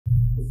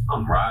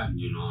I'm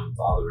riding, and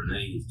Father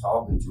Rene is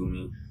talking to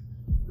me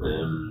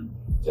and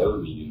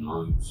telling me,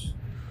 you're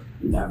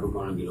never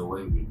gonna get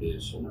away with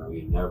this, you're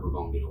never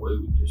gonna get away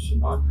with this,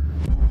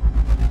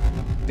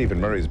 Stephen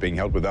Murray is being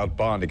held without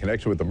bond in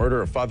connection with the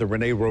murder of Father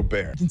Rene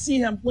Robert. You can see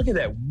him, look at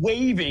that,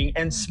 waving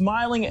and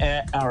smiling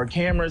at our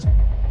cameras.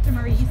 Mr.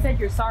 Murray, you said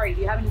you're sorry.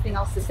 Do you have anything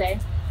else to say?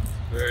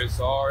 Very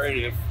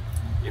sorry, and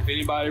if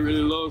anybody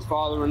really loves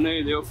Father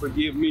Rene, they'll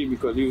forgive me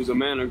because he was a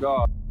man of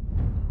God.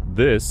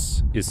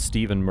 This is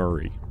Stephen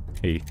Murray,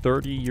 a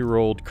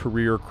 30-year-old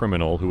career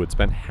criminal who had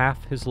spent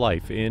half his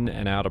life in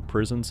and out of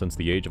prison since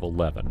the age of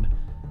 11.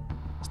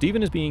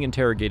 Stephen is being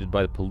interrogated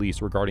by the police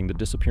regarding the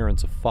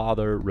disappearance of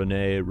Father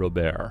Rene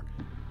Robert.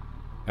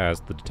 As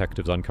the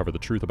detectives uncover the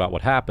truth about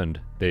what happened,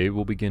 they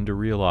will begin to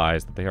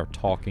realize that they are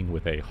talking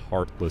with a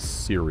heartless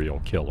serial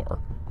killer.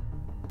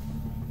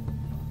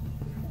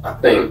 I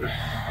think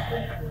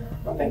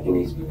he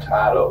needs to be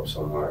tied up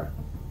somewhere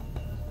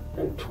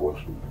and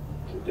tortured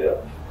to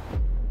death.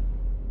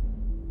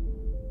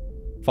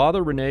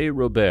 Father Rene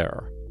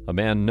Robert, a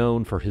man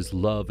known for his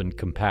love and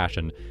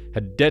compassion,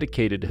 had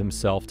dedicated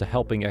himself to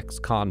helping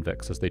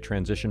ex-convicts as they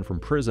transitioned from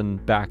prison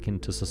back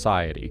into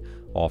society,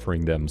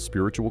 offering them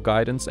spiritual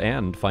guidance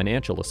and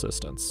financial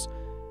assistance.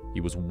 He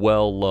was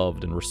well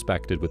loved and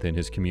respected within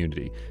his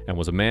community, and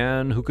was a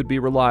man who could be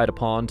relied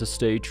upon to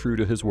stay true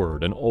to his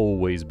word and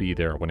always be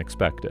there when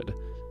expected.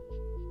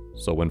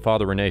 So when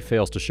Father Rene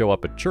fails to show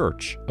up at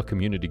church, a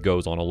community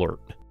goes on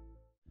alert.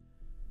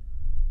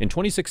 In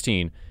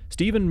 2016,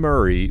 Stephen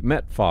Murray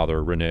met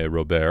Father Rene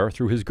Robert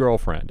through his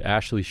girlfriend,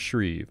 Ashley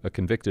Shreve, a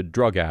convicted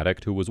drug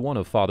addict who was one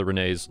of Father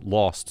Rene's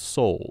lost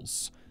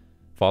souls.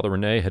 Father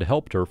Rene had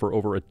helped her for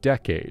over a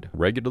decade,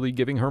 regularly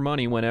giving her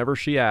money whenever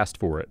she asked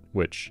for it,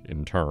 which,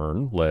 in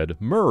turn, led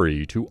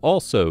Murray to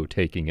also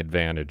taking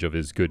advantage of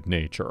his good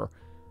nature.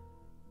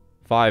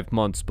 5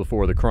 months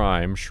before the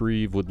crime,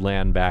 Shreve would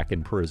land back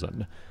in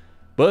prison.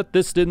 But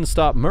this didn't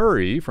stop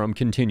Murray from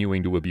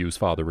continuing to abuse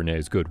Father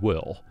Rene's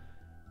goodwill.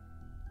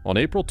 On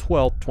April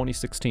 12,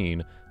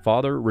 2016,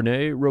 Father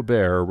Rene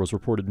Robert was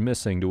reported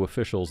missing to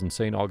officials in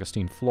St.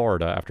 Augustine,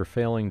 Florida, after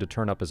failing to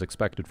turn up as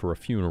expected for a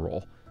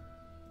funeral.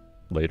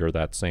 Later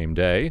that same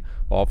day,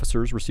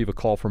 officers receive a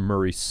call from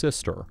Murray's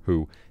sister,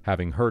 who,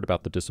 having heard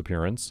about the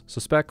disappearance,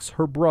 suspects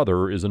her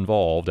brother is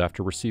involved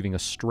after receiving a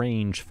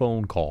strange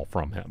phone call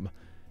from him.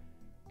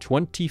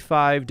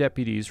 25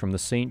 deputies from the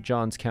St.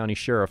 Johns County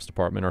Sheriff's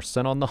Department are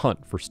sent on the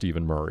hunt for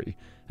Stephen Murray,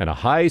 and a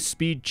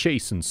high-speed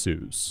chase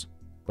ensues,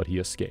 but he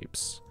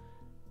escapes.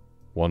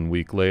 1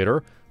 week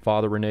later,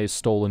 Father Rene's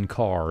stolen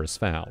car is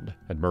found,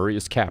 and Murray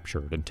is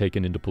captured and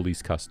taken into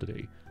police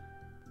custody.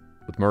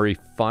 With Murray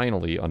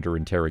finally under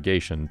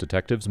interrogation,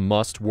 detectives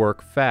must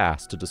work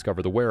fast to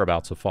discover the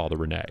whereabouts of Father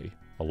Rene,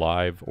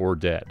 alive or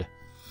dead.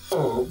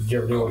 Did you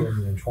ever deal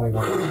with any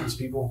 21 guns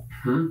people?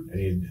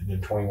 Any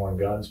 21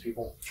 guns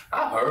people?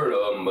 I've heard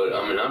of them, but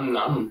I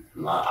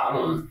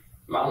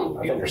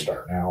think they're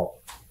starting out.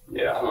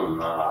 Yeah, I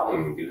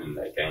don't even get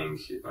into that gang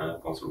shit, man.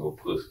 I'm some little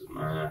pussies,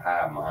 man.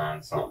 Hide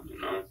behind something,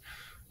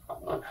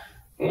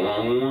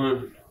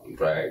 One-on-one,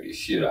 drag this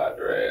shit out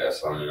their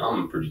ass.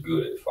 I'm pretty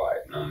good at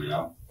fighting.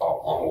 I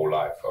fought my whole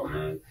life.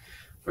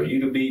 For you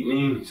to beat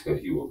me, it's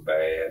because you a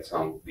bad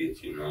son of a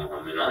bitch,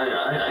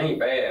 I ain't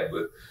bad,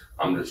 but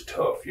I'm just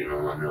tough,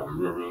 I'm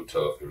real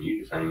tough, and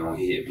you just ain't gonna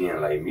hit me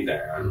and lay me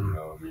down,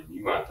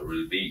 You gonna have to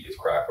really beat this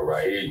cracker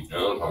right here, It's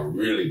gonna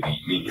really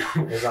beat me.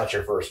 It's not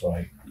your first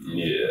fight.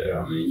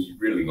 Yeah, you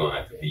really gonna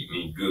have to beat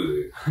me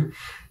good.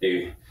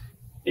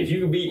 If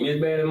you can beat me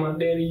as bad as my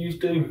daddy used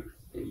to,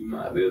 then you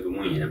might be able to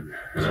win.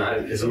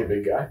 Is he a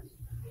big guy?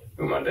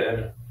 With my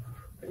dad?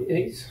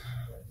 He's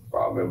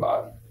probably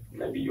about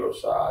maybe your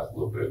size, a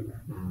little bit.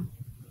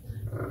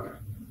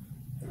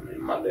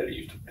 My daddy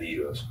used to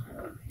beat us,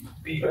 man. He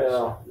beat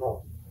us.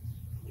 Well,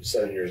 you're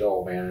 7 years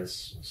old, man.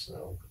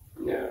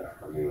 Yeah,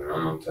 I'm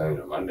gonna tell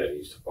you, my daddy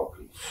used to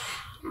fucking,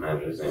 man,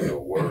 there's ain't no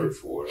word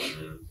for it.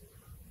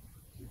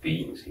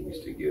 Beatings he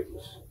used to give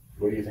us.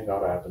 What do you think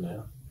ought to happen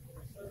now?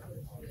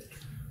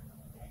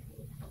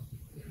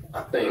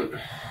 I think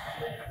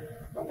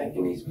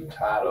he needs to be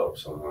tied up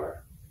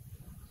somewhere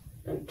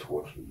and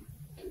tortured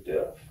to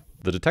death.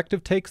 The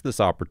detective takes this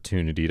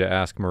opportunity to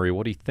ask Murray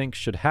what he thinks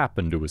should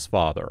happen to his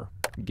father,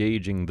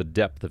 gauging the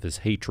depth of his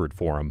hatred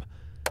for him.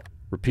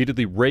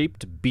 Repeatedly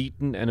raped,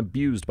 beaten, and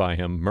abused by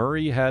him,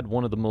 Murray had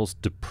one of the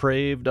most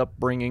depraved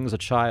upbringings a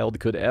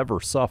child could ever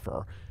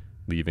suffer,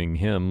 leaving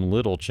him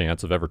little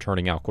chance of ever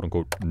turning out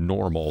quote-unquote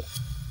normal.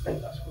 I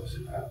think that's what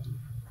should happen.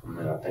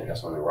 I think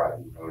that's only right,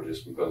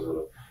 just because of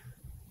the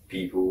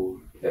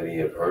people that he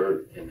had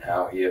hurt and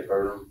how he had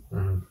hurt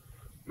them.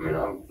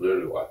 I'm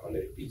literally watching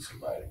they beat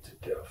somebody to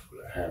death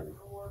with a hammer.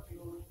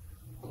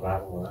 What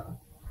happened with that?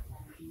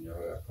 He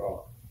never got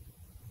caught.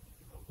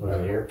 Was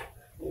it here?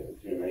 Yeah, it was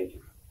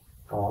Jamaican.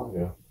 How long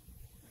ago?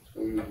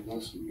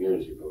 Some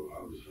years ago. I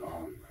was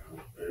young. I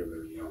was very,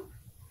 very young.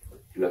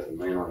 He left a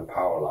man on the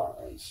power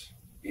lines.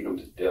 Beat him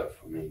to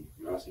death. When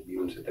I say beat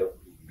him to death,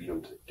 beat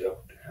him to death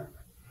with a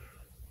hammer.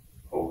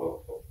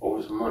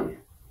 Over some money.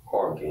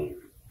 Card game.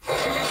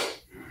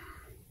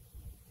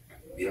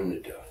 beat him to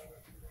death.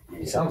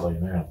 He sounds like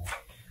an animal.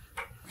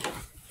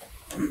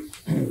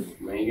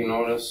 Man, you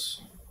know,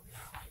 that's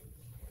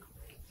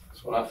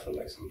what I feel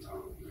like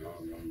sometimes, you know.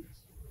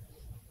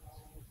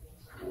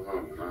 I don't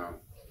know, man.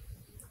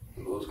 I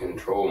lose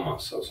control of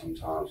myself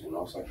sometimes, you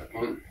know. It's like I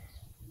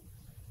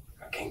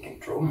can't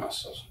control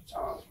myself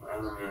sometimes,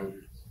 man. I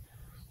mean,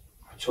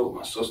 I choked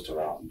my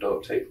sister out,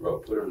 duct taped her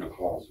up, put her in the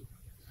closet.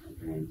 I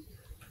mean,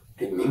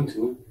 didn't mean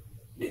to,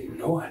 didn't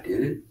know I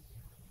did it,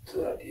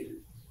 till I did it.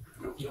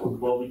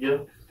 What we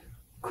get?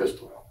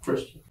 Crystal.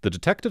 The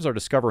detectives are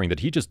discovering that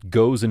he just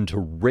goes into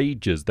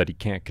rages that he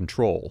can't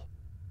control.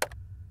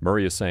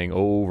 Murray is saying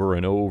over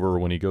and over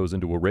when he goes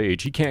into a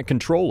rage, he can't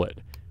control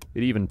it.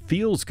 It even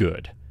feels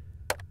good.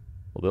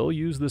 Well, they'll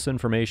use this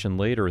information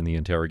later in the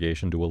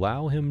interrogation to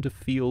allow him to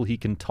feel he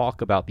can talk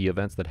about the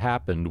events that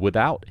happened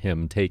without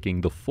him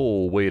taking the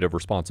full weight of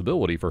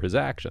responsibility for his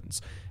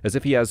actions, as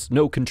if he has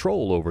no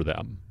control over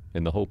them,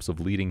 in the hopes of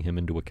leading him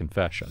into a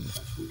confession.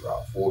 We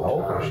brought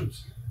 4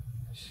 times.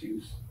 She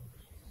was,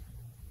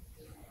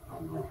 I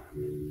don't know, I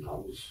mean, I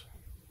was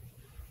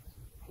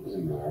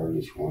in my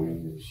early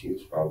 20s. She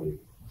was probably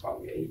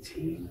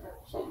 18 or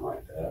something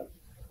like that.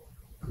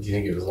 Do you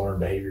think it was learned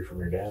behavior from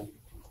your dad?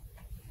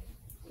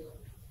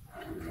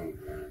 I don't know,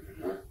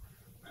 man.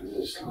 I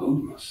just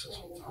lose myself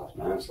sometimes,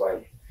 man. It's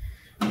like,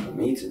 for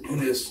me to do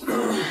this,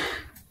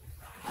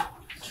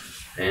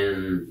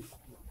 and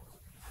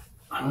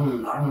I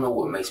don't know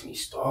what makes me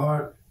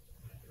start.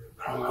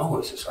 I don't know.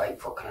 It's just like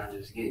fucking, I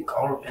just get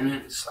caught up in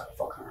it. It's like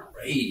fucking a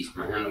rage,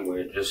 man, where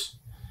it just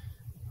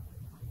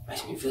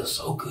makes me feel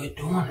so good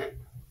doing it.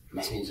 It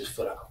makes me just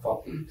feel like a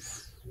fucking,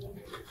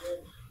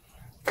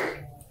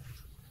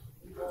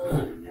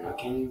 man, I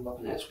can't even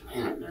fucking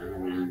explain it, man. I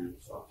mean,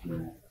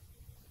 fucking,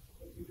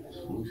 I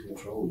just lose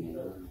control, you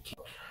know.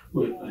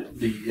 Wait,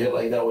 do you get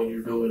like that when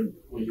you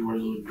were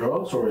doing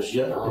drugs, or it's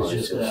just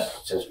that?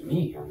 It's just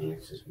me. I mean,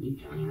 it's just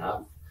me. I mean,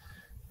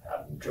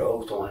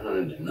 drugs don't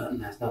have nothing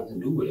has nothing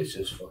to do with it. It's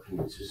just fucking,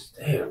 it's just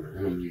there,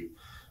 man. I mean,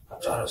 I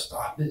try to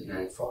stop it, and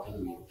then fucking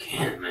you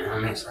can't, man. I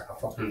mean, it's like a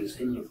fucking just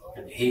in your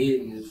fucking head,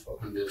 and just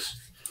fucking just.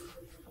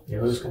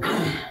 You lose control.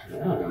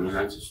 Yeah, I mean,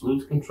 I just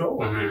lose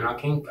control. I mean, I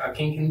can't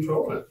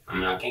control it. I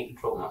mean, I can't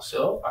control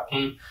myself. I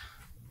can't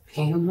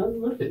do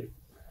nothing with it.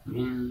 I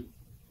mean,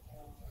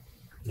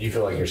 Do you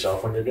feel like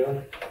yourself when you're doing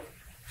it?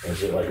 Or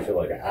is it like you feel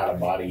like an out of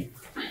body?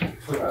 I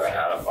feel like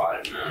out of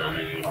body, man. I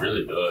mean, it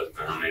really does,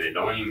 man. I mean, it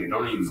don't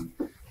even.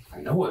 I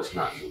know it's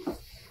not me.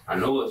 I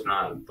know it's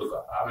not. I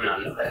mean, I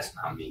know that's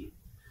not me.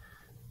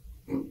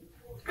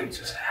 It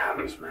just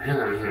happens, man.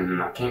 I mean,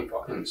 I can't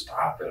fucking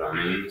stop it. I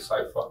mean, it's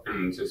like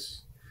fucking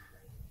just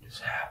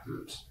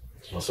happens.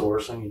 What's the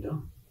worst thing you've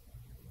done?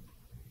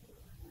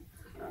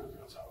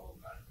 That's all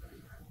about it,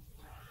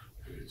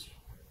 man. It's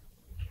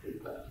pretty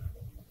bad.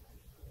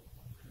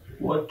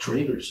 What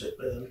triggers it,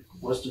 man?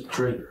 What's the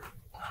trigger?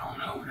 I don't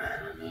know, man.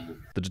 I mean,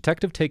 The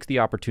detective takes the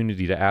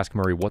opportunity to ask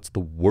Murray what's the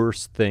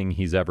worst thing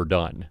he's ever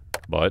done,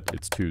 but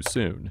it's too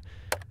soon.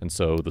 And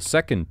so the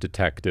second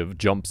detective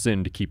jumps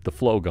in to keep the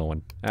flow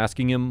going,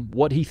 asking him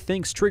what he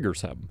thinks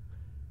triggers him.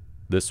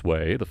 This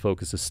way, the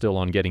focus is still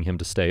on getting him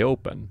to stay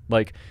open,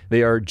 like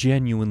they are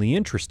genuinely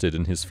interested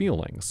in his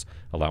feelings,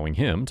 allowing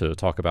him to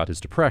talk about his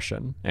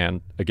depression,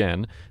 and,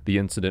 again, the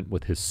incident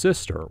with his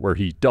sister, where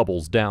he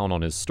doubles down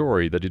on his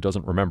story that he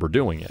doesn't remember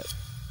doing it.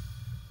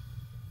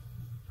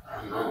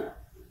 I don't know.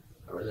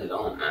 I really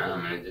don't, man.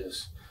 I mean,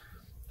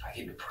 I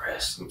get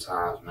depressed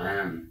sometimes,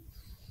 man.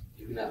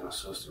 Even as my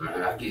sister,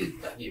 man, I get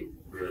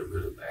really,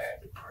 really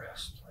bad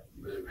depressed. Like,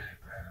 really, really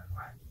bad.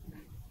 Like,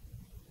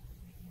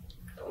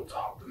 don't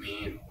talk to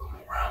me, don't come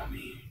around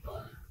me,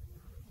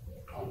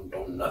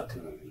 don't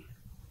nothing with me.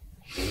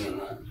 Leave me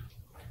alone.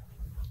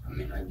 I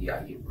mean, I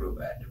get real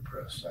bad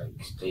depressed.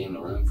 Like, stay in the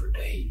room for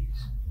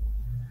days.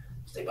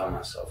 Stay by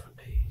myself for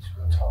days. I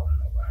don't talk to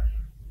nobody.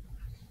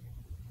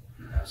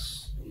 And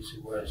that's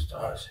usually where it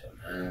starts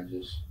at, man. I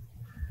just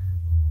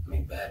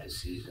make bad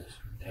decisions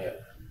from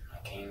there.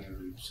 I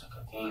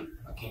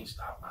can't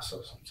stop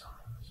myself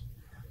sometimes.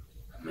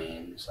 I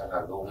mean, it's like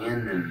I go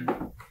in and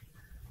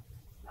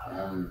I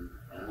don't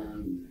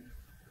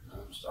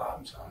stop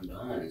until I'm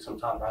done. And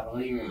sometimes I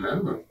don't even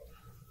remember.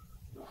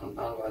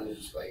 Sometimes I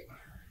just like,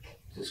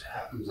 it just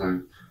happens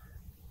and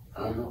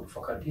I don't know what the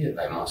fuck I did.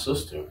 Like my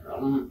sister, I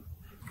don't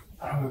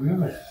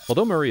remember that.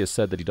 Although Murray has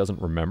said that he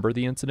doesn't remember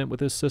the incident with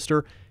his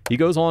sister, he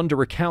goes on to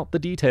recount the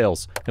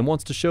details and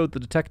wants to show the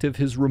detective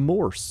his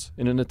remorse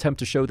in an attempt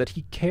to show that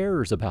he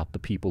cares about the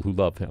people who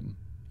love him,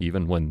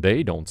 even when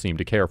they don't seem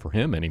to care for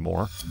him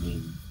anymore. I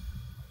mean,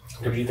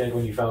 What did you think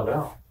when you found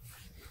out?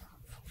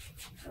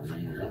 I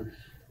mean,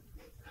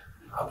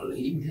 I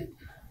believed it,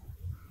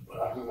 but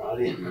I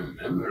didn't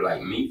remember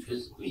like me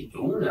physically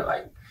doing it.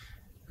 Like,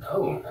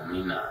 no, I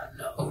mean,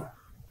 no.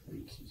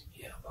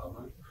 Yeah,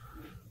 Papa.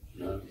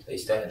 You know, they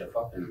started to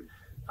fucking.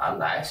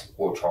 I'm asking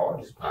for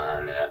charges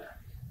behind that.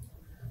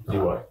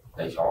 You what?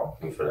 They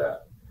charged me for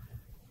that.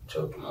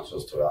 Choking my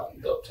sister out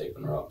and duct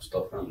taping her up and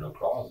stuff in the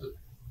closet.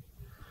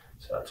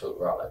 So I took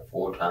her out like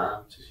 4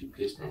 times till she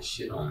pissed and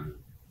shit on me.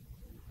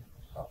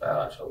 How bad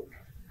I choked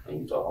her. I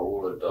used to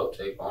hold a duct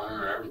tape on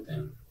her and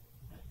everything.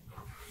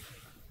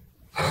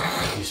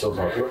 You still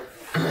talk to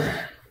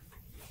her?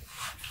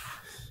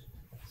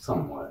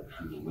 Somewhat.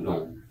 I mean,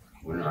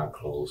 we're not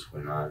close.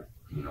 We're not,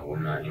 we're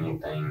not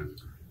anything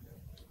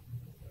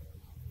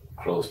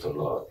close to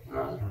love,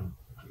 I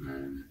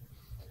mean,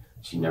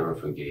 she never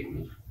forgave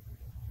me.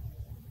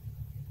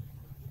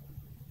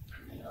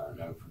 I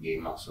never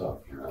forgave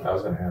myself, I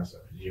was going to ask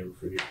that. Did you ever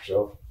forgive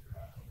yourself? I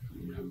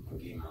never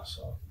forgave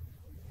myself.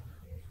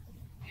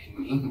 Didn't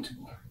mean to.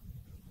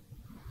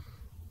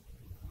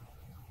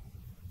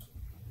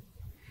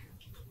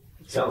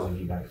 It sounds like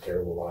you had a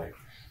terrible life.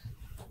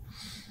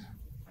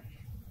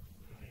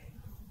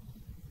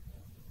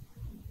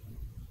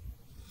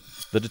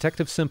 The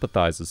detective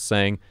sympathizes,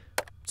 saying,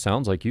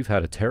 "Sounds like you've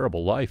had a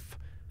terrible life,"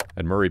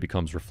 and Murray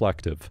becomes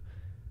reflective.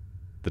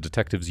 The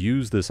detectives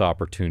use this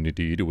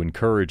opportunity to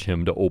encourage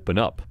him to open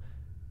up.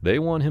 They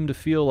want him to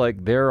feel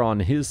like they're on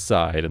his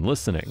side and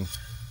listening.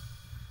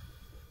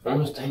 The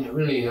only thing that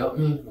really helped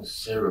me was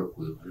serial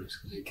quills,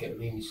 because it kept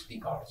making me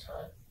sleep all the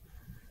time.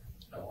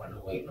 I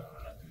wasn't waiting on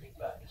nothing to make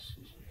bad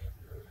decisions.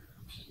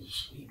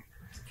 Just sleep.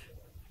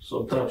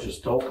 Sometimes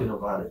just talking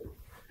about it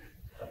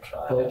I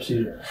tried. helps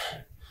you.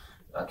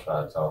 I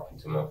tried talking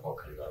to my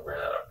fucking, I ran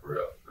out of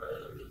breath,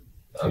 man.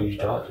 Who did you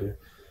talk to?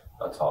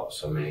 I talked to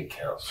so many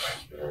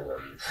counselors,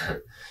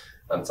 man.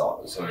 I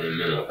talked to so many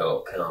mental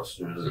health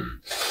counselors,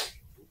 and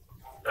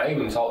I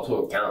even talked to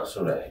a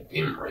counselor that had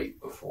been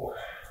raped before.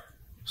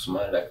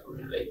 Somebody that could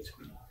relate to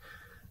me.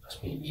 I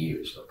spent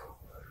years looking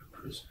for her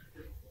in prison.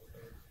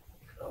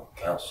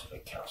 Counselor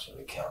to counselor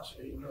to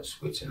counselor,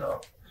 switching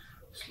up.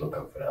 Just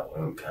looking for that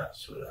one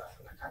counselor that I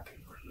feel like I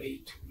can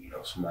relate to,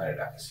 somebody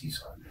that I can see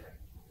something in.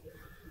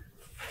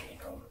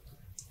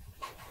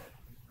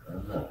 I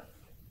don't know.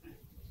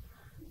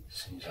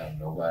 Seems like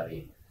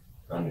nobody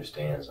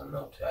understands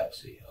enough to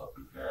actually help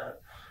me, man.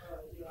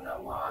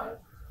 Why?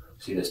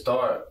 See, to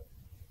start,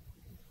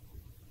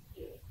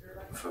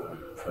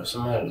 for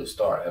somebody to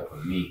start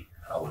helping me,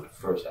 I would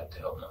first have to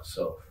help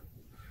myself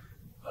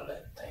by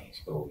letting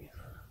things go,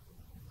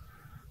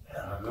 And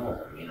I don't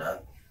know,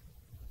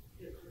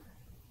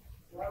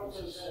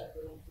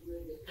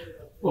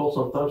 Well,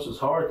 sometimes it's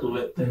hard to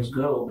let things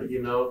go, but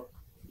you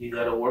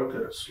gotta work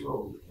at it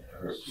slowly.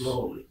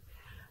 Slowly.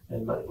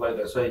 And like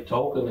I say,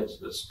 talking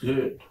it's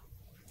good.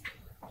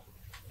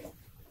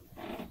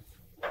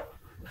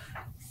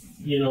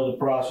 The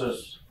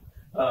process,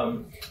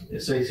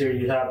 it says here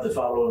you have the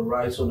following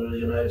rights under the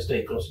United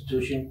States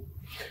Constitution.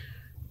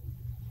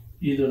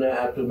 You do not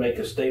have to make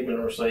a statement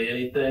or say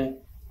anything.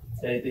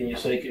 Anything you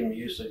say can be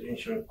used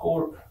against you in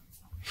court.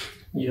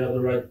 You have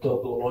the right to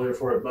talk to a lawyer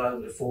for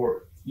advice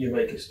before you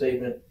make a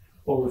statement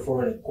or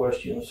before any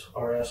questions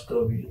are asked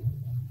of you,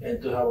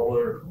 and to have a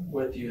lawyer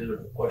with you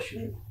to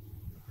question.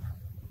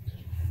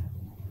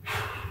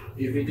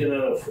 If you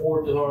cannot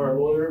afford to hire a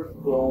lawyer,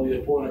 we'll only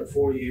appoint it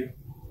for you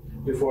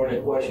before any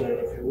questioning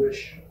if you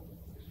wish.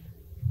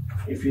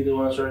 If you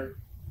do answer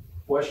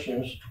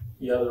questions,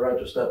 you have the right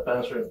to stop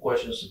answering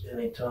questions at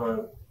any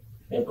time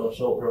and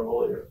consult with a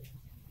lawyer.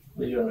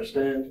 Do you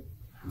understand?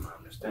 I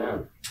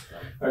understand.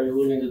 Are you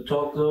willing to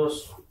talk to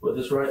us with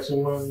this rights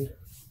in mind?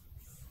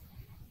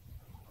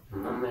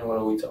 What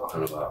are we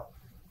talking about?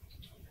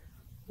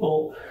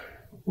 Well,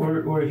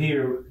 we're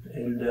here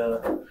and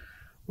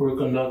we're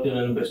conducting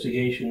an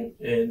investigation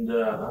and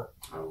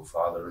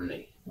Father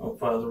Rene. on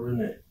Father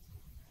Rene.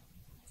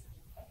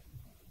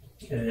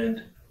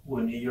 And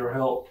we need your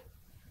help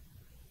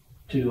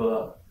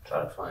to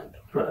Try to find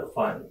him. try to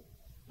find him.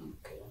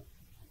 Okay.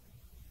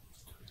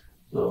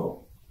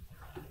 So,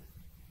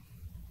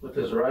 with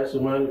this rights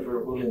in mind, if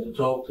you're willing to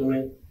talk to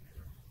me,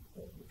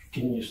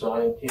 can you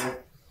sign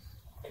here?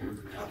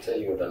 I'll tell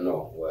you what I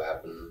know. What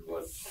happened?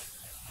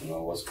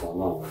 What's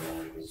going on?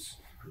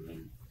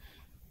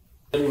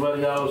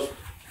 Anybody else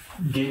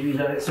gave you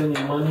guys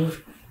any money?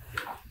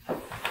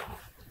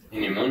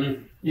 Any money?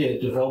 Yeah,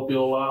 to help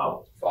you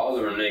out.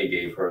 Father Rene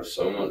gave her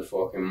so much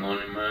fucking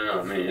money,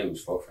 man. It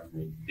was fucking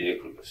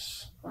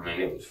ridiculous.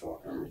 It was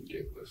fucking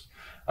ridiculous.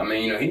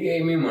 He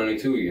gave me money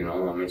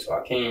too, so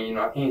I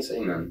can't say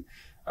nothing.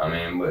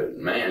 But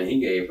man, he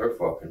gave her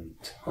fucking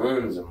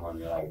tons of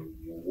money. Like,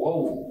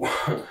 whoa.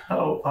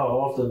 How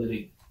often did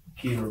he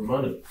give her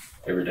money?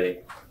 Every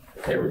day.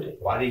 Every day.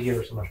 Why did he give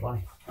her so much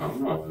money? I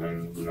don't know.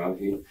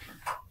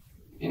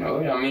 It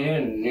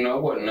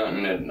wasn't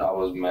nothing that I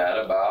was mad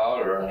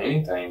about or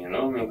anything,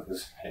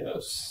 because it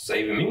was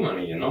saving me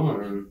money,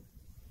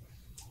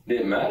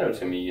 Didn't matter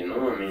to me, it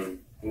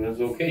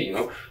was okay,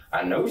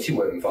 I know she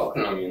wasn't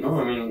fucking him,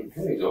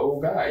 he's an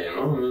old guy,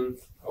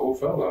 old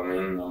fella, I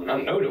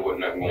know there wasn't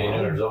nothing going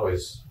on. There's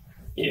always...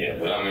 Yeah,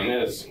 but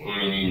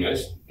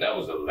that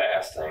was the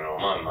last thing on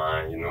my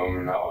mind, I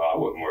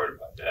wasn't worried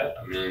about that,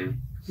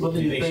 What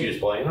Do you think she was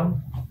playing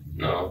him?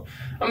 No.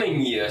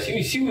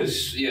 She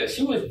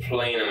was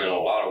playing him in a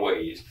lot of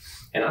ways.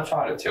 And I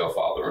tried to tell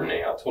Father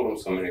Rene, I told him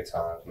so many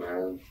times,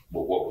 man,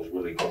 what was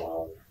really going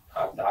on.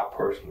 I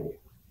personally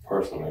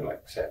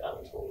sat down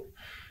and told him.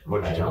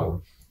 What did you tell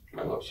him?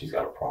 Man, look, she's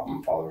got a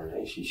problem, Father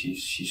Rene. She's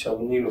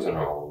shoving needles in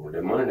her arm with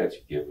the money that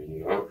you give her,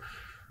 you know.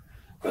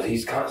 Because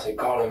he's constantly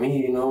calling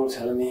me, you know,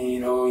 telling me, you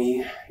know, you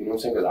know what I'm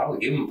saying? Because I was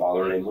giving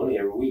Father Rene money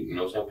every week, you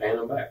know what I'm saying, paying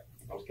him back.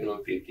 I was giving him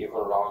 $50,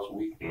 $100 a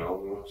week, you know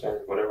what I'm saying?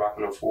 Whatever I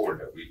can afford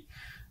that week.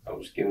 I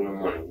was giving him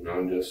money, you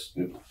know, just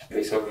to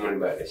pay some of the money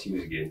back that she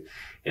was getting.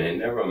 And it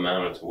never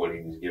amounted to what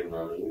he was giving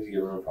her. He was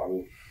giving her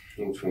probably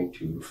between $200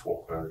 to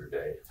 $400 a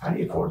day. How do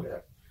you afford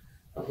that?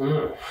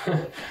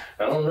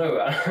 I don't know.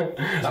 I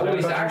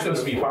It's actually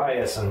supposed to be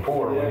pious and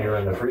poor when you're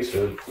in the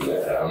priesthood.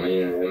 Yeah, I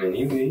mean,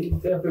 he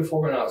definitely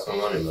forking out some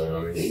money, man. I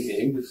mean,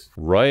 he was...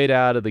 Right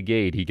out of the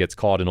gate, he gets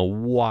caught in a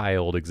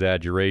wild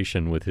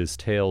exaggeration with his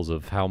tales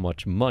of how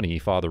much money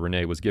Father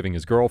Rene was giving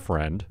his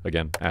girlfriend,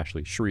 again,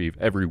 Ashley Shreve,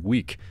 every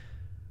week.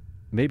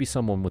 Maybe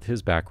someone with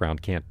his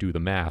background can't do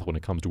the math when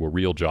it comes to a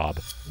real job.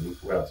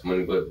 Well, some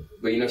money, but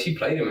you know, she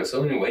played him in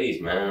so many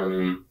ways, man. I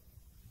mean,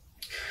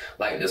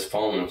 like this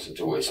phone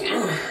situation.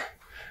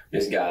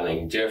 This guy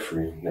named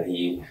Jeffrey that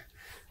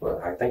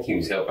I think he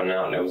was helping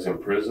out that was in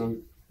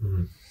prison.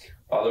 Mm-hmm.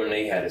 Father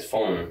Rene had his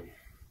phone.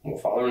 Well,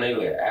 Father Rene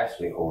let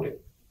Ashley hold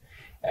it.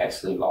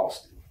 Ashley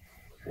lost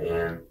it.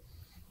 And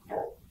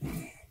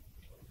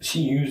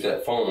she used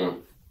that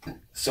phone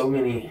so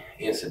many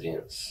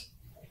incidents.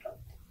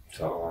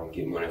 So I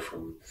get money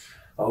from,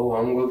 oh,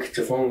 I'm gonna get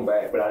your phone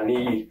back, but I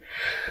need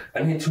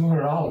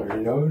 $200.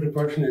 You know, the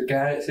person that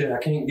got it said I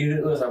can't get it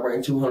unless I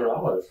bring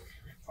 $200.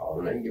 Oh,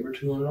 and they give her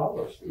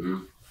 $200.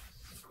 And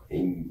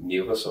he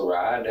give us a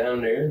ride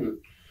down there, and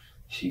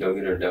she go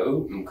get her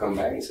dope and come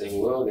back and say,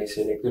 well, they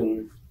said they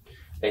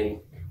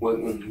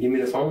wouldn't give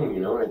me the phone. You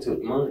know, they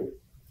took the money.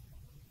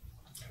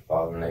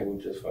 Father and they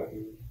would just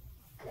fucking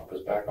drop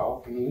us back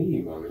off and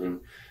leave. I mean,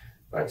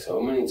 like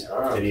so many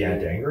times. Did he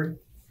act angry?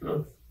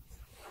 No.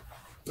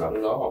 Not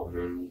at all. I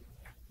mean,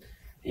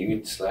 he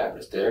would slap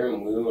the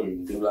steering wheel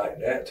and do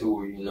like that to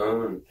her, you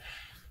know. And,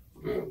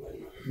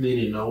 did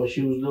he know what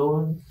she was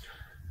doing?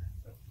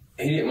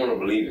 He didn't want to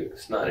believe it.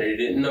 It's not that he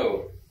didn't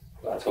know.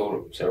 I told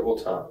him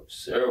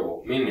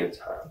many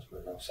times,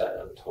 man. I sat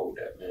down and told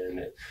that man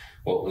that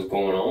what was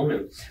going on.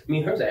 And I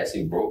mean, hers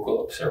actually broke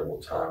up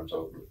several times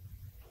over it.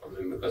 I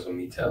mean, because of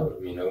me telling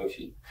him, you know,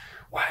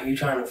 why are you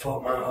trying to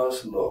fuck my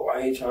hustle up? Why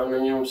are you trying to,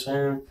 you know what I'm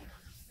saying?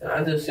 And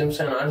I just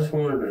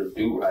wanted her to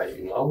do right,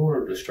 you know. I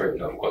wanted her to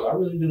straighten up because I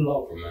really did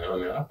love her, man. I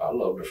mean, I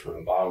loved her from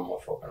the bottom of my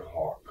fucking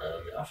heart, man. I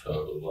mean, I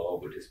fell in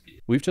love with this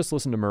bitch. We've just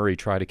listened to Murray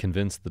try to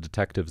convince the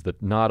detectives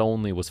that not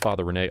only was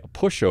Father Rene a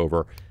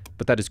pushover,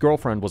 but that his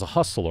girlfriend was a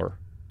hustler,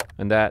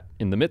 and that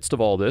in the midst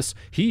of all this,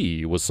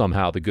 he was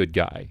somehow the good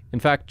guy. In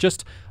fact,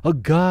 just a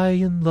guy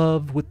in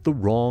love with the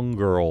wrong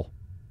girl.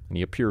 And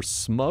he appears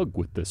smug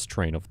with this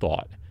train of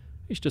thought.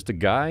 He's just a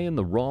guy in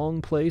the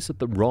wrong place at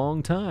the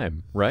wrong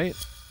time, right?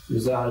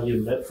 Is that how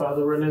you met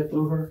Father Rene,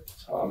 through her?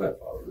 That's how I met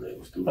Father Rene.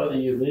 Was through How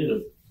did you meet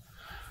him?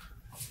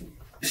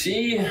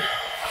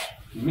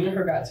 Me and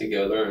her got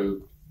together,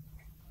 and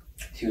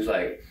she was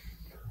like,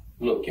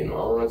 look, you know,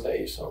 I want to tell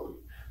you something.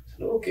 I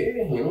said,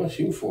 okay, you know,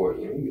 shoot for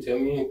it. You know, you can tell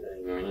me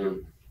anything. You know?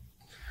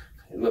 I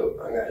said, look,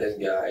 I got this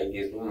guy, he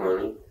gives me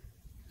money.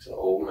 He's an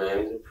old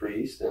man, he's a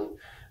priest, and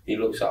he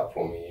looks out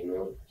for me, you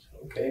know. I said,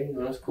 okay, you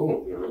know, that's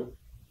cool, you know.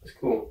 That's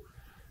cool.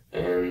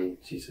 And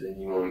she said,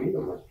 you want to meet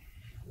him? I said,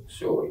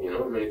 sure, you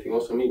know. I mean, if he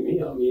wants to meet me,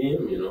 I'll meet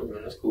him, you know. I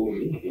mean, that's cool with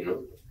me, you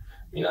know. I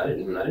mean, I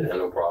didn't have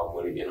no problem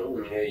with it, you know.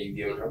 I mean, hey, you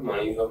giving her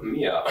money, you helping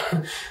me out,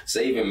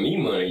 saving me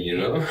money, you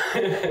know.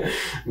 I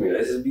mean,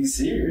 let's just be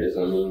serious.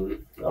 I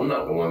mean, I'm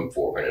not the one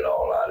forking it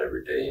all out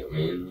every day. I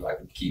mean, I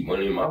could keep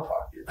money in my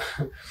pocket.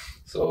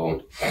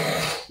 So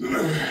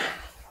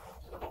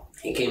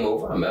he came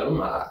over, I met him.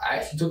 I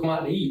actually took him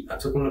out to eat. I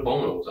took him to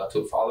Bono's. I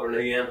took Father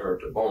Rene and her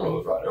to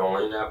Bono's right there on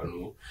Lane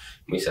Avenue.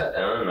 We sat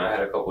down and I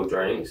had a couple of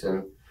drinks,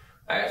 and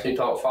I actually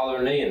talked Father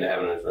Rene into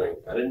having a drink.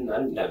 I didn't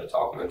have to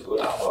talk him into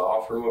it. I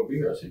offered him a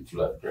beer. I said, would you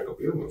like to drink a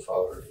beer with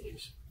Father Rene? He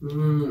said,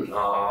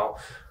 nah.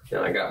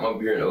 Then I got my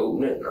beer and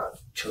opened it, and I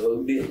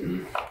chugged it,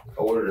 and I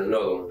ordered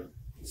another one.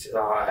 He said,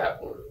 I have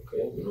one,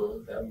 okay? You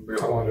know, have a beer.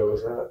 How long ago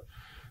was that?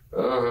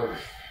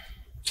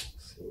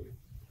 Let's see.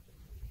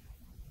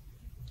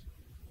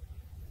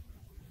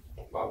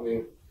 Probably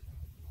a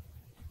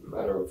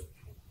matter of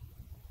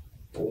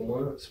 4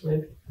 months,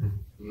 maybe.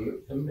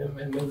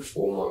 Mm-hmm. Maybe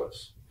 4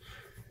 months.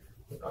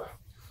 Me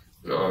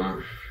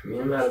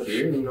and him had a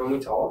beer, you know, we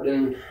talked,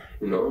 and,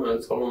 you know, I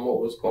told him what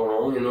was going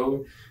on, you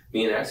know.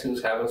 Me and Ashley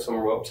was having some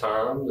rough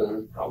times,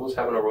 and I was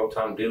having a rough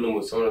time dealing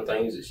with some of the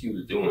things that she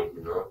was doing,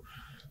 you know.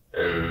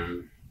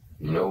 And,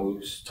 you know, we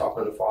was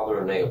talking to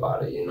Father Rene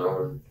about it, you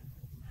know, and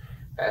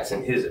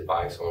asking his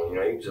advice on, you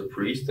know, he was a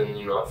priest, and,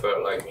 you know, I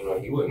felt like, you know,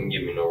 he wouldn't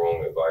give me no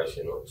wrong advice,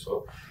 you know.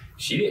 So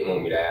she didn't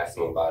want me to ask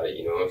him about it,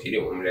 you know. She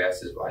didn't want me to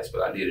ask his advice,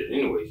 but I did it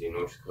anyways, you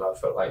know, just because I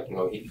felt like, you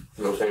know, he,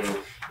 you know what I'm saying,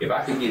 if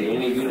I could get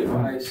any good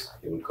advice,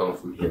 it would come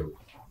from him.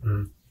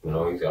 Mm-hmm. You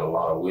know, he's got a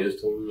lot of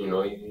wisdom, you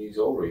know, he's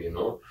over, you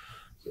know.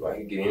 So if I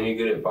could get any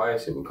good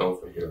advice, it would come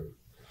from him.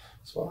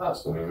 So I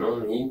asked him, you know,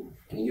 and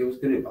he gave us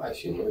good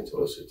advice, you know. He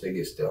told us to take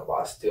it step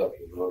by step,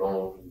 you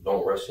know,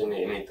 don't rush into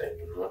anything,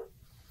 you know.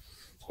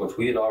 which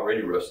we had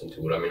already rushed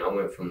into it. I mean, I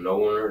went from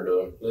knowing her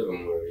to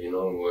living with her, you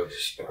know, with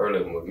her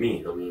living with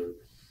me. I mean,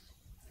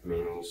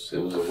 it was a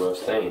rough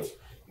thing.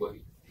 But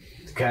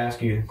can I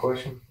ask you a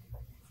question?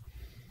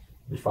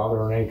 Did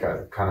Father Rene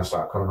kind of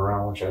stop coming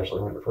around when you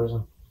actually went to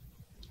prison?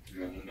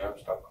 he never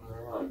stopped coming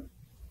around.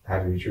 How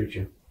did he treat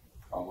you?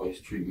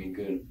 Always treat me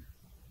good,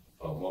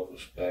 with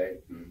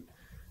respect, and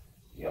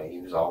yeah, he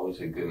was always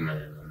a good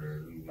man. I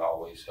mean, he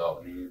always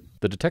helped me.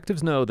 The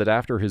detectives know that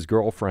after his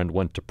girlfriend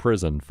went to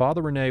prison,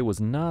 Father Rene was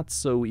not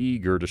so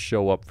eager to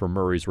show up for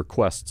Murray's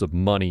requests of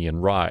money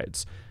and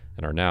rides,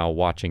 and are now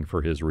watching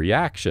for his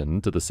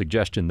reaction to the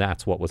suggestion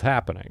that's what was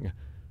happening.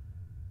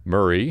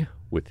 Murray,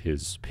 with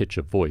his pitch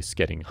of voice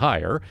getting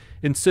higher,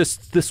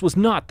 insists this was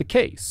not the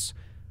case.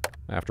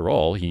 After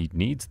all, he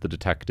needs the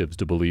detectives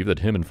to believe that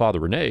him and Father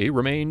Rene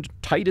remained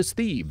tight as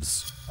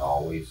thieves.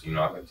 Always,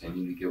 I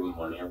continue to give him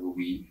money every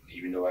week.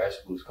 Even though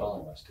Ashley was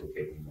gone, I still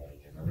gave him money,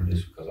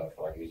 just because I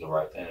feel like it was the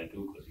right thing to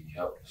do, because he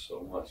helped us so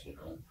much, I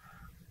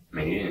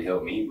mean, he didn't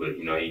help me, but,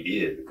 he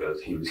did,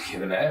 because he was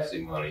giving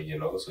Ashley money,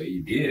 so he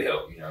did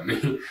help me. I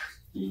mean,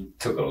 he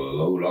took a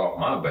load off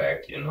my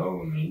back, he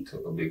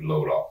took a big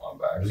load off my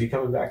back. Was he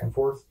coming back and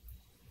forth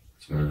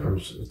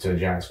to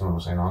Jacksonville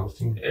and St.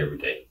 Augustine? Every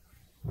day.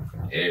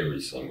 Okay.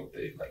 Every single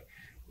day. Like,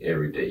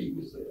 every day he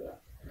was there.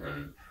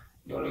 And,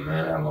 the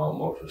man had my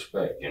utmost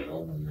respect, and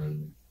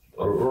then...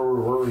 Where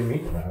were we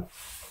meeting at?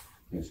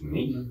 This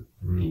meeting,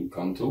 he'd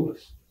come to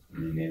us.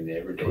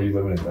 Every day. Were you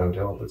living at the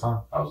hotel at the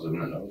time? I was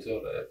living in the hotel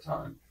at that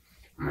time.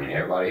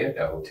 Everybody at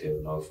that hotel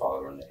knows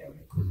Father Rene,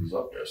 because he's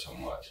up there so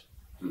much.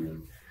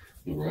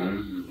 The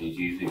room, he's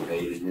usually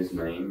paid in his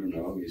name,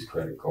 his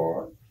credit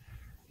card.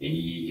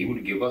 He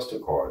would give us the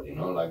card,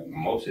 like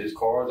most of his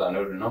cards, I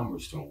know the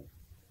numbers to him.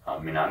 I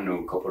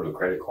know a couple of the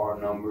credit card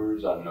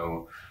numbers. I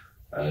know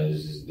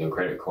the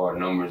credit card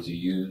numbers he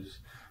used.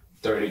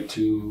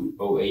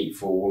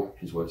 32084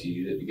 is what you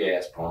use at the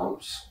gas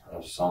pumps,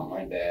 or something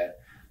like that.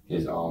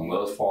 His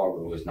Wells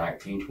Fargo was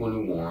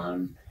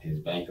 1921. His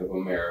Bank of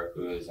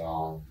America is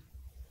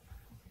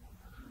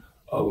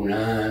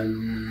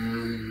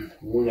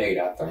 0918,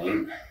 I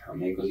think.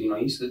 Because he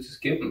used to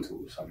just give them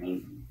to us.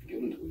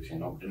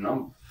 The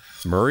number.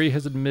 Murray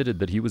has admitted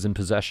that he was in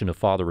possession of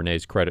Father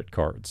Rene's credit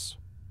cards.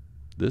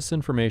 This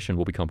information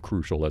will become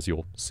crucial, as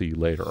you'll see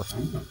later. I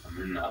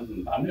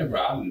never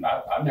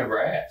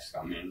asked.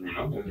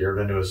 You ever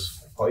been to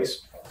his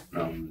place?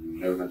 No,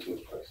 never been to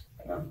his place.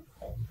 Do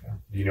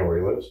you know where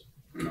he lives?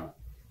 No,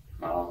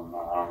 I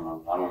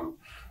don't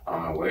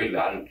know where he lives.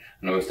 I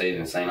know he stays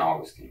in St.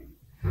 Augustine.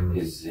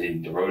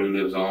 The road he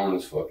lives on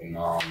is fucking.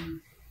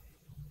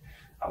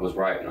 I was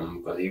writing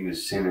him because he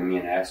was sending me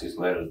and Ashley's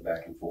letters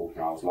back and forth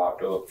when I was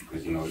locked up,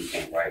 because you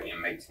can't write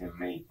him, makes him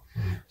me.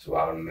 So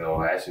I would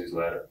mail Ashley's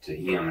letter to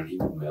him and he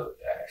would mail it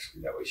to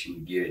Ashley. That way she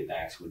would get it and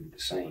Ashley would do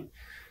the same.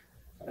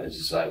 It's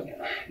just like,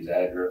 his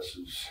address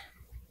is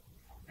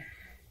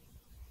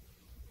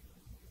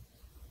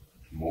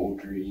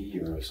Moultrie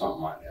or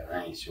something like that.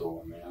 I ain't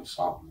sure. It was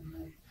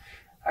something.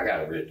 I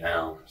got it written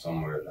down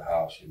somewhere at the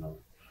house,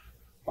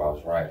 while I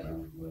was writing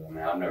him. But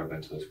I've never been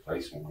to his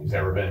place. You've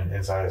never been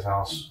inside his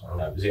house?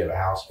 Does he have a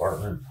house,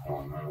 apartment? I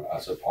don't know.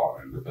 That's an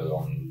apartment, because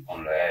on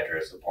the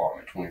address,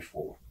 apartment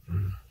 24.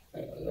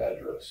 The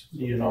address. Do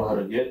you know how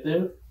to get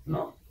there?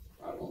 No,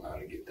 I don't know how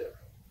to get there.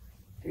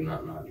 Do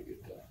not know how to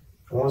get there.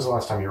 When was the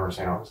last time you were in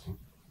St. Augustine?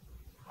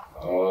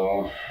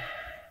 A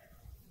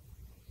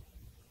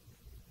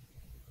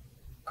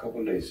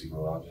couple of days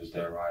ago, I was just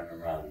there riding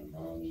around. I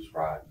was just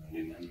riding. I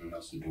didn't have nothing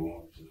else to do. I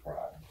was just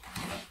riding.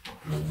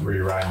 Were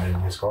you riding in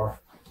his car?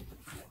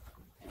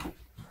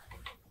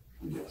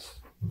 Yes.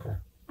 Okay.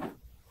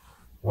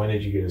 When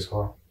did you get his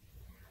car?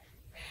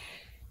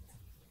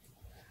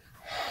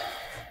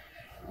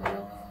 I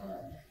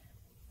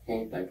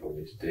can't think of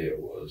which day it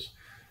was,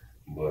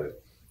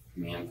 but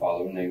me and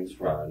Father Rene was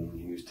riding.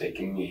 He was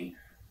taking me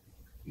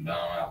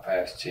down out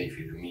past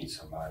Chafee to meet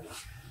somebody.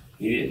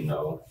 He didn't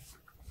know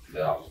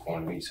that I was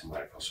going to meet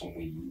somebody for some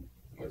weed.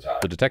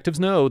 The detectives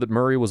know that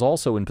Murray was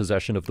also in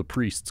possession of the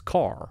priest's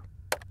car,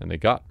 and they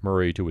got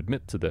Murray to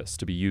admit to this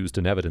to be used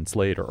in evidence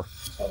later.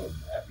 Tell him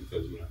that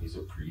because he's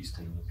a priest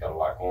and he's got a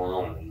lot going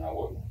on, and I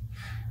wasn't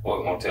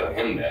going to tell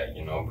him that,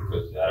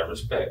 because out of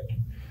respect.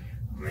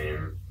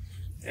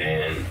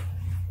 And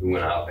we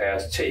went out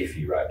past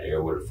Chafee right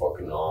there with a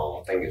fucking,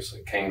 I think it's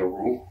a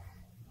kangaroo,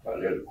 right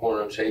there at the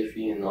corner of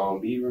Chafee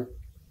and Beaver.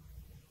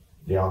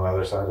 Yeah, on the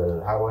other side of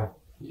the highway?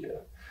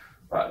 Yeah,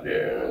 right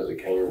there, there's a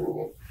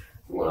kangaroo.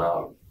 We went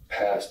out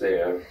past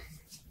there.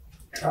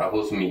 I was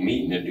supposed to be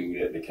meeting the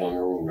dude at the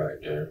kangaroo right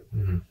there.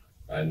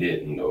 I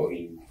didn't, though.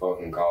 He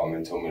fucking called me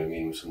and told me to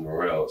meet him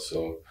somewhere else.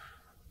 So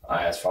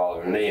I asked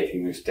Father Rene if he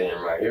was staying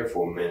right here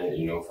for a minute.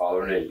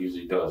 Father Rene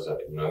usually does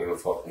that. He'll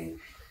fucking,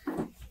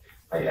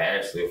 like,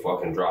 Ashley will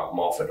fucking drop him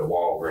off at the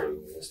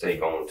Walgreens and stay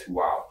gone 2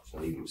 hours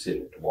and leave him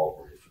sitting at the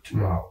Walgreens for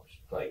 2 hours.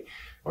 Like,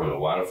 I don't know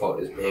why the fuck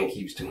this man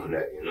keeps doing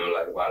that,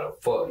 like, why the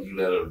fuck you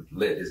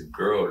let this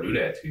girl do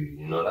that to you,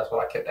 That's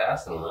what I kept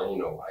asking him,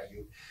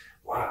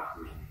 why?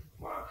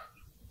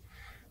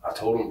 I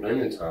told him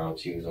plenty of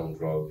times she was on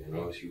drugs, you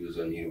know, she was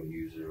a needle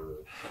user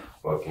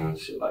or fucking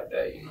shit like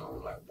that, you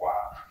know, like, why?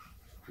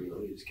 You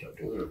know, he just kept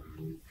doing it.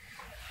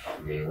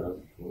 I mean,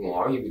 we won't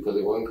argue because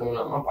it wasn't coming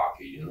out of my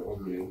pocket, you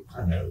know.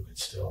 I know, but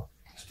still,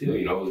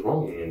 you know, it was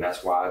wrong, and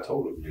that's why I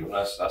told him. You know,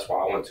 that's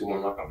why I went to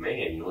him like a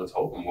man, you know, and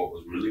told him what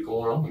was really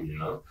going on, you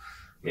know.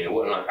 I mean, it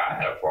wasn't like I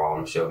had a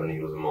problem shoving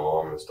needles in my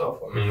arm and stuff.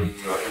 I mean,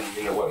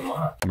 you know, it wasn't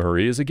mine.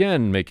 Murray is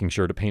again making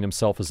sure to paint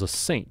himself as a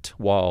saint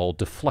while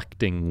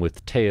deflecting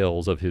with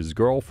tales of his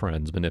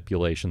girlfriend's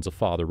manipulations of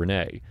Father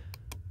Rene.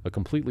 A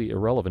completely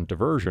irrelevant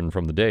diversion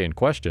from the day in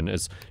question,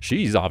 as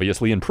she's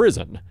obviously in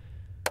prison.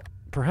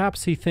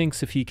 Perhaps he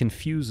thinks if he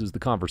confuses the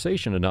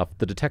conversation enough,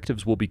 the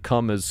detectives will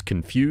become as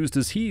confused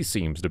as he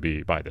seems to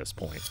be by this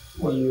point.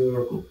 Well, you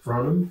were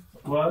confronting him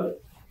about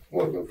it?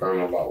 What,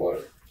 confirm about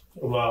what?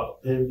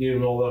 About him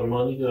giving all that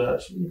money to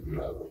Ashley?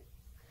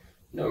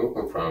 Never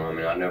confirm. I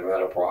mean, I never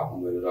had a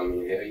problem with it. I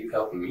mean, hell, you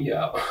helping me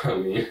out. I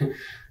mean,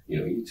 you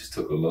know, you just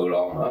took a load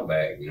off my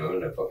back, you know,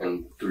 that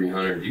fucking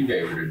 $300 you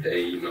gave her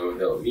today, you know,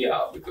 helped me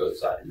out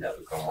because I didn't have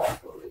to come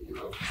off of it, you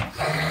know.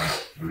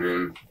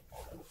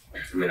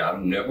 I mean, I've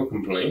never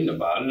complained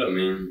about it. I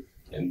mean,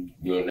 and,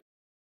 you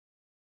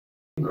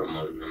know,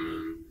 money. I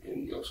mean,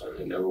 and, you know what I'm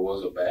saying? It never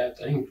was a bad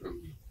thing for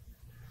me.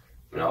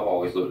 I mean, I've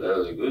always looked at it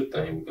as a good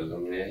thing because, I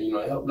mean, you know,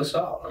 it helped us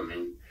out. I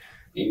mean,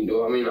 even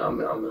though, I mean,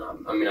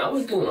 I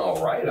was doing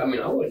all right. I mean,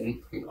 I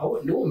wasn't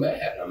doing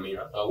bad. I mean,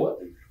 I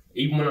wasn't.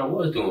 Even when I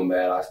was doing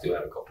bad, I still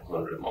had a couple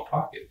hundred in my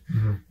pocket.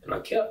 And I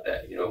kept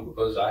that, you know,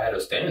 because I had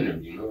a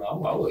standard, you know. I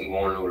wasn't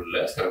going no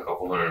less than a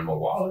couple hundred in my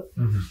wallet.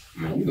 I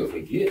mean, you can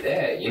forget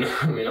that, you know.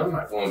 I mean, I'm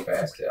not going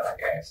past that.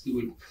 Like, Ashley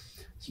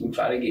would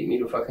try to get me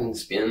to fucking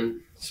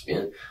spin.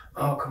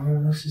 Oh, come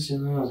on, let's just, you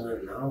know. I was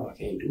like, no, I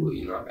can't do it,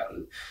 you know. I got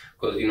to,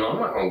 because, you know, I'm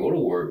not going to go to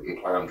work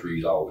and climb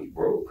trees all week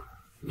broke.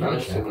 You know,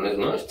 when it's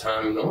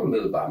lunchtime, you know, I'm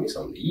going to buy me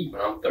something to eat.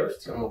 When I'm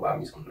thirsty, I'm going to buy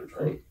me something to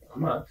drink.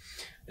 I'm not,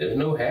 there's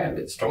no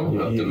habit strong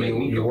enough to make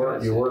me you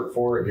work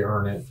for it, you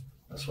earn it.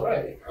 That's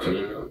right. I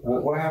mean,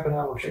 what happened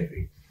out with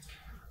Shafee?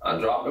 I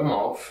dropped him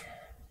off,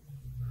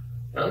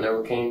 and I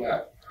never came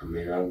back. I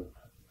mean,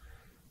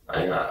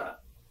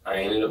 I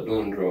ended up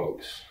doing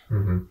drugs,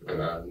 and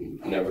I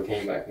never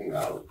came back and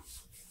got him.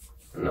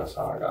 And that's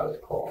how I got his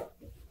car.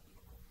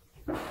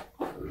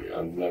 I mean,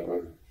 I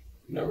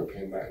never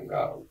came back and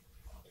got him.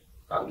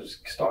 I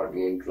just started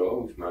doing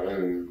drugs, man.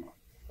 And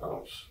I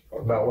was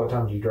About what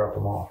time did you drop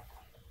him off?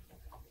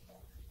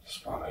 It's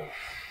probably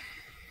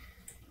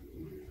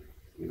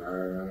 9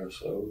 or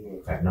so.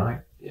 At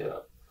night? Yeah.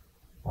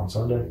 On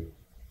Sunday?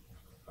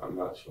 I'm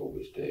not sure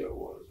which day it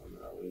was. I mean,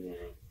 I really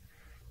ain't.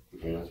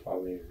 You know, it's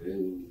probably,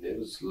 it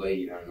was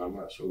late, and I'm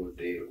not sure what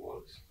day it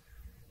was.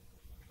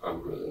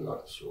 I'm really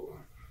not sure.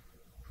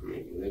 I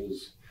mean, it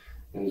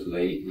was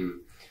late,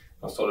 and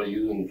I started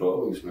using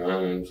drugs,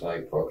 man. It was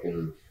like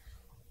fucking,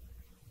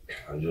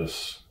 I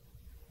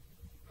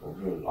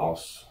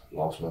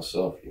lost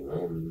myself, you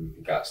know,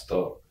 and got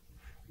stuck.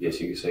 Yes,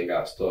 you could say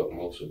got stuck.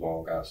 Most of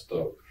all, got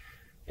stuck.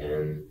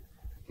 And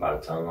by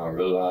the time I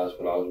realized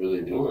what I was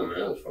really doing, man,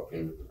 it was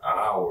fucking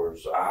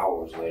hours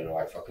later,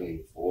 like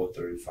fucking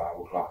 4:30, 5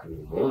 o'clock in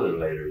the morning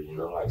later, you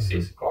know, like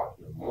 6 o'clock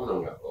in the morning.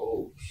 I'm like,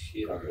 oh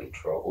shit, I'm in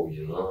trouble,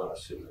 you know, I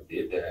shouldn't have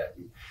did that.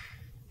 And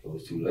it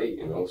was too late,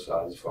 you know, so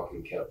I just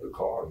fucking kept the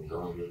car, you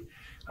know. I mean,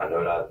 I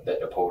know that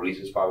the police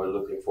is probably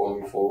looking for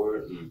me for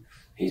it, and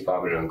he's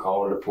probably done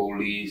called the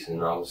police,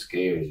 and I was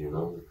scared, you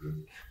know.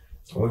 And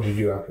what did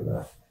you do after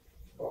that?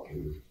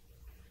 Fucking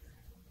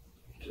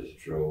just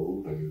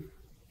drove and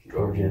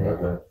Where'd you end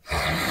up at?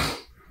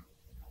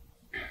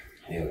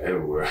 Yeah,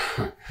 everywhere.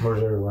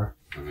 Where's everywhere?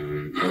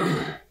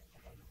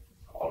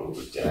 All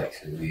over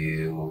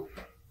Jacksonville.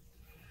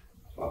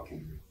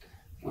 Fucking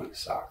went to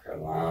South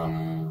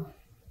Carolina.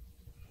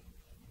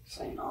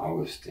 St.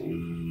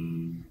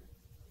 Augustine.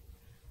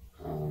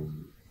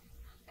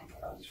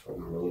 I just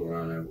fucking rode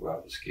around everywhere.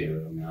 I was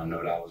scared. I mean, I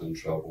know that I was in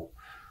trouble.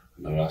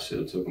 I know that I should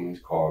have taken his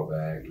car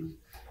back. And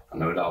I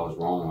know that I was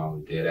wrong. I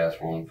was dead ass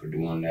wrong for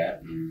doing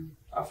that. And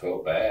I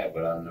felt bad,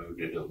 but I know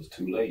that it was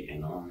too late, you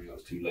know. I mean, it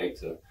was too late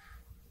to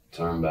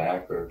turn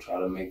back or try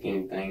to make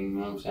anything, you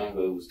know what I'm saying?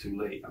 But it was too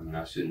late. I mean,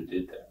 I shouldn't have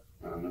did that.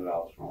 I know that I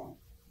was wrong.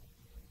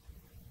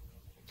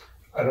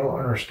 I don't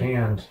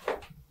understand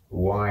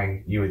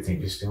why you would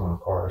think just stealing a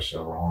car is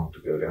so wrong to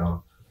go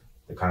down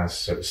the kind of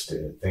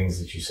things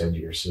that you said to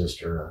your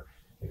sister, or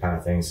the kind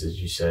of things that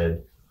you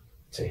said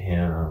to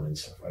him and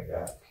stuff like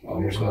that. Well,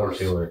 there's more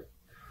to it.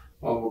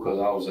 Well, because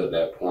I was at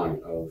that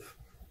point of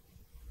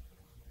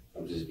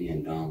just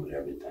being done with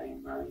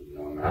everything, man. You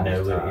know, I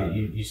know, but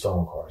you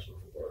stolen cars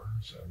before,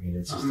 so I mean,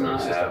 it's just, I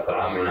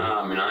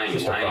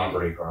ain't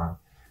property crime.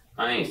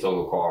 I ain't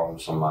stole a car from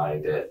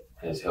somebody that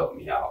has helped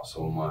me out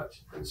so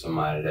much, and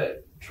somebody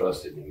that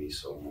trusted in me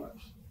so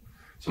much,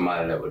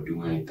 somebody that would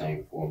do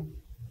anything for me,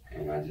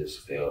 and I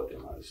just failed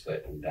them. I just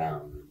let them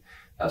down. And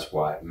that's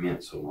why it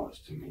meant so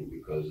much to me,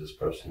 because this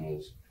person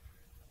has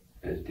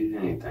did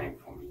anything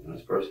for me. And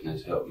this person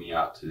has helped me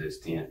out to the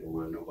extent that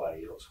where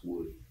nobody else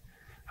would.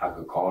 I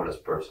could call this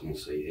person and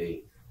say,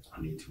 hey,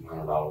 I need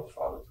 $200,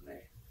 Father Rene.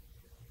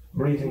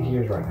 Where do you think he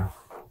is right now?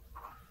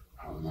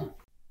 I don't know.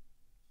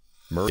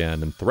 Murray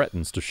again and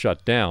threatens to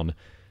shut down.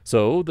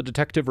 So the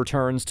detective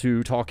returns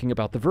to talking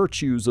about the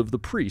virtues of the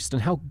priest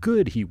and how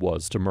good he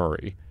was to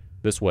Murray.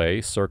 This way,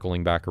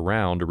 circling back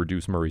around to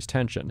reduce Murray's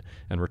tension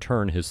and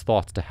return his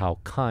thoughts to how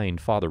kind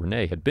Father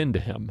Rene had been to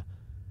him.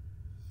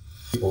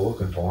 People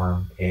looking for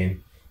him,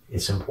 and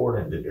it's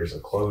important that there's a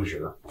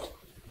closure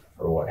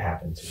for what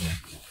happened to him.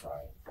 That's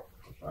right.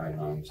 That's right.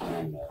 I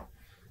understand that.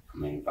 I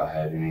mean, if I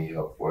had any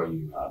help for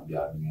you, I'd be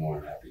more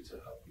than happy to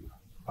help you.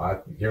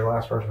 You're the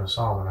last person I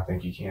saw, and I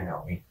think you can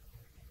help me.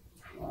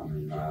 I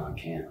mean, I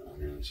can't. I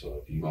mean, so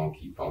if you're going to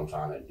keep on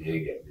trying to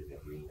dig at me, then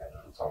we ain't got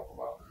nothing to talk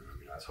about. I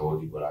mean, I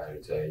told you what I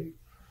had to tell you.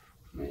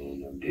 I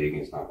mean,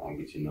 digging's not going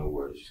to get you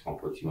nowhere. It's just going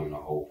to put you in a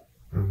hole.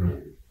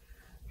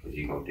 Because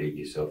you're going to dig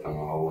yourself in a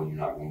hole and you're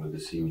not going to be able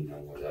to see me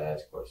no more to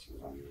ask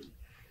questions. I mean,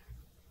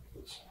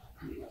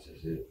 that's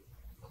just it.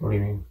 What do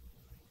you mean?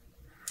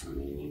 I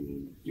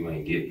mean, you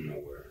ain't getting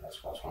nowhere.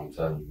 That's what I'm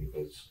telling you,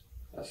 because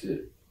that's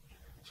it.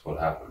 That's what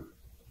happened.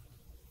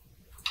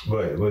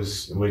 But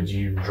would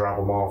you drop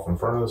them off in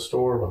front of the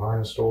store,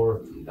 behind the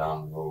store?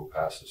 Down the road,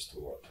 past the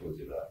store. I told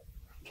you that.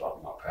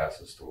 Drop them out past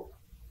the store.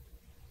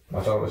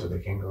 I thought it was at the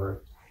Kangaroo.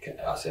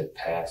 I said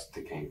past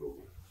the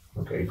Kangaroo.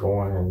 Okay,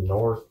 going in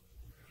north?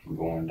 I'm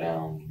going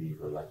down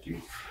Beaver. Like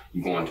you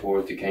going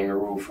towards the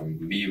Kangaroo from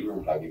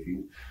Beaver. Like if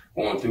you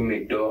going through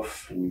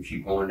McDuff and you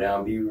keep going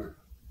down Beaver,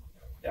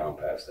 down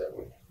past that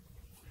way.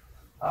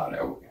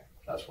 That way.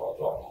 That's where I'll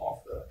drop them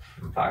off there.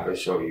 I could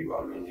show you. I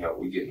mean, hell,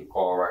 we get in the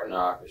car right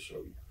now. I could show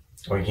you.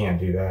 Well, you can't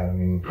do that. I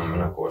mean,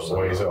 of course,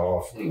 ways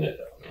off. Yeah, I mean,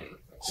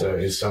 so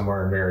it's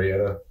somewhere in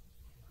Marietta?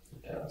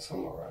 Yeah,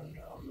 somewhere right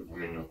now.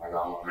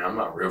 I'm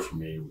not real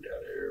familiar with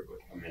that area, but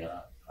I mean,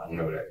 I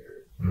know that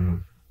area.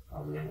 I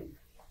mean,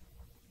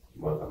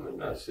 but I mean,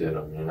 that's it.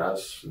 I mean,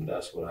 that's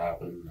what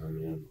happened. I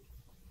mean,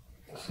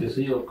 Is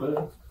he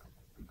okay?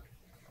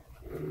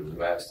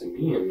 You asking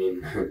me? I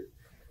mean,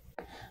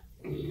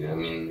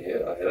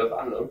 hell,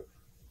 I know.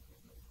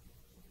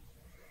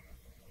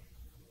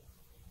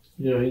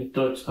 You know, he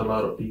touched a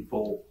lot of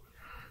people.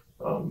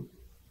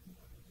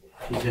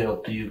 He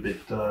helped you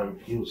big time.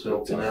 He was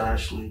helping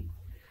Ashley.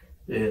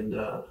 And,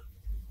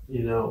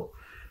 you know,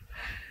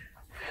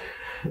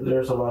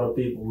 there's a lot of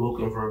people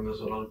looking for him.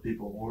 There's a lot of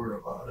people worried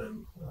about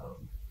him.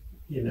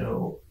 You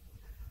know,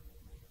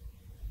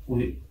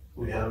 we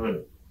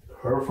haven't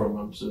heard from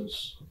him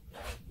since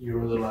you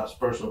were the last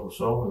person who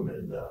saw him.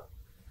 And,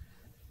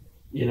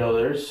 you know,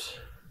 there's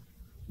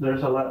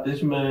a lot.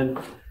 This man,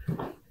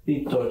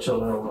 he touched a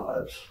lot of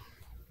lives.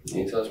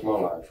 He touched my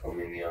life. I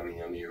mean,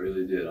 he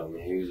really did. I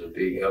mean, he was a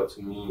big help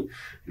to me,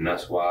 and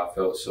that's why I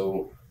felt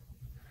so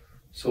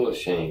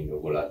ashamed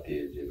of what I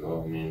did. You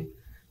know, I mean,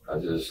 I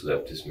just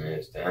left this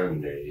man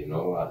standing there, you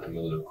know, out in the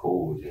middle of the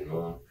cold, you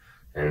know,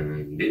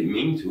 and didn't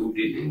mean to,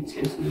 didn't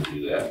intentionally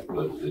do that,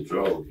 but the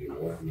drugs, you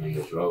know,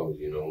 the drugs,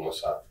 you know,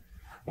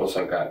 once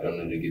I got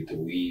done to get the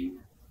weed,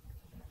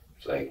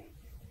 it's like,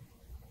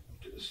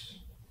 just,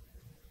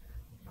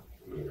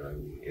 you know, I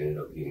ended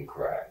up getting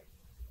cracked.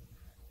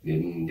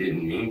 Didn't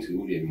mean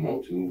to, didn't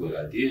want to, but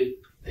I did,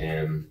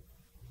 and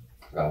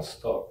I got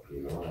stuck,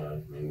 you know. I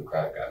mean, the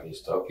crack got me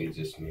stuck. It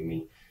just made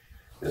me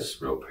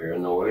just real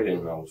paranoid,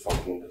 and I was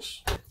fucking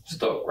just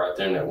stuck right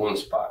there in that one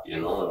spot,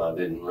 you know, and I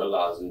didn't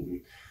realize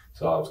it.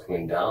 So I was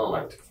coming down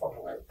like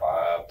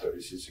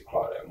 5:30, 6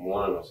 o'clock that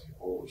morning. I was like,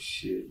 oh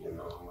shit, you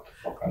know, what the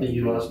fuck I Did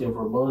you ask him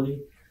for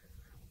money?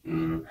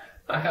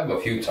 I have a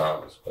few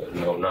times, but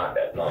no, not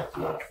that night.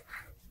 Not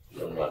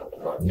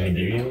Did he give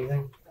you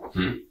anything?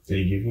 Did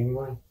he give you any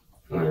money?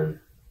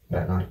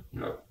 That night?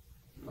 No,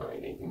 he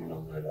didn't give me no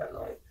money that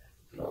night.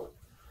 No.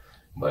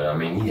 But I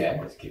mean, he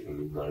has given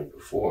me money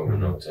before, you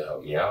know, to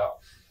help me out.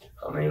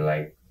 I mean,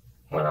 like,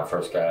 when I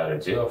first got out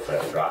of jail for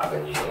that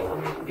driving, you know, I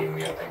mean, he gave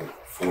me, I think,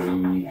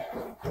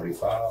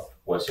 45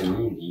 Western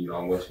Union. He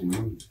on Western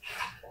Union.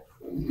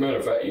 Matter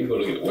of fact, you go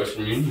look at the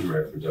Western Union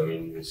records, I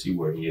mean, and see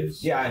where he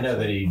is. Yeah, I know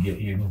that he'd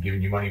given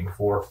you money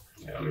before.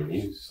 Yeah, he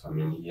has.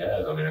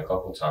 A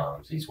couple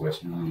times. He's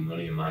Western Union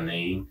money in my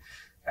name.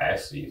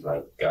 Actually, it's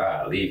like,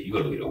 golly, if you go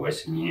look at the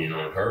Western Union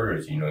on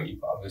hers, you know, you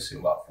probably see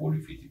about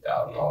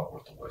 $40,000-$50,000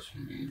 worth of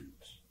Western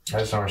Unions. I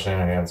just don't understand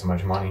how he had so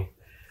much money.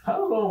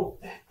 How long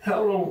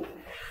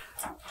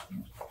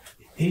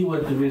he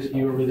went to visit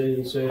you every day,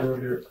 you said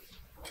earlier?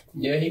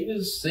 Yeah, he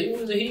was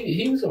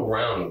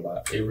around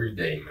about every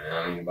day, man.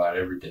 I mean, about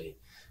every day.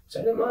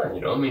 So I didn't mind,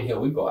 you know. I mean, here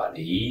we go out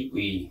to eat.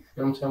 You know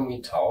what I'm saying? We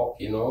talk,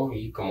 you know.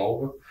 He come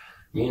over.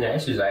 Me and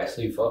Ashley's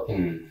actually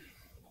fucking,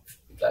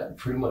 like,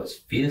 pretty much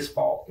fist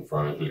fought in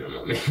front of him.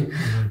 I mean,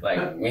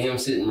 like, with him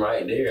sitting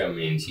right there, I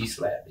mean, she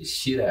slapped the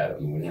shit out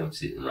of me with him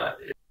sitting right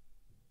there.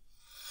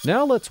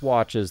 Now let's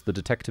watch as the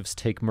detectives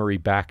take Murray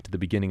back to the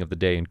beginning of the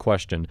day in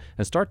question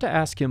and start to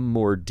ask him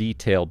more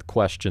detailed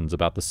questions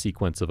about the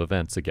sequence of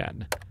events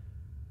again.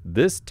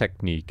 This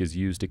technique is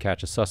used to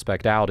catch a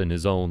suspect out in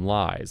his own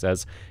lies,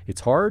 as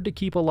it's hard to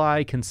keep a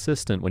lie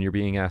consistent when you're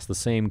being asked the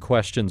same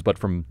questions but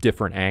from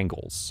different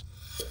angles.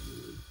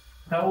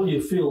 How would you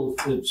feel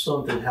if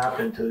something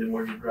happened to him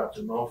where you dropped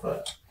him off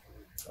at?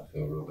 I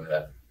feel real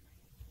bad.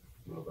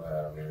 Real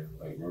bad, man.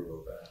 Like,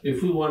 real bad.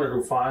 If we wanted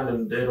to find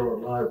him dead or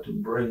alive to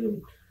bring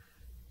him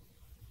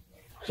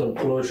some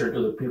closure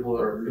to the people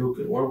that are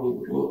looking, where we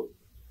would look?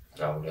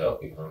 I would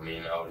help you. I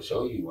mean, I would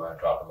show you where I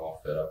dropped him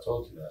off at. I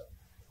told you that.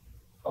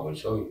 I would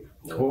show you.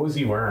 What was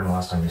he wearing the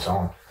last time you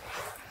saw him?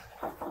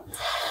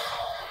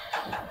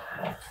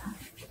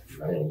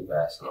 Man, you've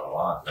asking a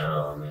lot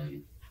now. I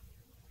mean,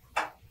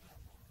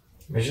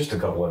 It's just a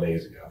couple of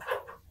days ago.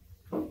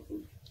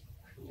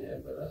 yeah,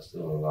 but that's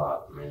still a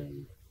lot. I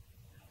mean,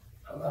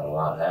 I've had a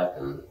lot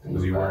happen.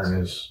 Was he wearing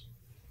his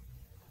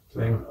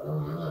thing? I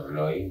don't know.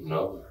 No, you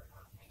know.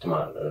 Come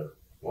on,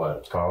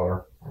 what?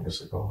 Collar, I guess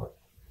they call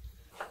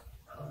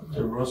it.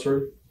 The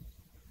rosary?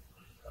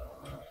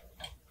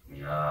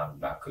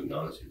 I couldn't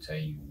honestly tell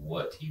you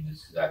what he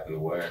was exactly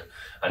wearing.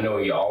 I know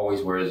he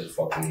always wears his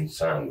fucking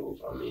sandals.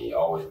 I mean, he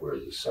always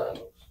wears his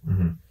sandals.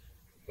 Mm-hmm.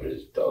 With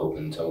his the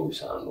open toe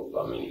sandals.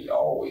 I mean, he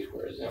always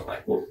wears them.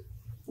 Like,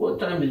 What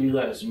time did you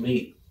guys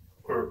meet?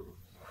 Or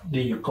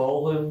did you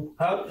call him?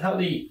 How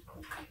did you,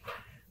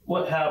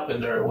 what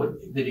happened there?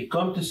 Did he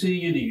come to see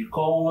you? Did you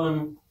call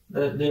him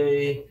that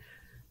day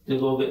to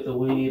go get the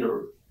weed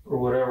or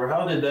whatever?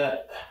 How did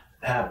that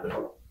happen?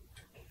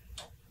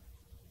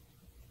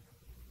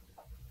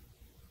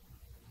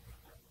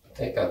 I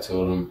think I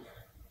told him.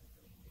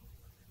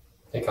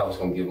 I think I was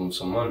gonna give him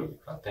some money.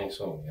 I think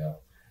so. Yeah.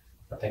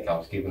 I think I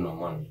was giving him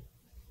money.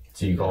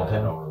 So you called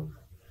him?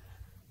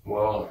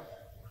 Well,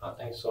 I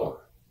think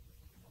so.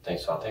 I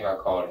think I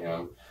called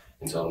him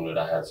and told him that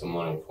I had some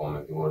money for him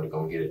if he wanted to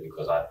go get it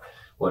because I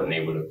wasn't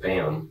able to pay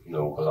him, you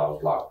know, because I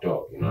was locked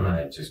up, you know, and I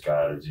had just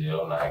got out of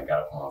jail and I had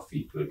got up on my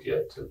feet good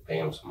yet to pay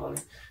him some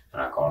money.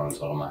 And I called him and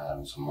told him I had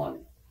him some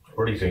money.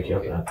 Where do you think you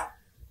up at?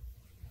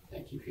 I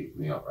think he picked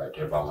me up right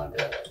there by my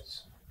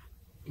dad's.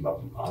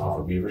 Off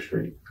of Beaver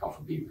Street? Off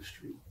of Beaver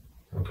Street.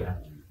 Okay.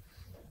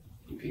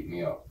 He picked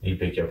me up. Did he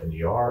pick you up in the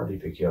yard? Did he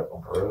pick you up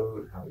on the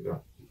road? How'd it go?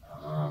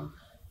 I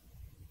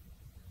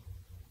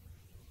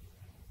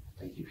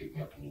think he picked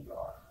me up in the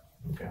yard.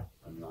 Okay.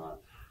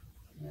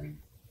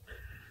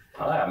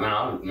 I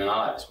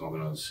like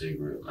smoking another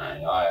cigarette,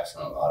 man. Y'all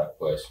asking a lot of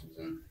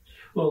questions.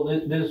 Well,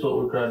 this is what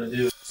we're trying to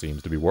do.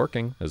 Seems to be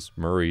working as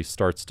Murray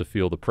starts to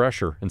feel the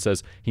pressure and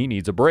says he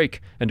needs a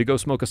break and to go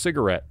smoke a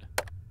cigarette.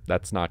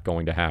 That's not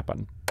going to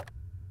happen.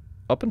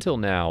 Up until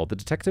now, the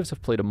detectives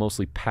have played a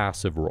mostly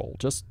passive role,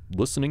 just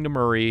listening to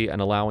Murray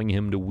and allowing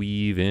him to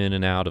weave in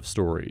and out of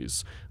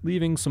stories,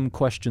 leaving some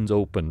questions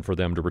open for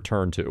them to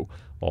return to,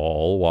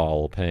 all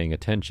while paying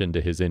attention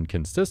to his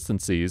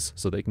inconsistencies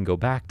so they can go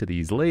back to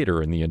these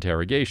later in the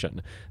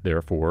interrogation,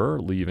 therefore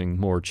leaving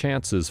more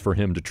chances for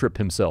him to trip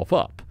himself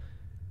up.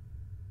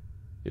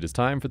 It is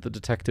time for the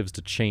detectives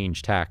to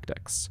change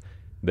tactics.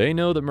 They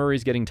know that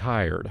Murray's getting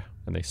tired,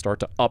 and they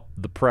start to up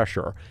the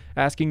pressure,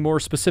 asking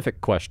more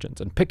specific questions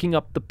and picking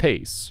up the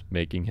pace,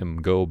 making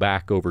him go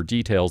back over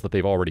details that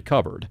they've already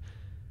covered.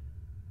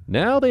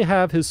 Now they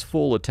have his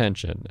full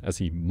attention, as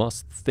he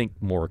must think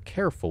more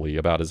carefully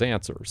about his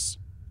answers.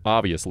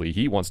 Obviously,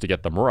 he wants to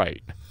get them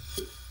right.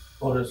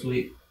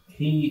 Honestly,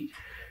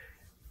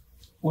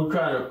 we're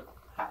trying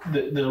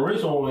to, the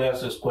reason why we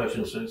ask this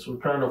question is we're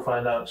trying to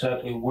find out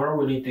exactly where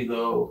we need to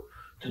go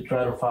to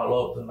try to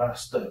follow up the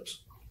last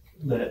steps.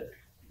 That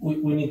we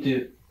need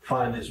to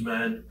find this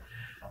man.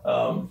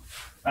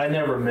 I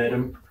never met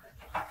him.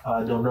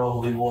 I don't know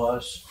who he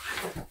was.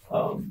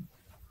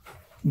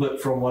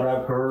 But from what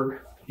I've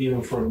heard,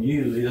 even from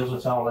you, he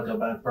doesn't sound like a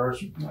bad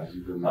person.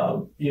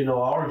 You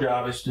know, our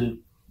job is to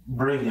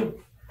bring him,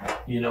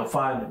 you know,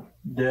 find him,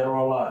 dead or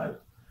alive.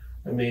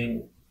 I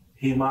mean,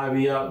 he might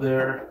be out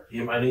there.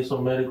 He might need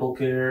some medical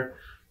care.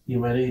 He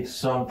might need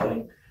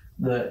something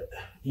that,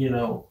 you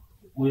know,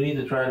 we need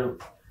to try to,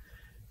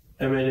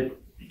 I mean,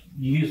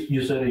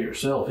 you said it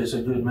yourself, he's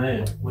a good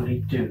man. We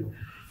need to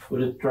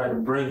try to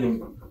bring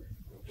him,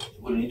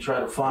 we need to try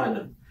to find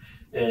him.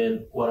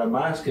 And what I'm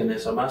asking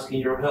is, I'm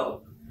asking your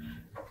help.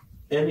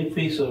 Any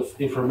piece of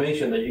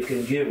information that you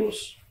can give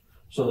us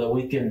so that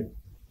we can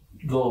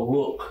go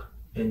look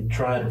and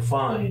try to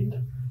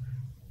find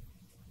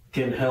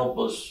can help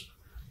us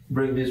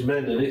bring this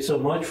man that did so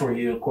much for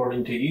you,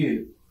 according to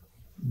you,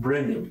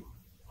 bring him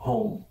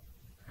home.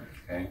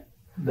 Okay.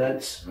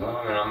 That's. Well,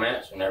 I mean, I'm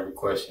answering every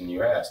question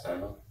you asked, I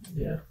know.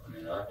 Yeah.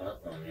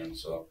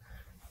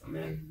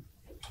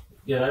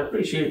 Yeah, I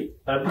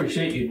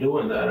appreciate you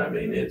doing that. I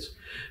mean, it's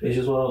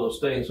just one of those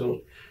things.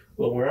 So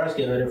when we're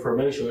asking that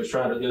information, we're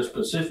trying to get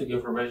specific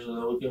information so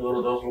that we can go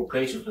to those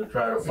locations and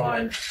try to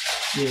find,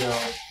 you know,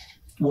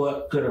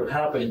 what could have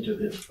happened to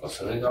him. Well,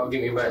 so then y'all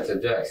get me back to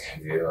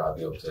Jacksonville, I'll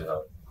be able to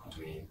help. I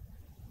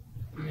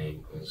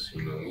mean, because,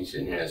 you know, me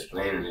sitting here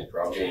explaining it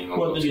probably ain't gonna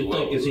What do you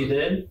think? Is he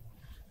dead?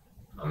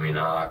 I mean,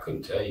 I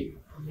couldn't tell you.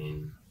 I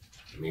mean,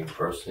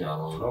 personally, I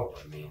don't know.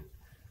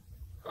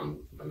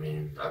 I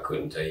mean, I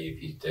couldn't tell you if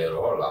he's dead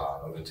or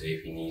alive. I couldn't tell you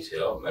if he needs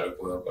help,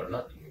 medical help or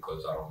nothing,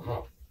 because I don't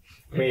know.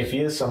 I mean, if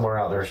he is somewhere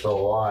out there still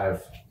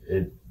alive,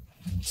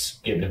 it's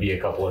getting to be a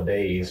couple of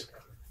days,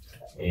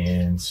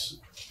 and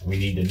we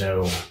need to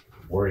know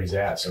where he's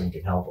at so we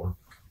can help him.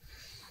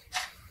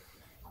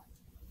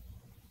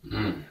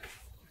 Yeah,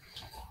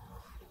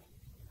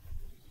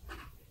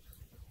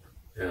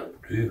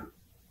 true.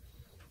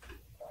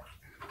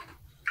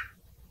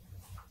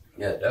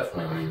 Yeah,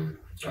 definitely.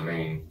 I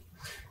mean,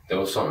 there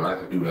was something I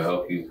could do to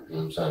help you. You know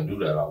what I'm saying? Do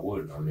that, I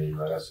would. I mean,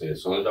 like I said,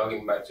 as soon as I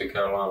get back to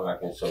Carolina, I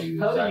can show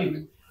you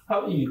exactly.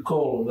 How do you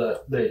call them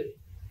that day?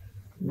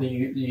 Do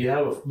you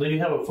have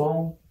a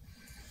phone?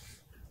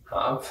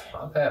 I've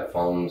had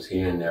phones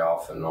here and there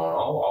off and on. I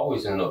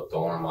always end up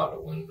throwing them out the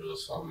window or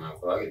something, man,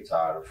 because I get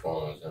tired of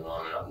phones, you know.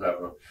 I mean, I've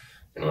never,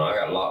 you know, I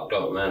got locked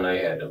up, man. They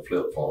had the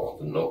flip phones,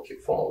 the Nokia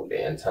phone,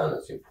 the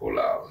antennas you pull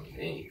out. I mean,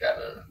 they ain't got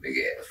none big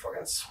ass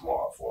fucking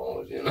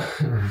smartphones, you know.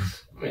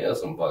 I mean,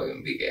 that's some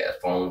fucking big ass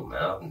phones, man.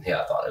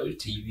 I thought it was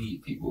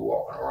TV people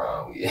walking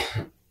around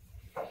with.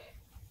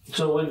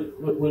 So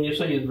when you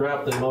say you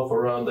dropped them off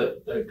around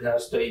that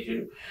gas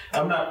station,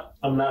 I'm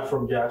not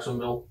from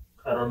Jacksonville.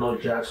 I don't know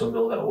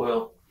Jacksonville that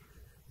well.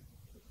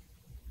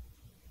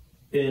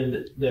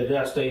 In the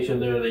gas station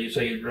there that you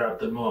say you dropped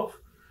them off,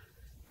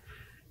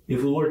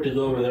 if we were to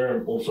go over there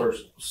and pull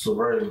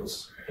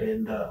surveillance,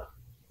 and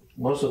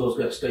most of those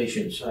gas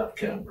stations have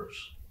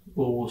cameras,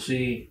 we'll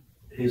see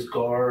his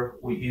car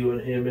with you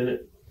and him in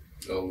it.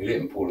 No, we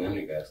didn't pull in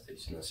the gas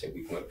station. I said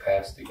we went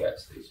past the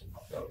gas station.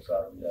 That was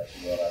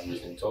what I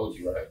originally told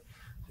you, right?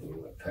 So we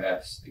went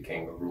past the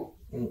kangaroo.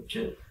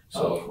 Okay.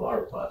 So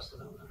far past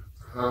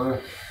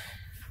that.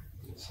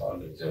 It's hard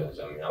to judge.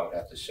 I mean, I would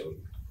have to show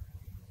you.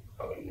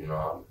 I mean, you know,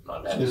 I'm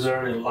not that. Is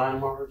there any line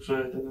marks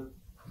or anything?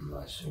 I'm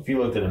not sure. If you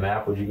looked at a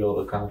map, would you be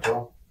able to kind of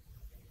tell?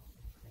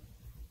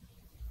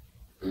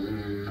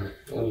 It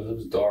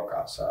was dark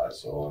outside,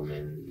 so I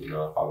mean, you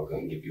know, I probably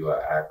couldn't give you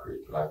an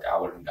accurate. Like I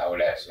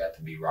would actually have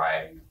to be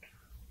riding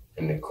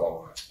in the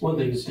car. What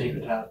do you think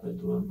had happened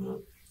to him,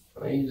 man?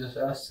 I mean, you just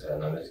asked that,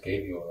 and I just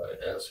gave you an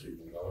answer.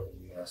 You know,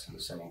 you asking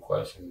the same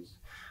questions,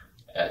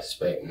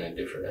 expecting a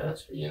different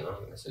answer. You know,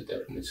 that's the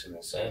definition of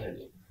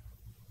insanity.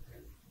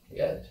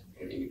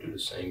 You do the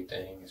same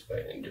thing,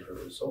 expecting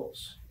different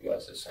results. You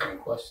ask the same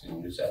question,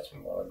 you just ask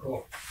me where I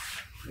go.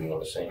 You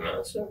want the same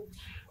answer?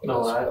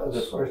 No,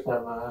 the first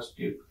time I asked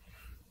you,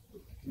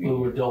 we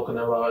were joking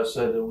about. I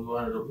said that we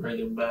wanted to bring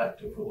him back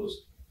if it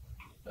was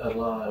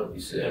alive. You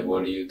said,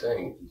 "What do you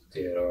think? He's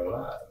dead or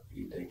alive?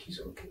 You think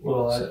he's okay?"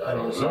 Well, I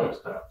don't didn't know.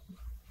 that.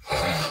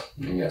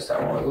 You guess I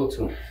want to go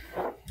to.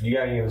 You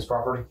got any of his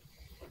property?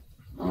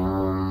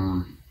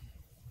 I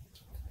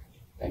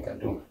think I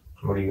do.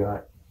 What do you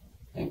got?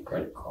 A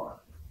credit card.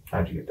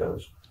 How'd you get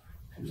those?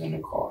 It was in the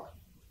car.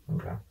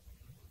 Okay.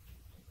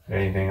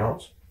 Anything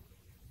else?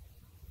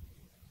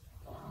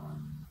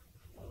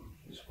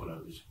 Just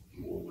whatever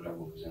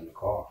was in the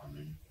car. I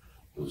mean,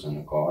 it was in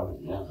the car.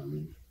 And yeah, I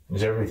mean.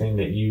 Is everything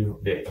that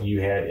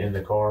you had in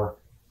the car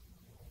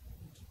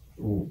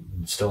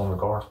still in the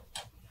car?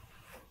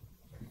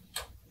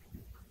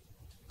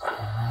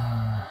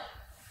 I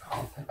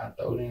don't think I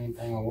threw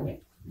anything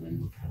away.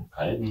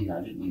 I mean,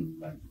 I didn't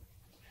like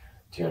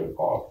tear the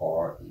car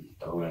apart and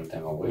throw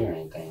anything away or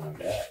anything like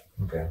that.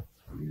 Okay.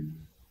 I mean,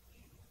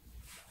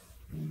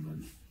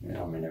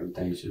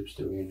 everything should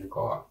still be in the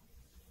car.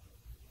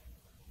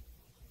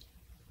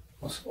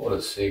 What's all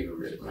the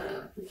cigarette,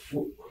 man?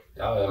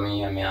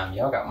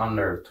 Y'all got my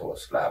nerve to a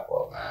slap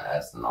up, man.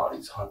 Asking all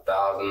these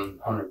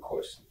 100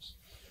 questions.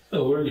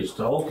 Oh, we're just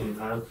talking,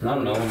 man.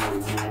 No.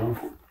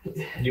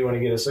 Do you want to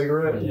get a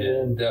cigarette?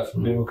 Yeah,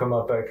 definitely. Then we'll come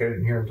up back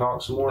in here and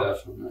talk some more.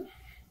 Definitely.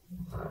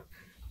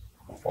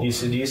 Do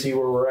you see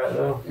where we're at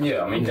though?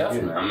 Yeah, I mean,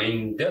 definitely. I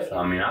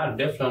mean, I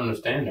definitely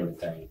understand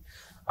everything.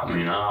 I mean,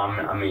 you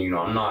know,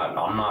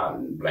 I'm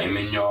not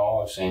blaming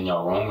y'all or saying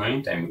y'all wrong or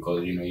anything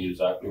because, you know, you're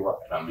exactly right.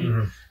 I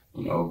mean,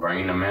 you know,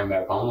 bringing the man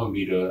back home would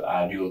be the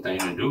ideal thing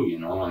to do, you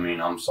know. I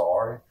mean, I'm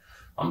sorry.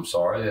 I'm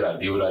sorry that I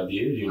did what I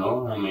did, you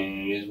know. I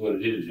mean, it is what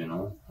it is, you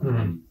know.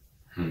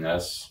 And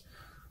that's,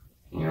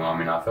 you know, I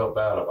mean, I felt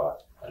bad about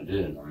it. I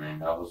did. I mean,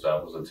 that was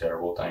a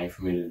terrible thing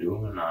for me to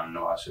do, and I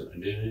know I shouldn't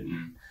have did it.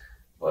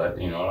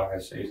 But, you know, like I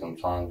say,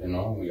 sometimes, you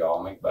know, we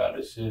all make bad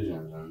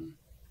decisions, and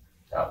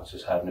that was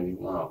just happened to be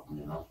one of them,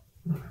 you know.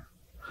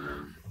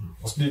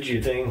 Let's do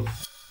your thing.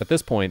 At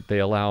this point, they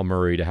allow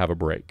Murray to have a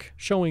break,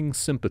 showing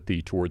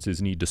sympathy towards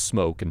his need to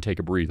smoke and take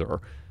a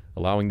breather,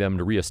 allowing them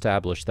to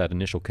reestablish that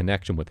initial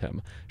connection with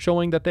him,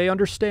 showing that they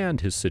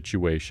understand his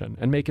situation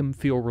and make him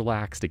feel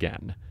relaxed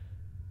again.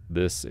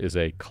 This is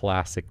a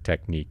classic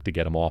technique to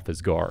get him off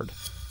his guard.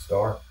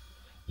 Star?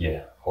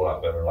 Yeah, a whole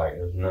lot better. Like,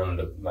 there's none of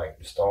the, like,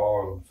 the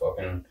Star,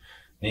 fucking,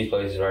 these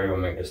places are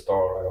even make the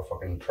Star like a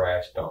fucking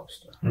trash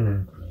dumpster. I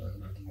mean,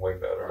 way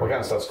better. What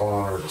kind of stuff's going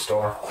on over at the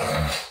Star?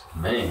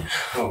 Man,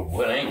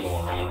 what ain't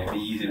going on? It'd be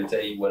easy to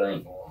tell you what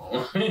ain't going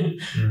on.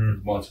 A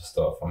bunch of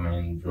stuff. I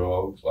mean,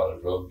 drugs, a lot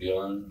of drug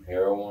dealing,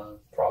 heroin,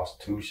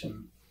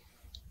 prostitution,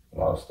 a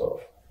lot of stuff.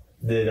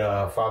 Did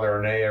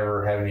Father Rene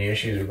ever have any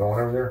issues with going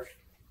over there?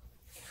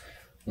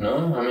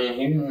 No, I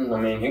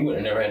mean, he would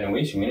have never had no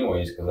issue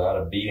anyways, because I'd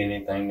have beat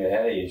anything that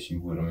had an issue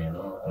with him, you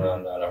know.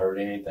 I'd have heard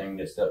anything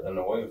that stepped in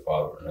the way of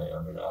Father Rene.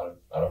 I mean,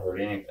 I'd have heard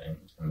anything.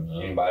 I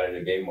mean, anybody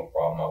that gave him a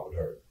problem, I would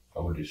hurt. I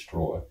would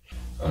destroy.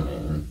 I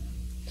mean,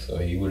 So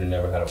he would have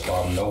never had a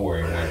problem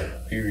nowhere in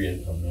there,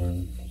 period. I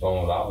mean, as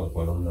long as I was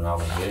with him and I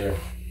was there.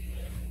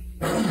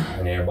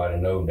 And everybody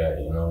knows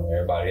that, you know.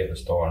 Everybody at the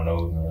store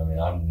knows me. I mean,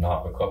 I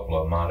knocked a couple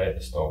of them out at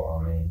the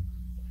store. I mean,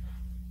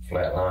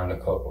 flatlined a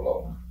couple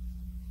of them.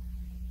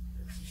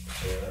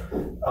 Yeah.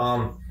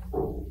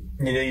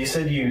 You know, you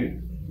said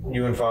you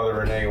and Father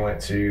Rene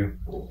went to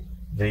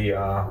the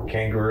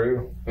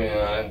Kangaroo.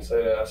 Yeah, I didn't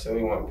say that. I said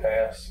we went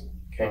past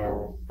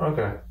Kangaroo.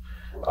 Okay.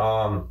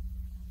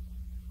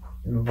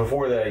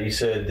 Before that, you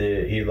said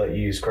that he let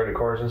you use credit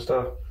cards and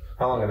stuff.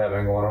 How long had that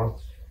been going on?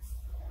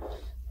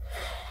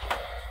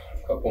 A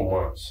couple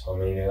months. I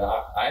mean,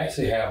 I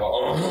actually have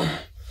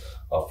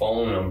a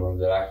phone number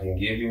that I can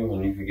give you,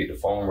 and you can get the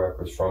phone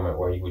records from it,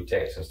 where he would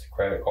text us the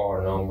credit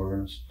card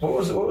numbers. What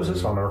was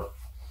his phone number?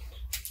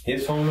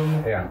 His phone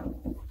number? Yeah.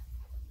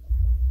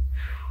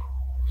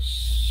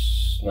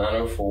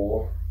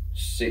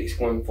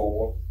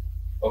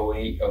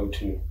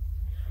 904-614-0802.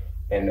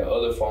 And the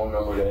other phone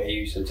number that he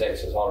used to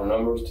text us all the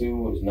numbers to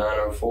was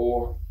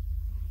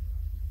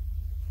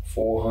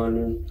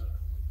 904-400.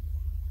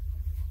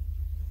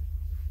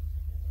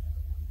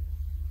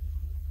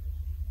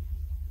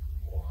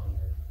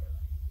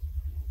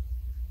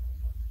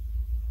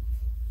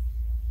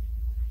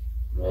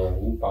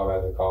 Man, you probably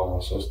have to call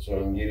my sister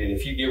and get it.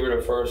 If you give her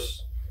the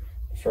first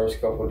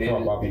couple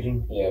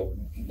digits, yeah,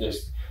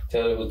 just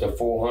tell her it was the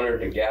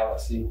 400, the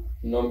Galaxy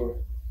number.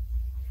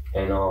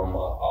 And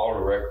all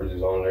the records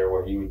is on there,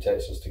 where he would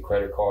text us the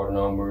credit card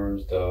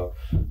numbers, the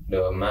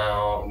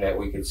amount that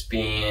we could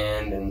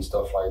spend and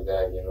stuff like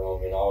that, you know.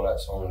 I mean, all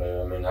that's on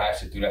there. I mean, I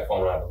actually threw that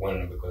phone out the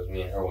window because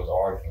me and her was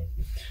arguing,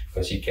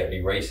 because she kept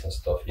erasing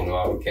stuff, you know.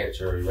 I would catch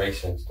her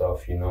erasing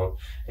stuff, you know.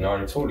 And I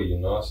already told her, you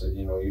know, I said,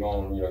 you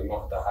don't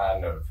have to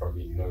hide nothing from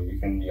me, you know. You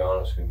can be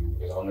honest with me,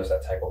 because I'm just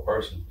that type of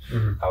person.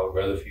 Mm-hmm. I would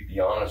rather if you be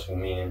honest with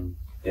me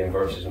than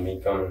versus me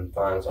coming and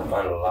find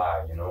a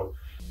lie, you know.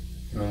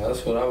 I mean,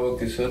 that's what I would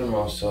consider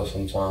myself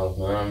sometimes,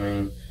 man. I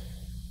mean,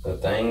 the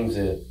things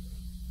that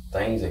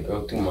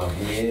go through my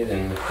head,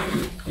 and,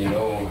 you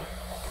know,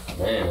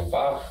 man,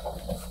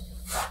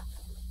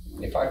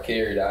 if I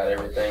carried out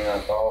everything I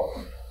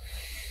thought,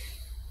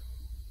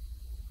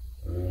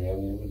 I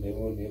mean, it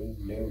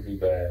would be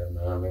bad,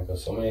 man. I mean,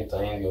 because so many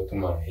things go through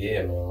my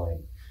head, man, like,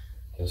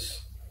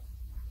 just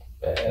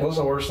bad. What's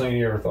the worst thing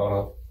you ever thought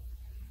of?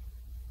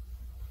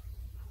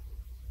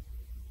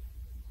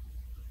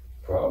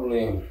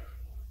 Probably...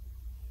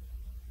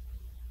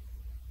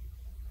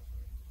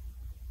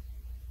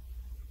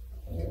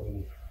 I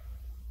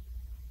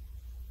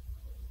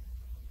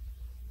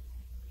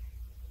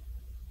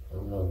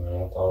don't know,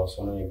 man. I thought of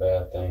so many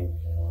bad things,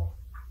 you know.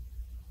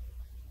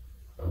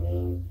 I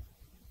mean,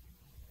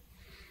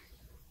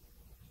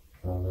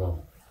 I don't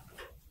know.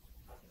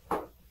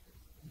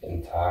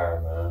 Getting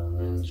tired, man. I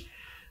mean,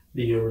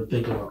 do you ever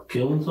think about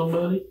killing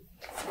somebody?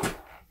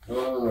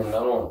 No, I mean, I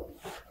don't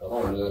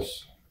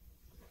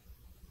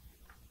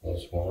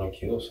just want to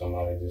kill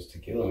somebody just to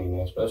kill them, you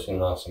know, especially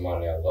not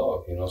somebody I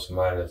love, you know,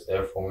 somebody that's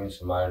there for me,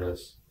 somebody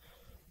that's,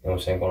 you know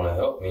what I'm saying, going to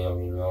help me. I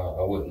mean,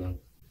 I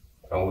wouldn't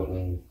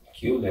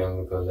kill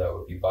them, because that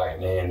would be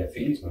biting the hand that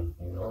feeds me,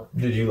 you know.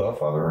 Did you love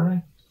Father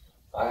Rene?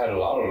 I had a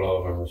lot of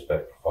love and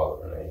respect for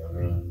Father Rene. I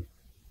mean,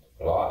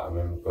 a lot. I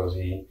mean, because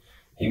he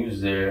was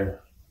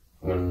there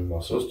when my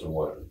sister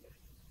wasn't.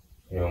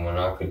 You know,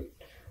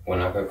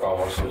 when I could call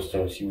my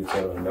sister and she would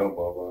tell me, no,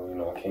 Bubba, you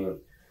know, I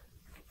can't.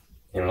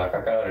 You know, like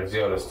I got out of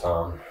jail this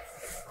time,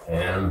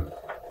 and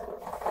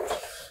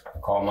I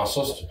called my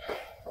sister,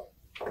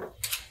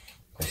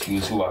 because she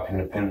was who I can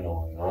depend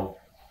on, you know.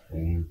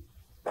 And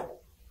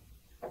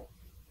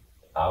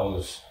I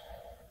was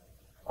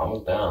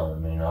down. I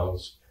mean, I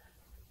was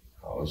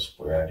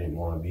where I didn't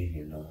want to be,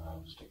 you know. I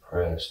was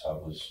depressed. I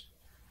was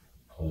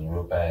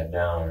real bad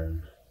down,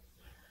 and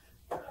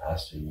I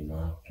asked her, you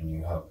know, can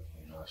you help me?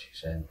 You know, she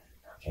said,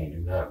 I can't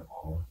do that,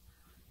 boy.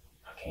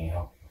 I can't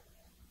help you.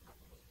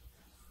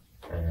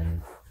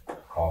 And I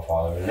called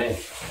Father Rene.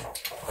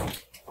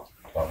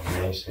 Father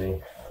Rene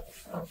said,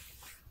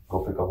 go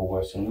pick up a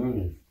Western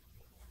Union,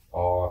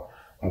 or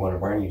I'm going to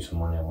bring you some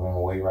money. I'm on my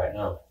way right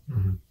now.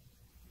 Mm-hmm.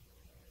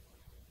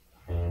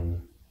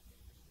 And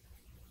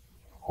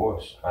of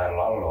course, I had a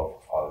lot of love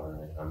for Father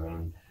Rene. I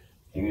mean,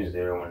 he was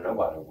there when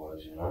nobody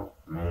was, you know.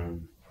 I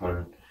mean,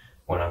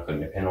 when I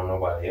couldn't depend on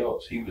nobody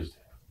else, he was there.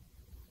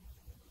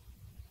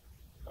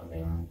 I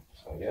mean,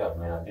 so yeah, I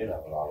mean, I did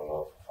have a lot of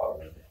love for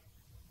Father Rene.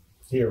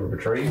 He ever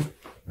betrayed you?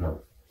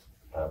 No,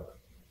 never.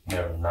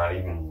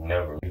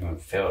 Never even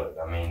felt it.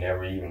 I mean,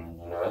 never even,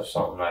 you know, that's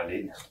something I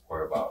didn't have to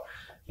worry about.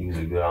 He was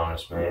a good,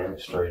 honest man,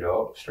 straight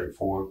up,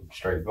 straightforward,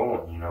 straight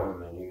going, you know. I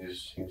mean, he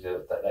was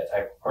that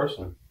type of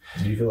person.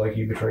 Do you feel like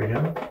you betrayed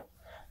him?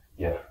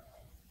 Yeah,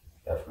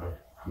 definitely.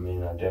 I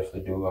mean, I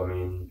definitely do. I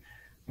mean,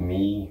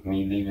 me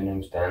leaving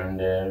him standing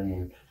there,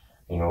 and,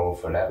 you know,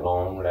 for that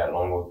long a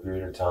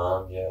period of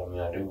time, yeah, I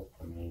mean, I do.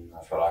 I mean,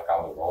 I feel like I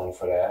was wrong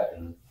for that.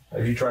 And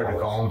have you tried to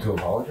call him to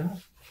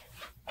apologize?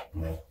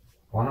 No.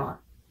 Why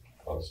not?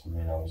 Because, I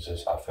mean, I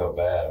felt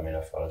bad. I mean,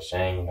 I felt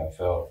ashamed. I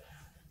felt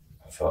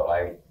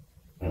like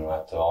You know,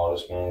 after all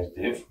this man's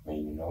did for me,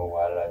 you know,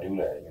 why did I do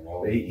that, you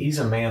know? He's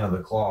a man of the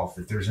cloth.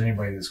 If there's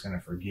anybody that's going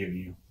to forgive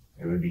you,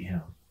 it would be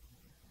him.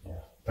 Yeah.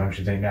 Don't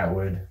you think that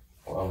would?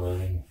 Well, I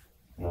mean,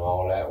 you know,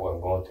 all that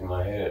wasn't going through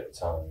my head at the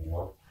time, you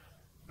know?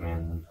 I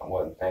mean, I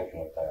wasn't thinking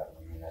of that.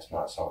 I mean, that's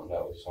not something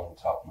that was on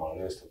the top of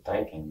my list of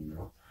thinking, you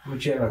know?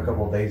 But you had a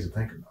couple of days to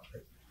think about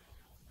it.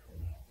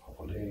 A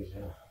couple of days,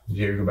 yeah. Did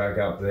you ever go back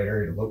out to that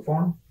area to look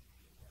for him?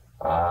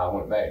 I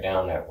went back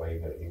down that way,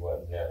 but he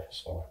wasn't there,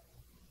 so.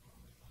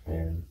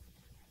 And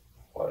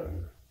I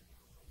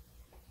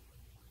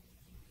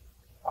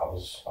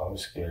was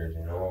scared,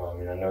 you know. I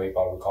mean, I know he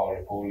probably called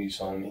the police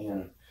on me,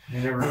 and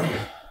You never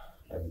did.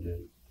 never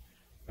did.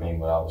 I mean,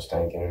 but I was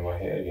thinking in my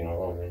head, you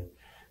know. I mean,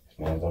 this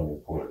man's gonna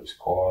report his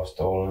car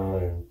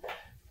stolen, and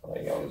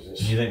like I was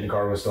just. Did you think the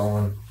car was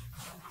stolen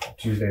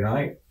Tuesday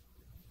night?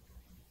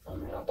 I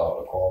mean, I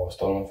thought the car was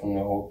stolen from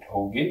the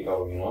whole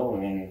get-go, you know. I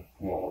mean,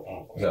 you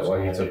know, Is that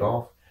why you took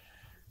off?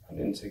 I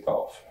didn't take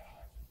off.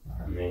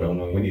 I mean, Well, you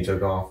know, when you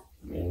took off?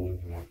 I mean,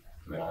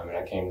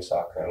 I came to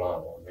South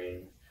Carolina. I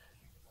mean,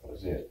 that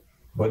was it.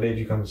 What day did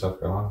you come to South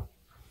Carolina?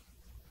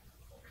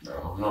 I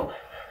don't know.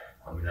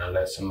 I mean, I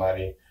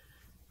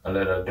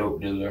let a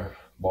dope dealer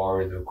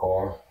borrow the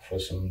car for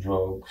some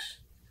drugs,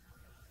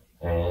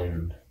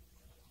 and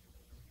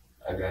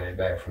I got it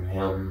back from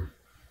him.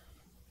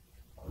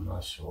 I'm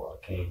not sure.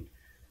 I can't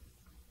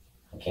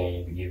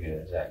even give you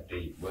an exact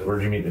date. But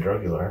Where'd you meet the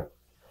drug dealer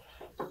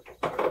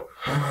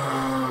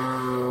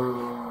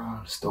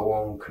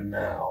store on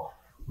Canal.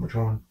 at? Which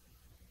one?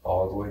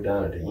 All the way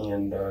down at the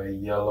end,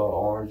 yellow,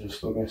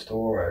 orange looking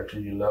store after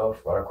you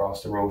left, right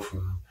across the road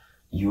from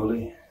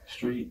Yulee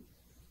Street.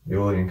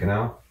 Yulee and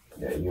Canal?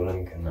 Yeah, Yulee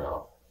and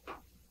Canal.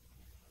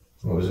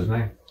 What was his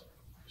name?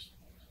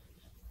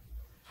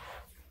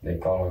 They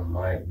call him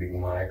Mike, Big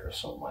Mike, or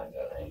something like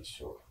that. I ain't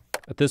sure.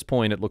 At this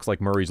point, it looks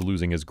like Murray's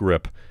losing his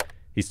grip.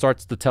 He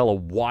starts to tell a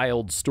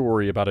wild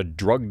story about a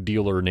drug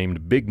dealer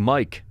named Big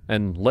Mike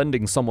and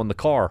lending someone the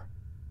car.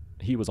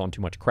 He was on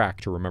too much crack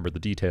to remember the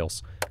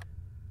details.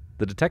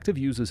 The detective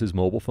uses his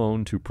mobile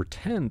phone to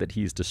pretend that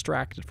he's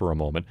distracted for a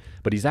moment,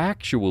 but he's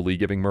actually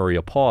giving Murray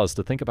a pause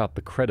to think about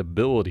the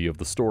credibility of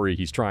the story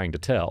he's trying to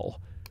tell.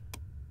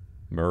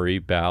 Murray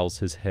bows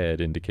his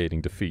head,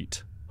 indicating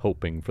defeat,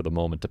 hoping for the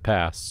moment to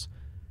pass.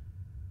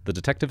 The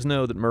detectives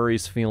know that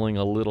Murray's feeling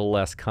a little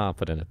less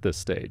confident at this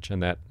stage,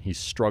 and that he's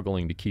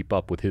struggling to keep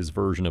up with his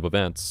version of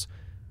events.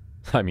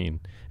 I mean,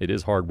 it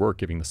is hard work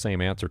giving the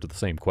same answer to the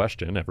same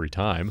question every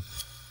time.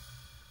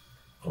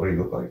 What do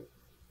you look like?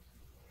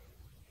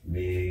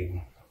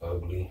 Big,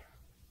 ugly,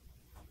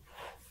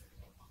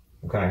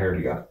 What kind of hair do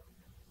you got?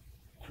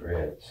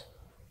 dreads.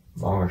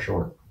 Long or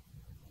short?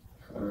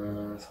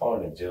 It's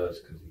hard to judge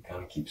because he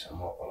kind of keeps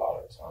them up a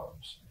lot of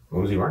times.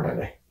 What was he wearing that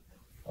day?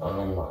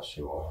 I'm not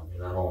sure. I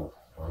mean, I don't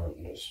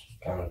just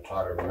kind of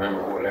try to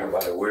remember what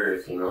everybody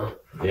wears, you know?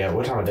 Yeah,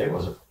 what time of day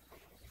was it?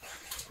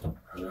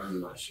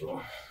 I'm not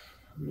sure.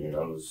 I mean, I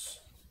was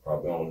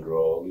probably on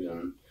drugs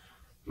and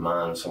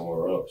mine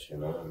somewhere else, you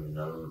know? I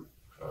mean,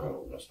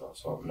 that's not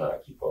something that I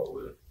keep up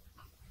with.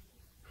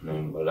 I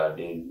mean, but I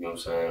did, you know what I'm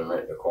saying,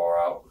 rent the car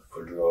out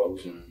for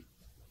drugs, and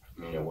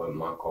I mean, it wasn't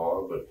my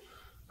car, but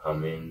I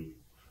mean,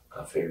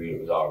 I figured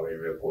it was already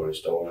reported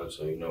stolen,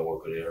 so you know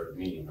what could have hurt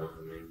me, you know what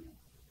I mean?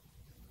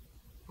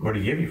 What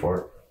did he give you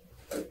for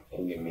it?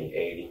 He gave me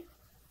 80.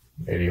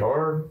 80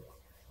 hard?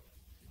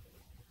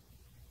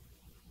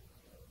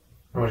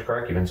 How much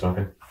crack you been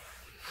smoking?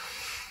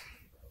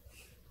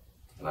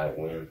 Like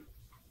when?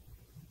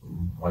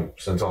 Like,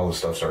 since all this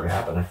stuff started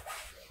happening.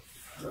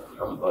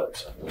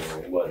 But I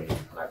mean, it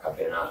wasn't like I've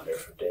been out there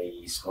for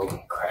days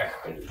smoking crack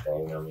or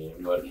anything. I mean,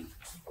 it wasn't.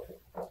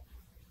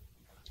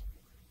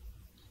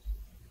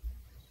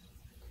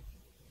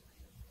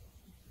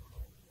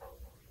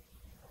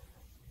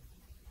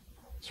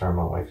 Sorry,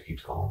 my wife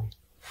keeps calling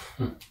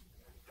me.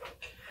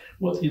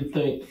 What do you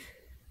think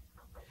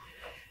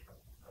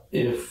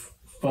if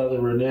Father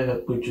Rene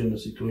had put you in the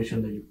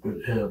situation that you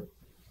put him?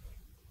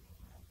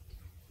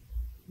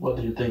 What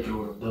do you think you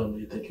would have done? Do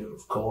you think he would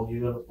have called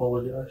you and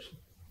apologized?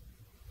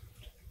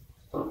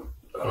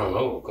 I don't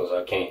know, because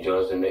I can't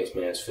judge the next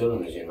man's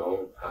feelings, you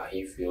know, how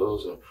he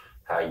feels or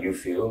how you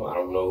feel. I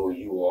don't know who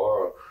you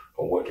are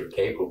or what you're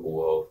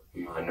capable of.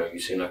 You know, I know you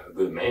seem like a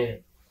good man,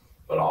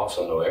 but I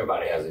also know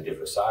everybody has a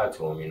different side to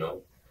them, you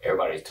know.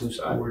 Everybody's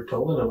two-sided. We were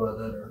talking about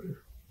that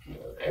earlier. You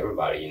know,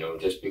 everybody, you know,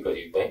 just because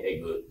you think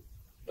they're good,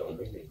 don't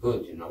mean they're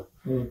good, you know.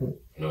 Mm-hmm.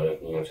 You know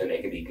what I'm saying?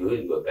 They could be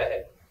good but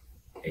bad.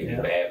 They can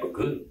be bad but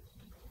good.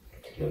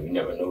 You know, you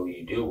never know who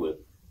you deal with.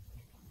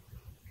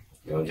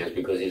 You know, just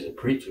because he's a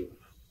preacher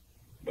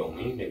don't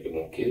mean that they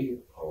won't kill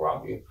you or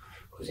rob you,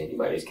 because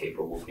anybody's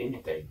capable of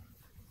anything.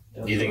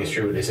 Do you think it's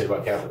true what they said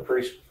about Catholic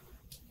priests?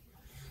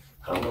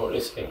 I don't know what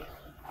they say.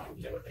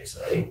 You know what they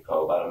say?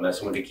 Oh, about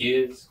messing with the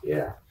kids?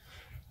 Yeah.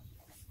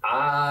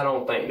 I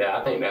don't think that.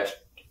 I think that's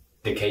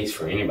the case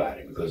for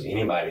anybody, because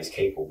anybody's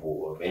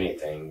capable of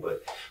anything.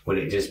 But with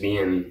it just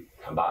being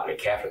about the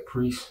Catholic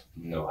priest,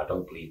 no, I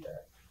don't believe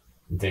that.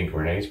 You think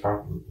Renee's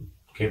probably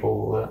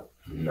capable of that?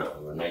 No,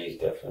 Renee's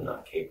definitely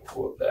not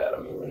capable of that. I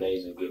mean,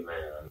 Renee's a good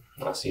man.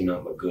 I see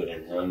nothing but good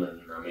in him,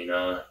 and I mean,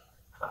 I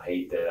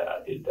hate that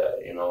I did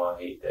that. You know, I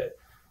hate that.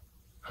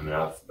 I mean,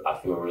 I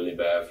feel really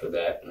bad for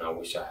that, and I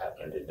wish I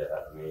hadn't did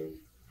that. I mean,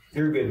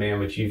 you're a good man,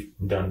 but you've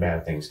done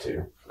bad things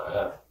too. I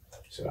have.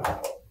 So,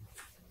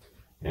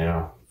 you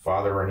know,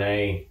 Father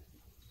Rene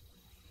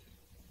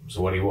was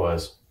what he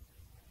was.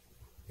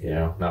 You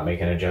know, not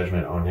making a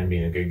judgment on him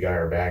being a good guy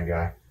or a bad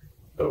guy,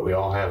 but we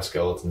all have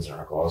skeletons in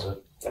our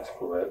closet. That's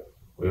correct.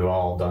 We've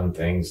all done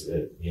things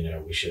that, you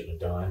know, we shouldn't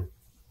have done.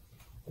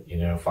 You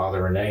know,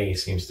 Father Rene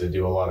seems to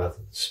do a lot of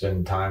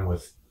spend time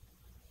with,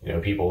 you know,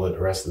 people that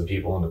the rest of the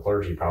people in the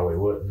clergy probably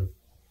wouldn't.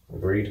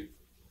 Agreed?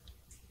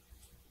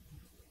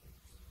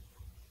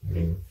 I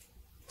mean,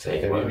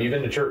 you've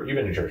been to church. You've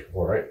been to church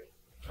before, right?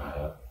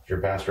 Did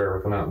your pastor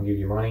ever come out and give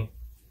you money?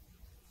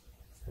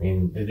 I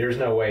mean, there's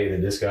no way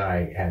that this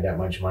guy had that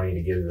much money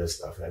to give to this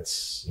stuff.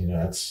 That's, you know,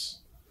 that's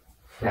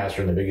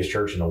pastor in the biggest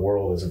church in the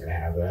world isn't going to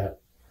have that.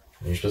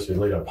 And you're supposed to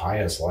lead a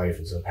pious life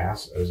as a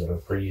pastor, as a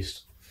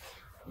priest.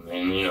 I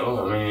mean, you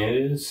know, I mean,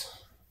 it is.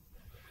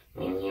 I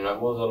mean, you know,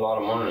 it was a lot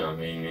of money. I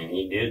mean, and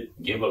he did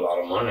give a lot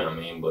of money. I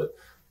mean, but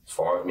as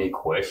far as me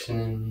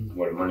questioning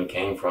where the money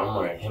came from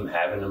or him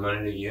having the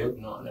money to give,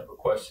 no, I never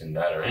questioned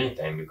that or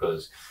anything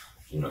because,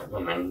 you know, I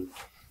mean.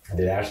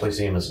 Did Ashley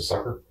see him as a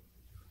sucker?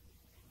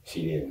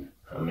 She didn't.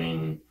 I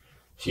mean,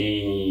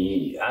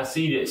 I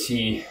see that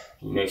she,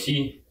 you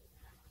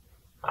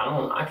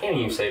know, I can't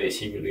even say that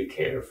she really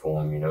cared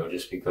for him, you know,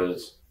 just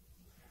because.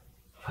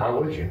 Why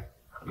would you?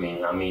 I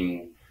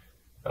mean,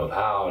 of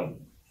how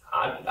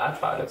I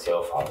tried to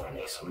tell Father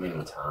Rene so many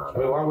times. I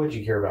mean, why would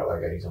you care about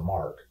that guy? He's a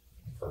mark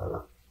for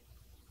her.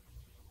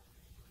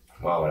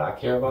 Why would I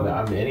care about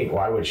that? I mean,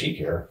 why would she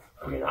care?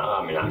 I mean,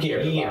 I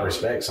care. You can't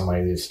respect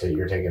somebody that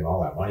you're taking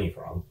all that money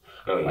from.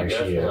 No, you like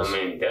definitely. She is. I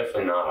mean,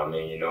 definitely not. I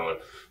mean, you know,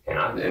 and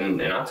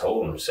I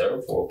told him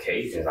several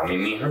occasions. I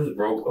mean, me and hers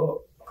broke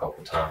up a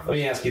couple times. Let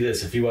me ask you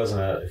this: if he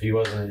wasn't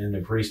in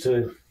the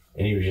priesthood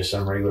and he was just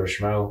some regular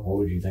schmo, what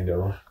would you think of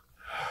him?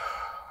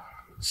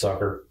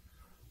 Sucker.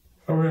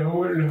 I mean, I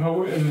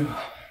wouldn't.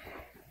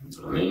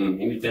 I mean,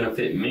 he was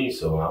benefiting me,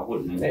 so I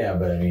wouldn't. Yeah,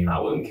 but I mean, I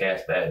wouldn't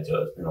cast bad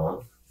judgment on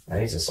him. And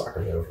he's a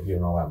sucker though for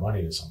giving all that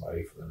money to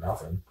somebody for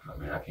nothing. I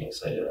mean, I can't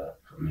say that.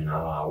 I mean,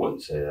 I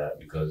wouldn't say that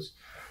because,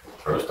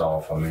 first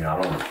off, I mean,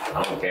 I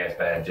don't cast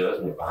bad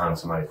judgment behind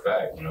somebody's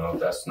back. You know, if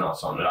that's not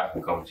something that I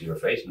can come to your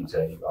face and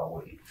tell you, I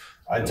wouldn't.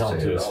 I'd tell him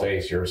to his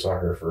face, you're a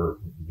sucker for,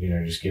 you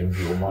know, just giving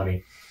people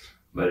money.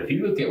 But if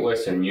you look at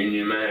Western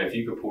Union, man, if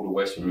you could pull the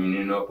Western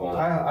Union up on,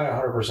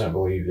 I 100%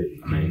 believe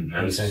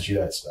that he sent you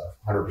that stuff.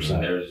 100%.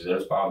 I mean,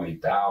 there's probably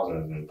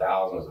thousands and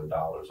thousands of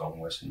dollars on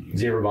Western Union.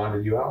 Has he ever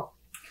bonded you out?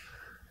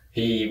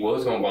 He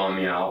was gonna bond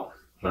me out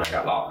when I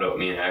got locked up.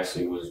 Me and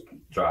Ashley was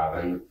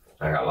driving.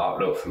 I got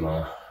locked up for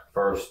my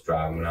first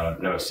driving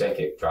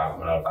second driving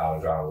without a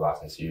valid driver's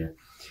license here.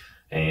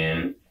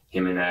 And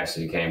him and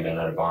Ashley came down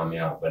there to bond me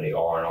out, but they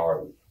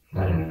R&R.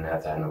 I didn't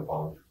have to have no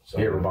bond. So,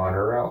 you ever bond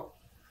her out?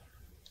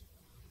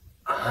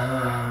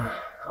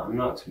 I'm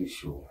not too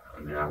sure.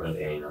 I mean, I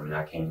really ain't. I mean,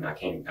 I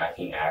can't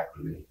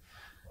accurately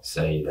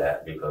say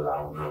that because I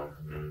don't know.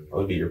 I mean, what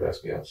would be your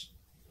best guess?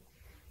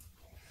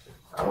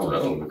 I don't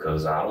know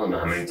because I don't know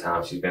how many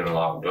times she's been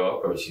locked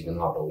up, or she's been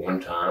locked up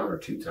one time or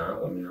two times.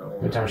 I mean, I don't know.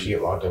 What time did she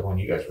get locked up when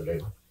you guys were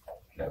dating?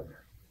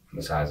 Never.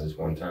 Besides this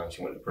one time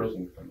she went to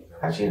prison. I mean,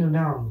 how'd she end up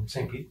down in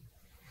St. Pete?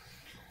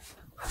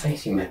 I think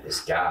she met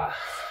this guy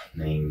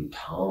named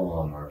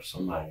Tom or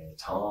somebody.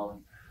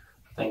 Tom.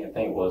 I think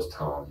it was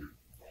Tom.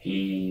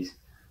 He's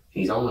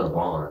on the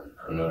bond.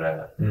 I know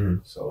that.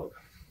 So,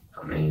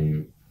 I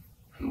mean,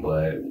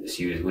 but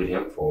she was with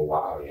him for a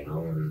while, you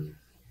know, and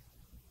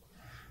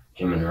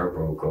him and her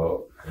broke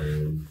up,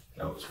 and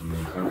that was when me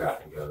and her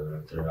got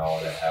together. After all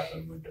that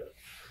happened with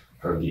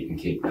her getting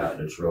kicked out of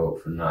the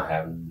truck for not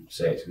having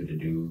sex with the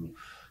dude,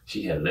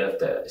 she had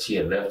left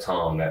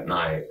Tom that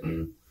night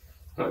and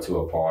went to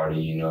a party.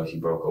 You know, she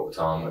broke up with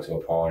Tom, went to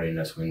a party, and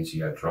that's when she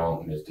got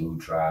drunk, and this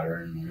dude tried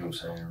her, and, you know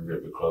what I'm saying,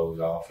 ripped her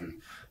clothes off and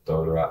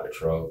threw her out the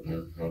truck, and, you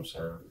know what I'm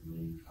saying,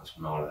 and that's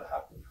when all that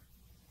happened.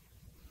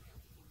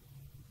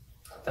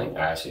 I think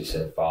Ashley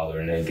said Father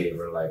Rene gave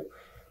her, like,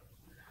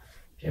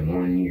 in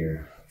 1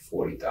 year,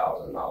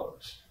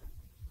 $40,000.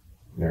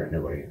 There ain't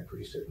nobody in the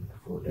priesthood can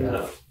afford that.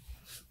 No.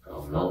 I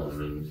don't know. I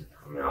mean,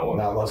 I wouldn't.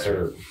 Not unless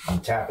they're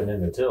tapping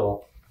in the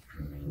till.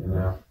 I mean, you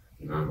know.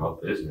 None of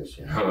my business,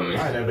 you know what I mean?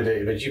 I know,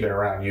 but you've been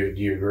around. Do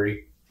you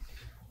agree?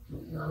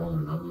 I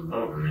don't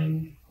know. I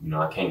mean, you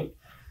know, I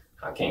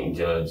can't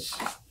judge.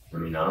 I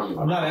mean,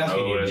 I'm not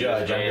asking you to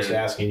judge. I'm just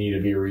asking you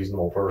to be a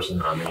reasonable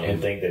person and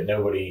think that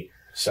nobody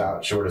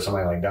short of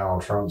somebody like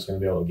Donald Trump's going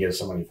to be able to give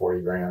somebody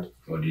 $40,000.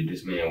 Well, did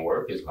this man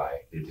work his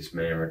life? Did this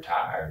man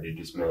retire? Did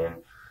this man,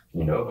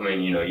 you know? I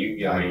mean, you know,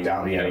 I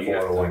doubt he had a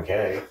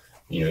 401k.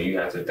 You know, you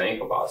have to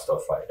think about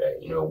stuff like that.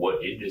 You know,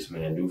 what did this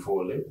man do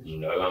for a living? You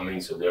know, I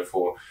mean, so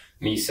therefore,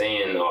 me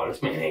saying, "Oh,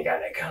 this man ain't got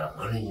that kind of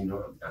money," you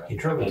know, he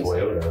drove a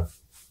Toyota.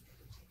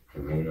 I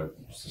mean,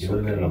 he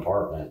lived in an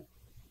apartment.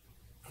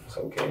 It's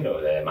okay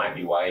though. That might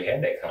be why he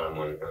had that kind of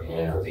money. I mean,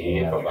 Yeah, he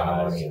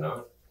improvised, you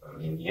know. I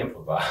mean, he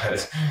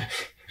improvised.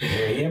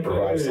 Yeah, he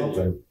improvised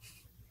something.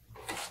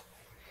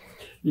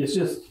 It's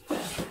just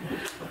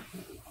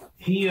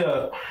he.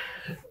 Have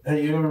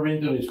you ever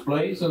been to his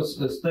place and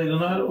stayed the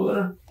night over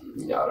there?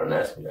 Y'all done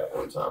asked me that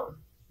one time.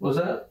 What's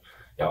that?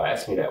 Y'all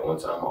asked me that one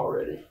time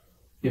already.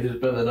 If you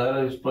spent the night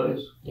at his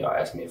place? Y'all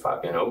asked me if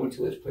I've been over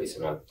to his place,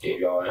 and I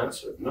gave y'all an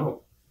answer.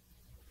 No.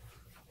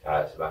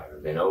 I asked if I've ever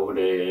been over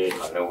there,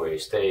 if I know where he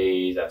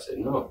stays. I said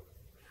no.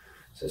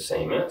 It's the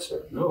same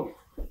answer. No.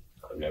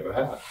 I never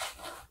have.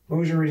 What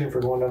was your reason for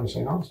going down to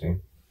St.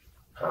 Augustine?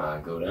 I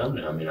go down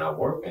there. I mean, I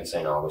work in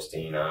St.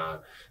 Augustine. I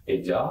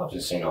did jobs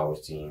in St.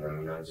 Augustine. I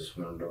mean, I just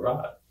wanted to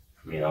ride.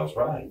 I mean, I was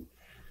riding.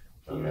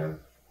 You know.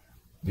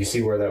 Do you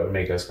see where that would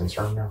make us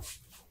concerned now?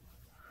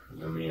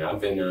 I mean, I've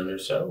been down there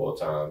several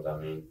times. I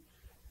mean,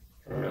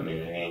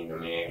 it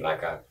ain't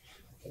like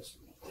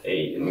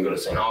hey, let me go to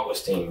St.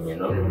 Augustine, you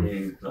know? I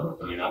mean, no.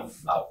 I mean, I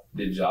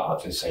did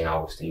jobs in St.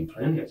 Augustine,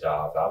 plenty of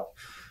jobs. I've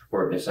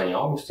worked in St.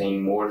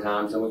 Augustine more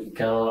times than we can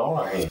count on all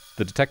our hands.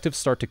 The detectives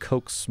start to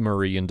coax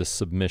Murray into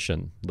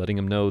submission, letting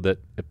him know that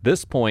at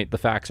this point the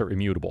facts are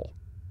immutable.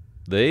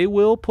 They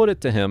will put it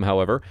to him,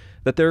 however,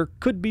 that there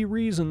could be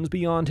reasons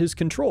beyond his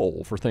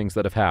control for things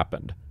that have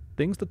happened,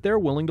 things that they're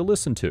willing to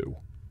listen to.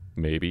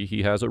 Maybe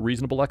he has a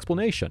reasonable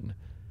explanation.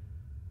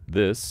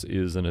 This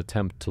is an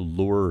attempt to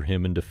lure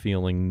him into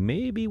feeling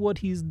maybe what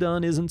he's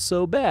done isn't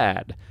so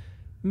bad.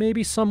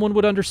 Maybe someone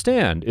would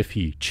understand if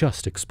he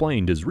just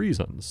explained his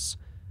reasons.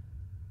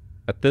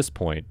 At this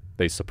point,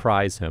 they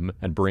surprise him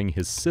and bring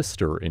his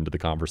sister into the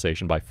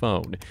conversation by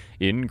phone,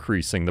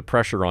 increasing the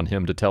pressure on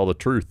him to tell the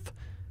truth,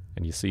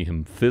 and you see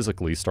him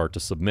physically start to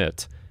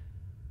submit.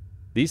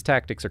 These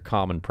tactics are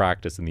common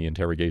practice in the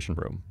interrogation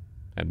room,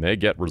 and they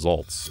get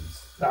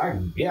results.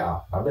 I've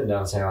been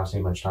down to St.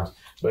 Augustine a bunch of times.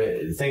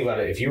 But think about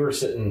it. If you were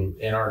sitting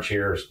in our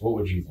chairs, what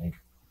would you think?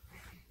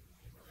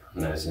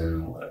 As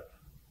in what?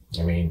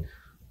 I mean,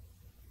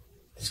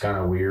 it's kind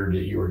of weird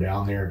that you were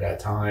down there at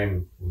that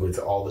time with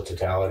all the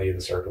totality of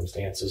the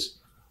circumstances.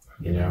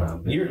 You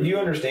know, you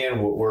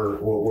understand what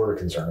we're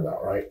concerned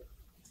about, right?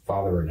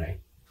 Father Rene.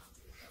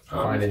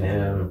 Finding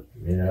him,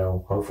 you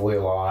know, hopefully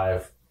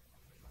alive,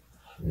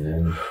 and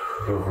then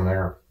go from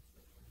there.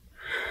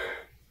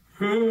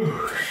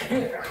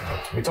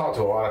 We talked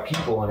to a lot of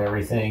people and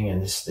everything,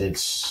 and it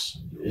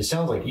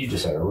sounds like you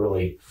just had a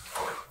really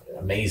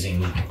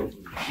amazing,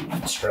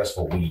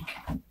 stressful week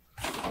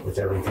with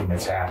everything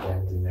that's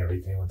happened and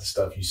everything with the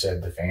stuff you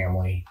said to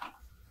family.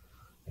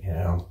 You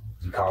know,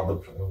 you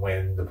called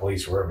when the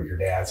police were over at your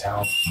dad's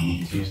house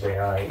Tuesday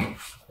night.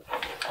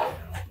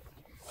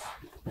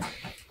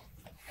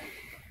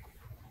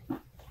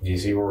 Do you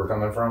see where we're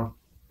coming from?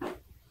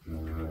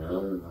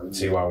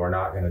 See why we're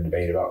not going to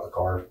debate about the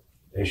car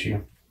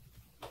issue?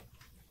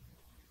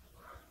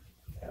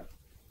 Yeah.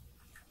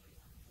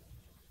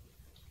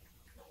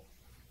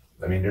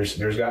 I mean, there's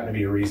got to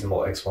be a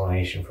reasonable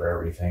explanation for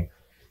everything.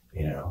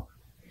 You know,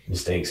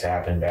 mistakes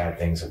happen, bad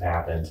things have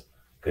happened,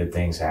 good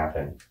things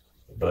happen.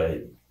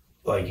 But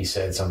like you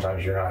said,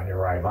 sometimes you're not in your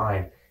right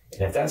mind.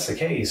 And if that's the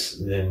case,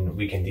 then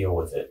we can deal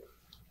with it.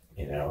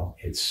 You know,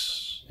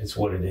 it's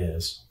what it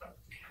is.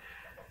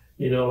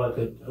 You know, like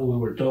we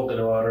were talking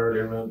about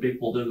earlier, man,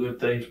 people do good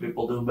things,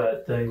 people do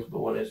bad things, but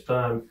when it's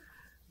time,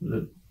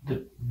 the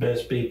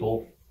best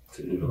people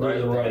to do the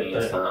right thing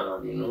this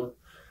time, you know.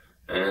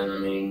 And I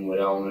mean, what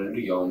y'all want to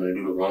do? Y'all want me to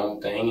do the wrong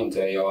thing and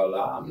tell y'all a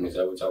lie? I mean, is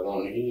that what y'all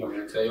want to hear? I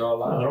mean, tell y'all a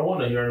lie? I don't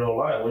want to hear no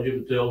lie. I want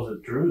you to tell us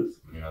the truth.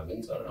 I mean, I've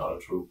been telling y'all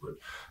the truth, but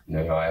you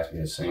know, y'all ask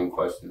me the same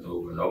questions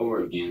over and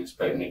over again,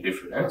 expecting a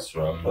different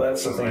answer. I mean, well,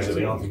 that's the things that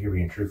we don't think you're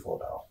being truthful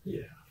about.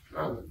 Yeah.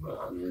 No, but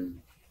I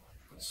mean,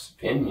 it's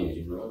opinions,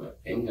 you know.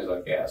 Opinions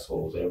like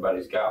assholes.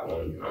 Everybody's got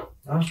one, you know.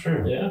 That's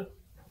true. Yeah.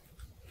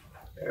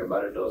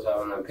 Everybody does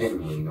have an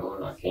opinion, you know,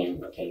 and I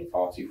can't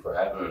fault you for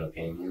having an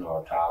opinion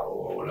or a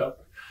title or whatever,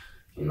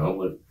 you know.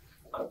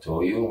 But I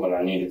told you what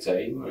I need to tell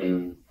you,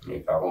 and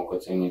if I won't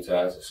continue to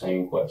ask the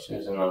same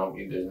questions, then I don't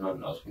believe there's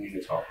nothing else we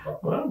need to talk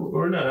about. Well,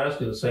 we're not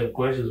asking the same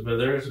questions, but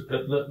there's.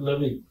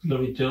 Let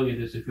me tell you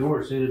this: if you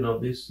were sitting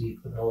on this seat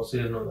and I was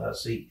sitting on that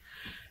seat,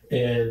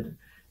 and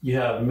you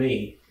have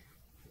me,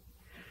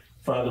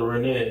 Father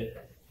Rene,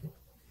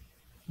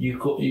 you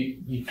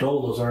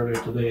told us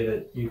earlier today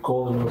that you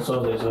called him on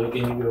Sunday so he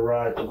can give you a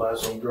ride to buy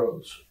some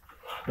drugs.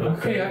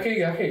 Okay. I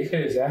can't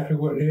say exactly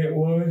what day it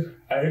was.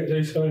 I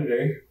didn't say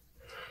Sunday.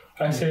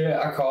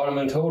 I called him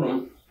and told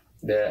him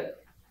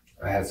that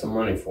I had some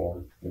money for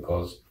him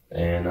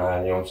and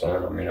I, you know what I'm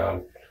saying? I mean, I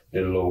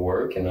did a little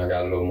work and I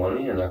got a little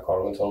money, and I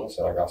called him and told him,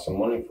 said I got some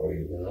money for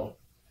you, you know.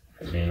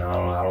 I mean,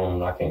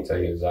 I can't tell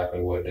you exactly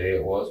what day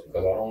it was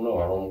because I don't know.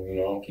 I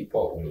don't keep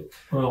up with it.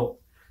 Well,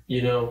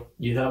 you know,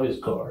 you have his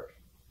car.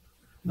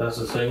 That's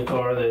the same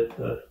car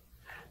that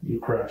you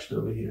crashed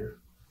over here.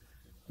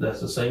 That's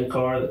the same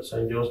car that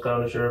St. John's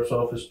County Sheriff's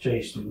Office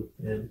chased you.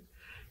 And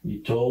you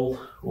told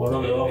one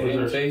of the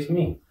officers. They chased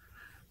me.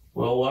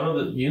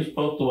 Well, you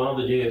spoke to one of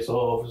the JSO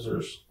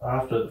officers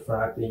after the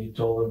fact, and you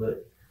told him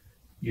that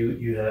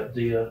You had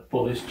the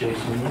police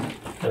chasing you,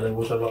 and there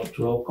was about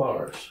 12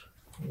 cars.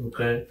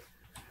 Okay?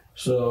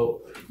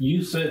 So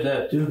you said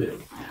that to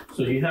him.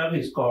 So you have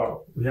his car.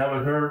 We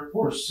haven't heard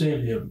or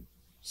seen him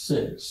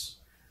since.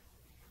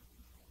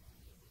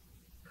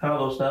 How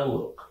does that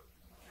look?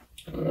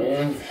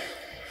 Man,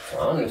 I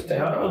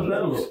understand. How does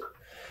that look?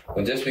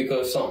 But just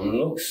because something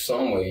looks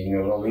some way, you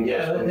know what I mean?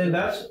 Yeah, and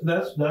that's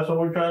what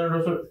we're trying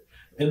to do.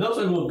 It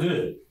doesn't look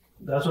good.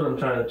 That's what I'm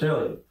trying to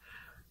tell you.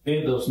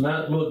 It does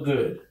not look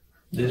good.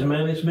 This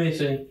man is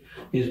missing.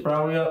 He's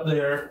probably up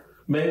there.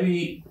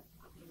 Maybe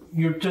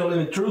you're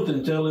telling the truth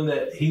and telling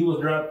that he was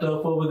dropped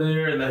off over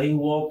there and that he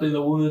walked in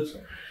the woods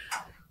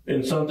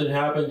and something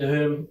happened to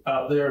him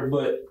out there,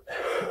 but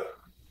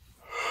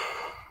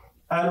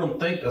I don't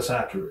think that's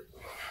accurate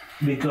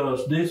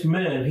because this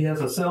man, he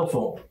has a cell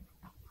phone.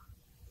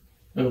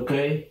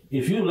 Okay?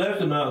 If you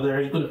left him out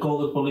there, he could have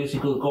called the police, he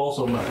could have called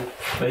somebody,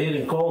 but he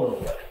didn't call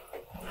nobody.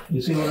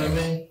 You see what I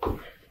mean?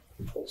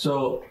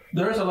 So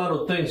there's a lot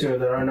of things here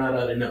that are not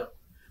adding up.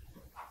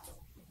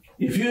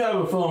 If you have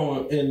a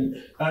phone and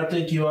I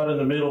take you out in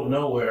the middle of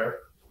nowhere,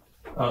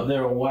 out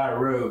there on White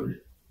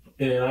Road,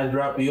 and I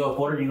drop you off,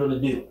 what are you going to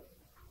do?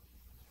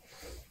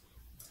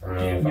 I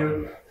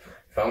mean,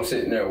 if I'm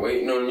sitting there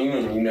waiting on you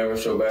and you never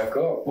show back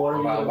up,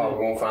 I'm probably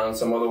going to find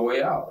some other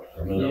way out.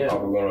 I mean, Yeah. I'm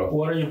probably going to...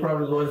 What are you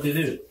probably going to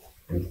do?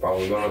 I'm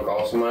probably going to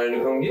call somebody to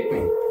come get me.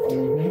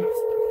 Mm-hmm.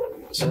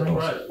 So,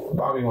 Right.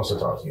 Bobby wants to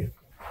talk to you.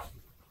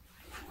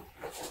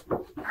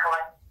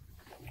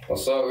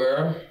 What's up,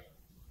 girl?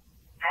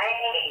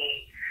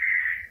 Hey,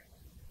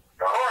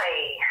 boy,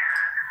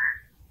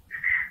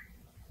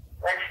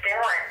 what's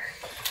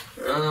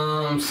doing?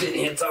 I'm sitting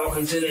here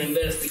talking to the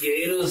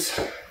investigators.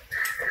 How's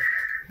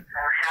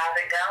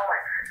it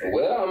going?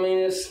 Well, I mean,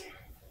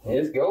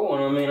 it's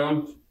going. I mean,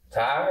 I'm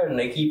tired and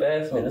they keep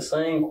asking me the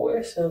same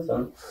questions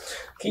and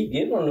keep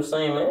giving them the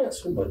same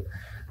answer, but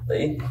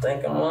they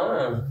think I'm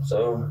lying.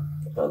 So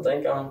I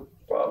think I'm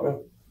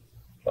probably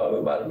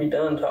about to be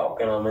done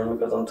talking. I mean,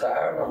 because I'm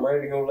tired and I'm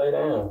ready to go lay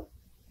down.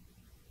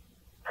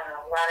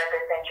 Why did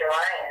they think you're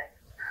lying?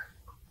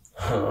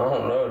 I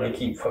don't know. They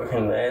keep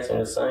fucking asking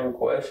the same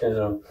questions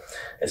and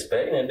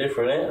expecting a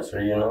different answer,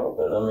 you know.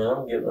 But I mean,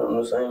 I'm giving them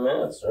the same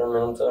answer. I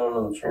mean, I'm telling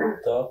them the truth,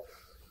 though.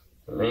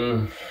 I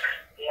mean,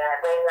 Yeah,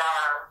 they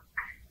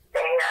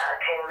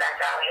came back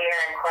out here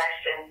and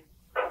questioned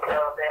a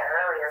little bit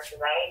earlier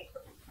today.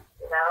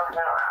 You know,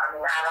 so I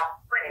mean, I don't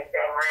do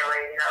anything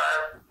really, you know.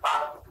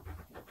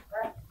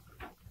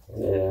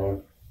 yeah.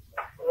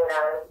 You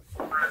know,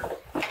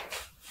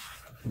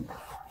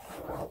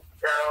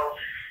 so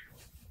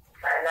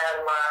I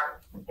know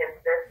his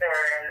sister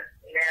and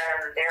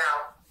their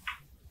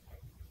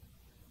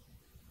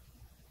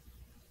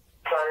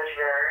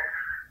closure,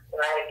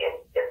 like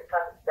it's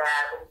something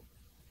sad.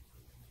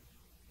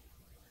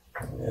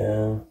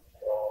 Yeah.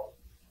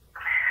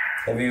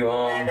 Have you,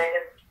 And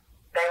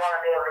they want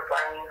to be able to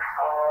bring him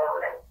home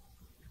and,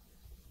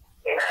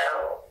 you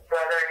know,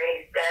 whether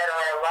he's dead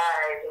or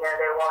alive, you know,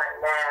 they want to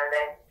know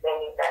that they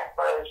need that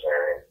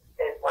closure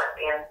is what's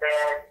being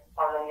said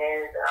on the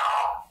news and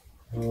all.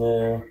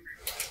 Yeah.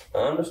 I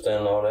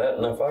understand all that,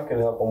 and if I could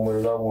help them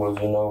with it, I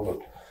would, you know,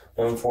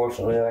 but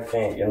unfortunately I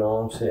can't, you know.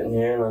 I'm sitting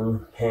here and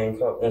I'm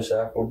handcuffed and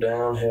shackled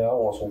down. Hell, I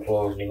want some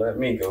clothes to let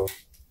me go.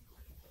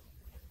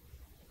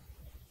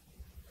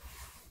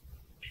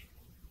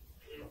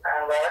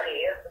 I love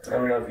you. I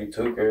love you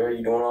too, girl.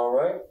 You doing all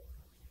right?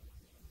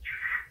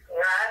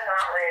 No,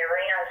 not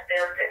really. I'm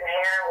still sitting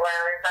here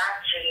worried about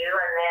you,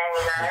 and then,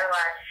 you know,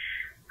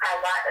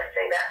 I'd like to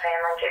see that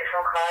family get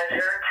some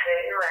closure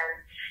too,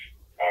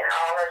 and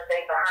all this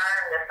be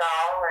behind us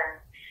all, and,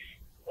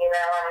 you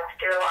know, I'm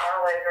still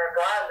always,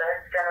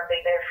 regardless, gonna be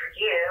there for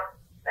you.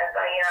 That's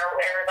why, you know,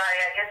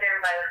 I guess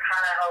everybody was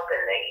kind of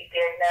hoping that you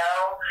did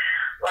know,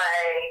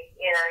 like,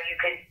 you know, you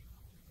could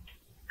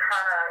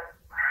kind of,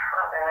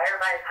 I don't know,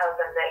 everybody's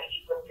hoping that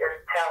you would just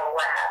tell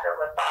what happened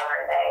with Father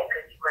Rene,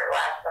 because you were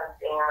last on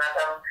scene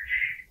with him,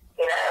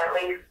 you know, at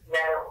least, you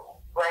know,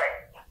 let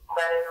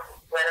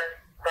us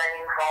bring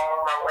him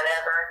home or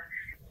whatever,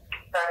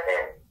 so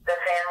that the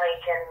family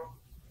can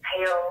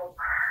heal,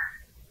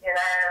 you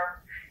know.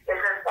 It's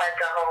just like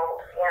a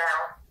whole, you know,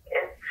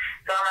 it's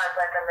almost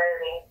like a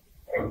movie.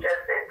 It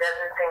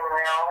doesn't seem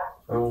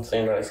real. It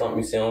seems like something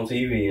you see on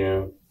TV, you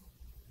know.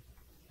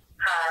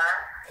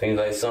 Huh? Seems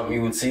like something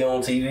you would see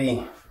on TV.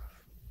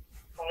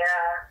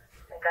 Yeah,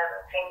 it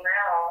doesn't seem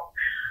real.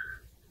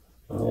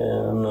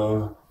 Yeah, I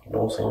know. It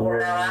don't seem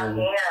real. You know, I'm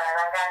here and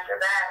I got your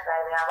back,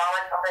 baby. I'm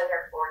always gonna be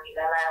here for you,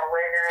 no matter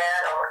where you're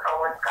at or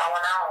what's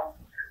going on.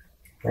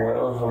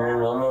 Well, I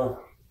mean,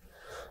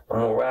 I'm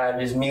gonna ride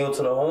this mule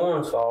till the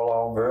horns fall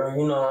off, girl.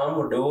 You know I'm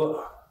gonna do it.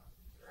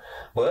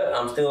 But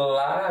I'm still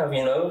alive,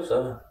 you know,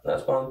 so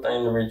that's one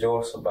thing to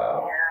rejoice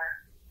about.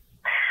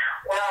 Yeah.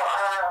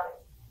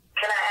 Well,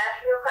 can I ask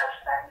you a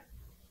question?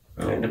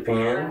 It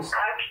depends.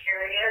 I'm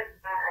curious.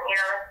 You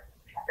know,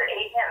 it's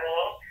pretty me.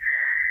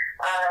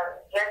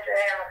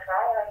 Yesterday on the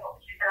phone,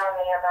 you told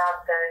me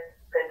about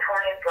the 20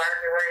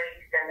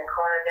 burglaries and the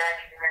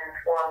carjacking and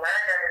the 4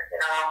 murders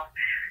and all.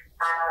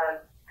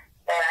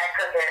 And I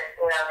took it,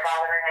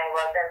 Father Rene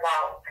was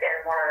involved in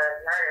one of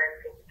those murders.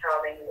 He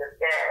told me he was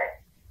dead,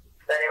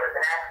 but it was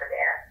an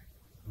accident.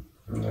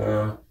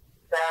 Yeah.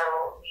 So,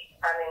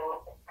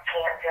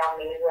 can't tell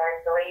me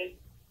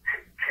exactly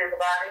to the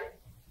body.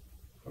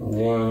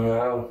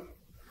 Yeah,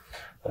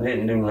 I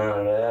didn't do none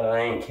of that. I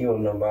ain't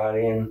killed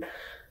nobody, and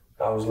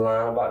I was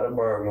lying about the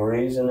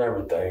burglaries and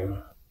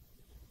everything.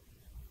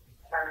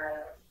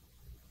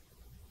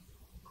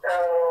 So,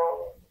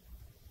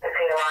 is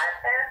he alive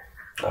then?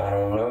 I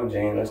don't know,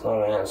 Gene. That's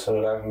not an answer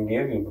that I can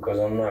give you because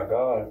I'm not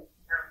God.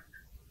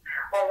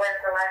 Well,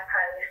 when's the last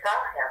time you saw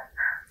him?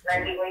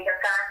 Maybe we can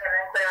find him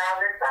and clear all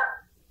this up.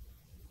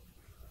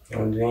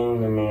 Well,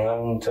 Gene, I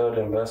didn't tell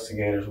the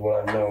investigators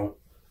what I know.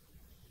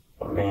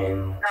 I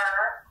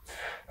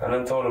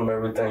done told them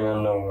everything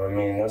I know.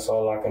 That's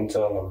all I can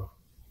tell them.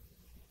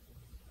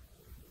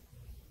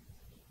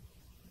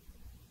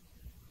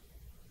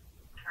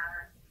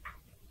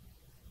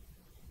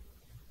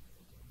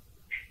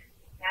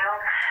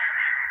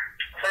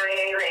 So you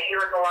knew that he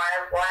was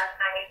alive the last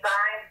time you saw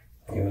him?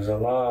 He was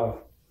alive.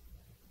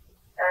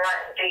 And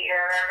do you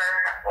remember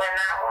when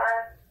that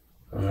was?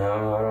 No,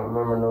 I don't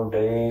remember no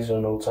days or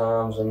no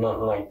times or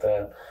nothing like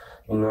that.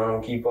 I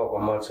don't keep up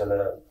with much of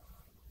that.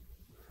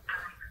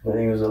 But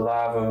he was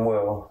alive and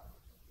well.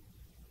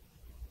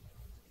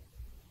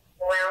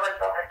 Where was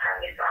the last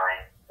time you saw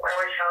him? Where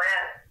was you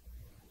at?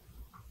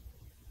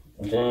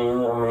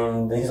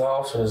 Gene, these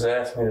officers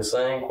asked me the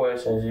same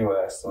questions you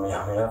asked me.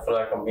 I feel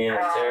like I'm being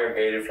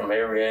interrogated from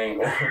every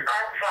angle. I'm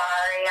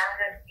sorry. I'm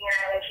just,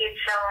 they keep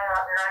showing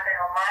up knocking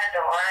on my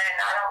door, and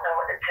I don't know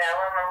what to tell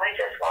them, and we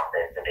just want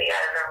this to be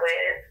over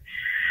with.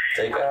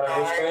 Take out a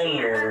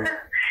restraining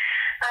order.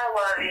 I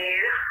love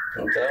you.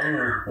 And tell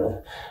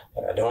them,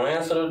 don't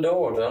answer the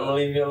door. Tell them to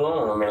leave you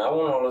alone. I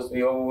want all this to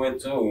be over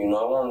with too.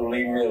 I want them to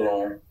leave me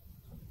alone.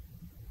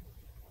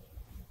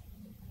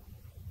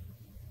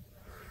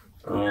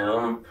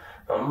 I'm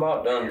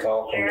about done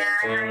talking.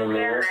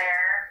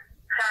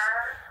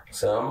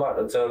 So I'm about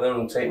to tell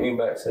them to take me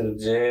back to the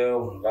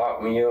jail,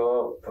 lock me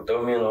up,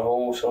 throw me in a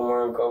hole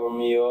somewhere and cover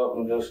me up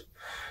and just,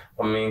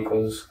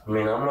 because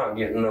I'm not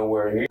getting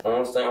nowhere here. The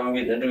only thing I'm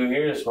getting to do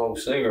here is smoke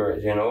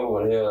cigarettes, but hell,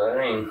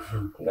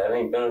 that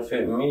ain't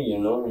benefiting me,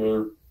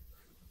 hell,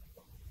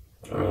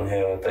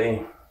 if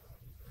they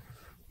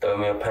throw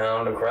me a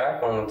pound of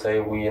crack on the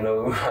table, we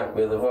might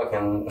be able to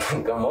fucking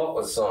come up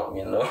with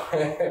something, So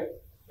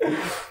if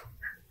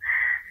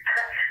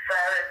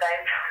they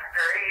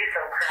threw you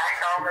some crack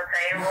on the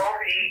table,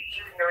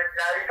 you would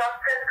know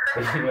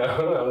something?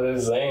 No, I'm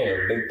just saying, a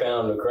big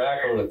pound of crack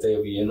on the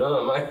table, I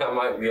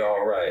might be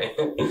all right.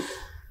 Oh, man.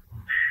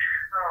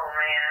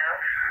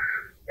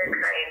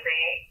 You're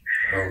crazy.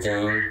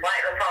 Okay.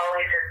 Like the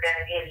police is going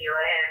to give you a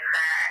head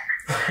crack.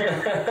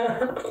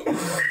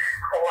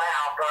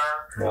 Wow,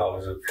 bro. I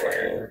was just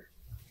playing.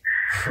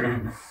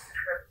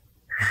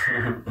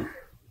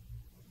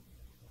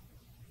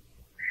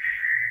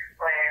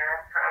 I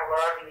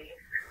love you.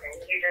 And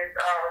you just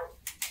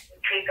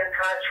keep in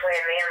touch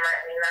with me and let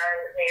me know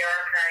that you're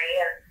okay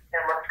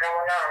and what's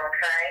going on,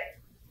 okay?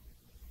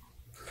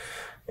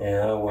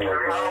 Yeah, I will.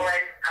 I'm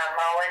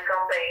always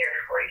going to be here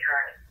for you,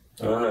 honey.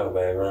 I know,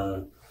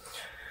 baby.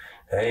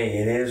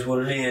 Hey, it is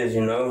what it is, I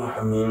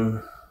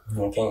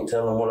can't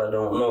tell them what I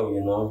don't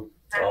know,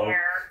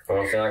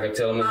 Only thing I can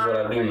tell them is what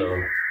I do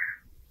know.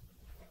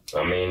 I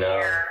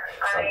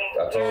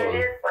told them. It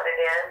is what it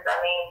is.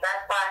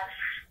 That's why,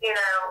 you're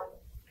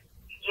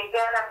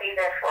going to be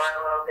there for a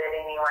little bit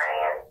anyway.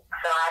 And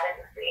so I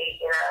didn't see,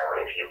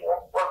 if you,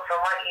 from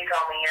what you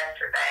told me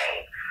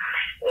yesterday,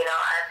 I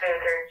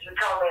figured you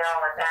told me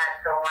all of that,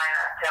 so why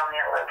not tell me a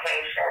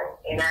location?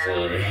 It just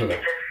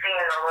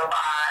seemed a little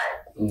odd.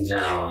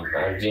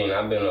 Gene,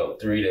 I've been up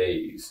 3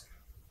 days.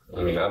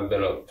 I've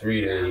been up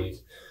 3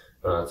 days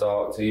when I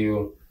talked to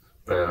you,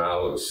 and I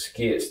was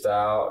skitsed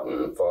out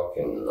and I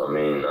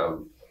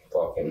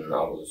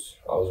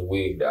was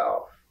wigged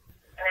out.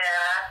 Yeah,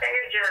 I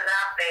figured you was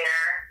out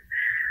there.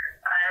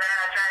 And then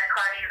I tried to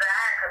call you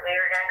back because we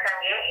were going to come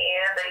get you,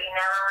 but you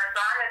never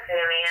responded to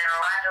me, and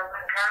Elijah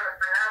wasn't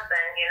coming for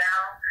nothing,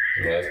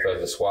 Yeah, it's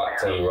because the SWAT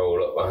team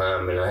rolled up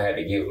behind me, and I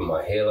had to give them a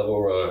hell of a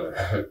run.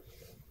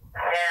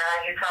 Yeah,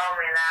 you told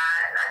me that,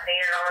 and I seen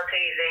it on the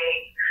TV.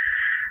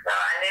 So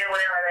I knew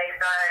when they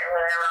started,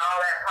 whenever all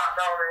that popped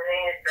on the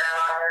news,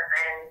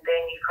 and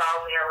then you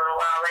called me a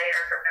little while later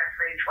for that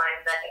free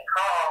 20-second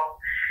call,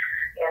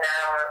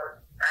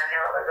 I knew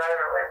it was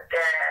over with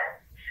then.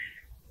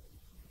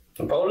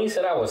 The police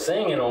said I was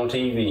singing on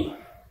TV. No,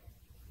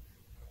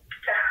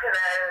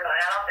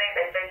 I don't think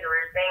they said you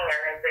were singing.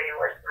 They said you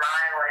were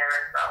smiling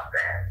or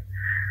something.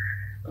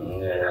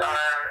 Yeah.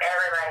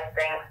 Everybody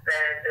thinks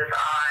that it's just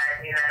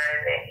odd,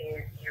 that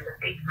you would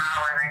be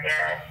smiling, I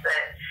guess.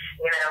 But,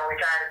 we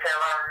tried to tell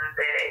them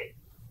that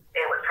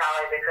it was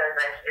probably because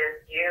that's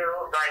just you.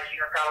 Like,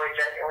 you were probably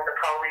joking with the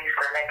police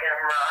for making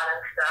them run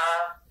and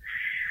stuff.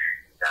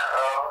 So.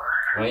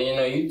 Well,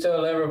 you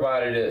tell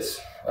everybody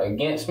that's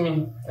against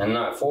me and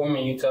not for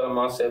me, you tell them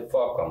I said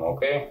fuck them,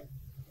 okay?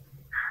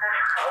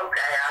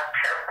 Okay, I'll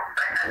tell them.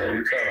 Yeah,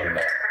 you tell him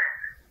that.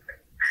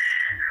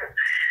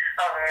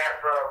 All right,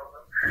 bro.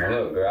 Now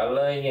look, girl, I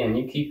love you, and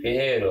you keep your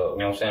head up. You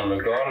know what I'm saying?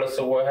 Regardless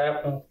of what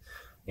happens,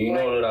 you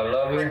know that I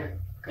love you,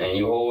 and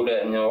you hold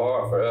that in your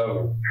heart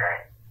forever.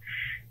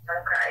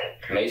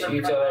 Okay. Make sure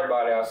you tell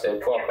everybody I said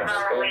fuck them,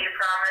 okay? Will you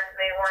promise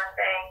me one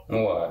thing?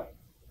 What?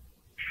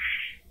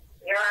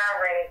 You're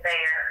already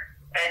there,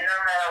 and no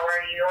matter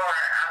where you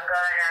are, I'm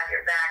gonna have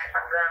your back.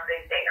 I'm gonna be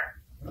there.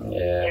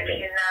 Yeah. If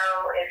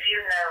you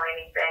know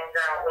anything,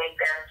 don't lead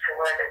them to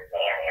where this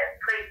man is.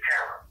 Please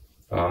tell them.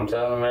 I'm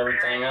telling them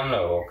everything I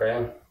know, okay?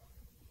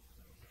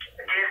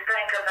 Just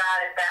think about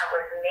if that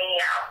was me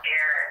out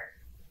there.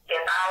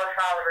 If I was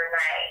Father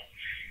Rene,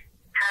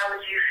 how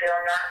would you feel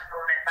not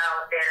knowing if I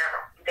was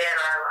dead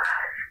or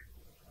alive?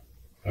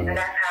 And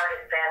that's how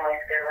his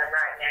family's feeling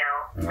right now.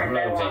 I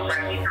know,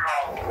 Jen,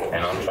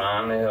 and I'm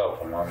trying to help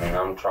them. I mean,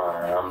 I'm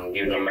trying. I'm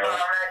giving them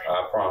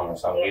I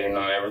promise. I'm giving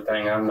them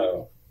everything I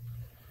know.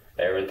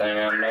 Everything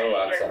I know,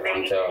 I'm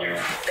telling you.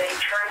 Be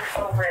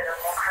truthful with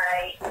them,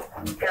 okay?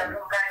 Don't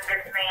bring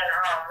this man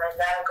home, and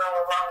that'll go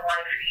a long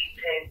way for you,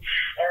 too.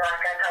 And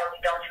like I told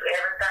you, don't you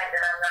ever think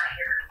that I'm not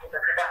here for you,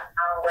 because I'm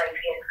always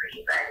here for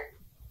you, baby.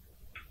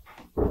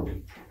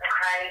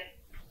 Okay?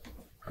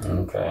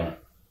 Okay.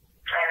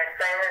 And as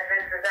soon as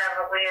this is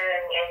over with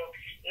and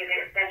you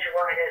get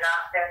situated,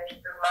 I'll send you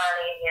some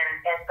money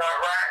and start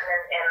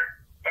writing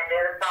and do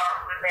the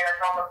song, minutes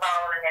on the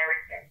phone and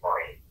everything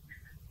for you.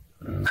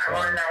 Okay. I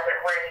want to know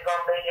where you're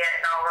going to be at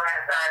and all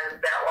that, so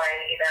that way,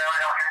 I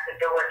don't have to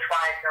do it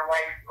twice and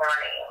waste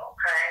money,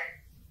 okay?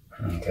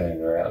 Okay,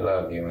 girl, I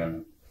love you,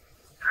 man.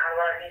 I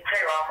love you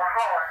too, all my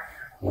heart.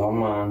 No,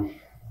 Mom.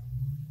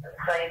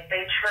 Please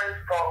be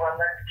truthful and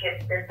let's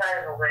get this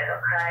over with,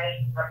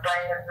 okay? Let's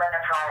bring this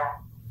man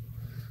home.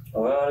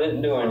 Well, I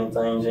didn't do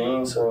anything,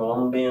 Gene, so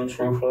I'm being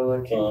truthful as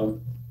I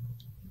can.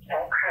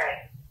 Okay.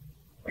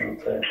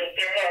 Okay. Keep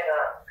your head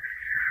up.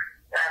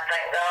 I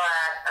thank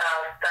God. I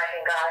was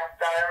thanking God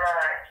so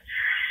much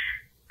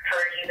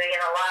for you being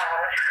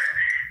alive.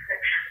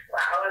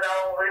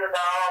 We was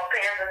all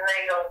pins and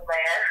needles,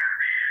 man.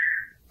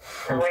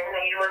 We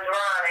knew you was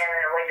running,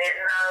 and we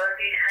didn't know if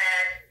you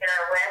had,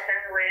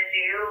 weapons with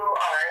you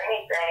or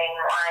anything.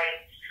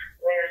 Like,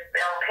 we was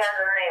on pins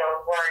and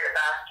needles worried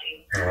about you.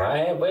 Well,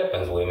 I had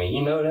weapons with me,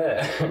 you know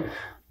that.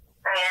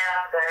 Yeah,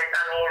 but,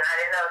 I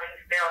didn't know if you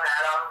still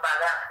had them by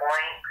that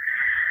point.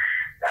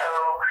 So,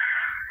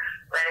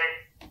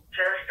 but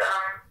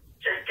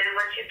just do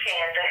what you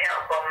can to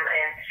help them,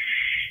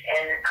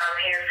 and I'm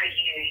here for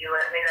you. You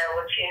let me know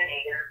what you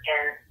need,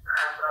 and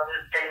I'm going to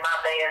do my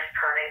best,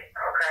 honey,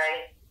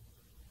 okay?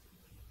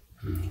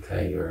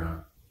 Okay,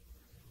 girl.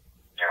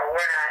 All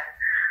right.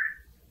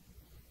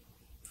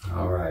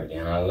 All right,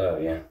 then. I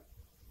love you. I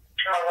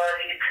love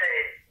you, too.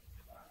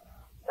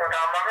 With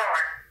all my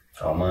heart.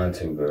 Oh, mine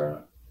too,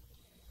 girl.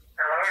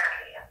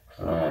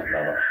 All right. All right,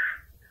 bye-bye.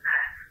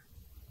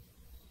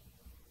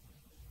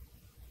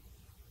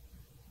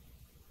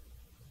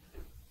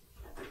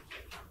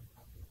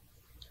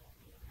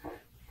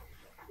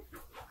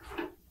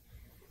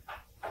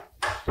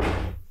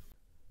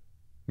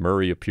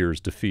 Murray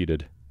appears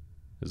defeated.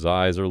 His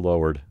eyes are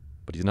lowered,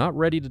 but he's not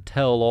ready to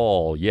tell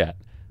all yet,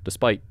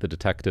 despite the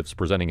detectives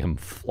presenting him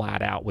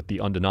flat out with the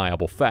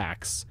undeniable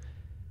facts.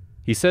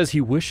 He says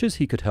he wishes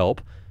he could help,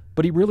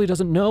 but he really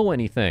doesn't know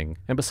anything,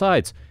 and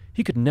besides,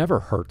 he could never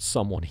hurt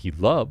someone he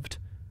loved.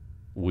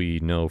 We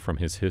know from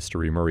his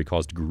history Murray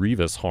caused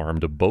grievous harm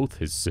to both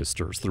his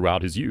sisters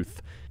throughout his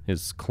youth.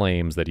 His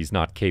claims that he's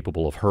not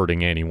capable of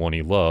hurting anyone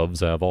he loves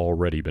have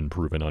already been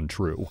proven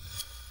untrue.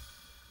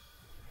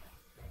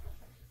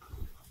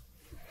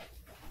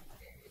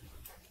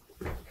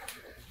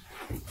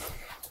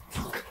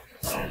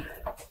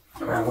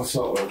 Man, what's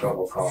up with a cup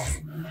of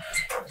coffee, man?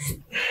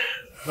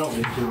 Don't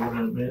be too in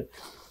a minute.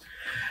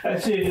 I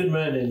see a good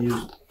man in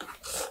you,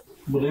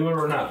 believe it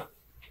or not,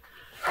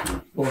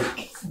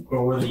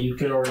 or whether you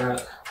care or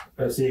not.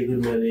 I see a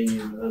good man in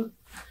you, man.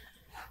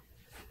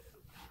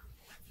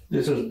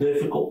 This is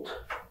difficult.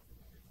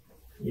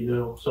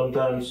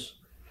 Sometimes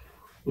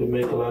we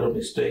make a lot of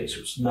mistakes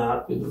or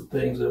snap with the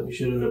things that we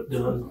shouldn't have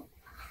done,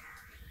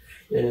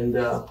 and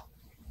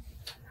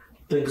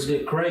things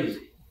get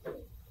crazy.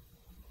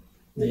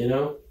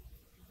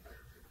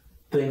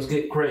 Things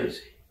get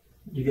crazy.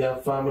 You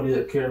got family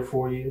that care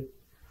for you.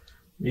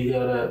 You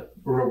got a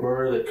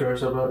Robert that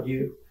cares about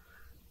you.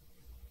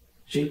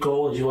 She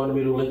called. She wanted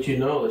me to let you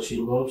know that she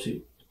loves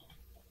you.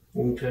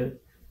 Okay?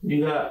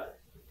 You got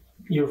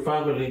your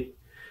family.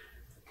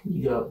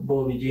 You got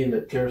Bobby Jean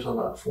that cares a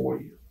lot for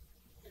you.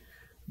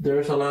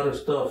 There's a lot of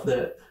stuff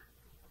that,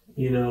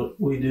 we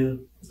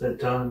do at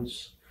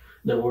times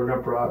that we're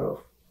not proud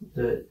of,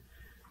 that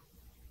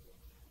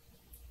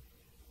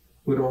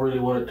we don't really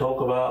want to talk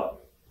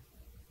about,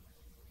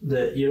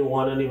 that you don't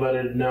want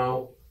anybody to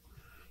know.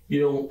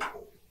 You don't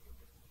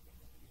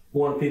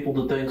want people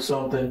to think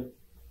something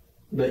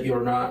that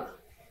you're not.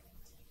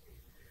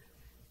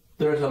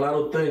 There's a lot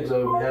of things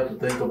that we have to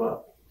think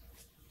about.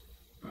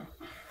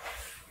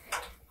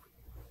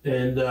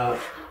 And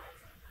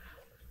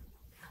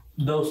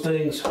those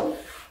things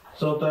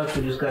Sometimes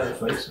you just gotta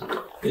face it.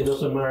 It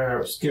doesn't matter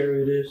how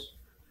scary it is.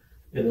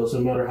 It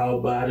doesn't matter how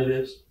bad it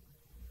is.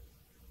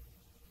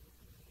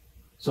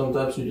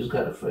 Sometimes you just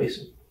gotta face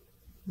it.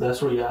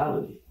 That's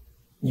reality.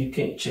 You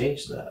can't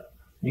change that.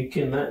 You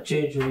cannot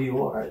change who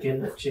you are. I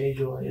cannot change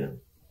who I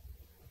am.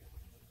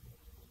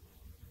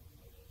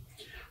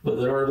 But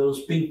there are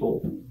those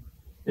people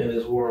in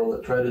this world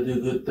that try to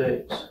do good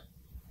things.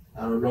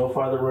 I don't know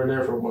Father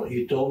Rene, from what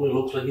he told me,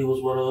 looks like he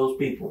was one of those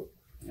people.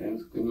 Yeah,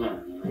 he's a good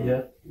man. Man.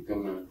 Yeah. Good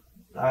man.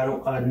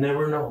 I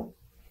never know.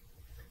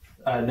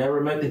 I never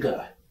met the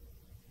guy.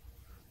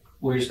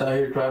 We're just out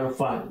here trying to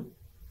find him,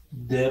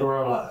 dead or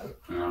alive.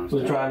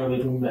 We're trying to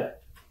make him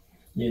back,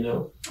 you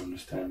know? I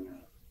understand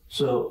that.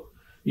 So,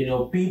 you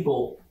know,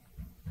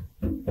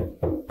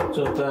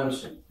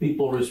 sometimes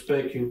people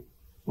respect you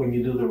when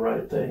you do the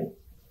right thing.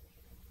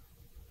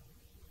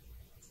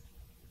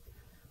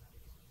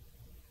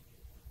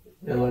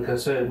 And like I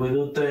said, we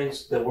do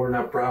things that we're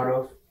not proud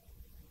of,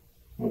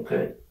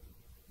 okay?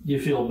 You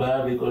feel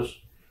bad because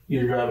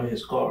you're driving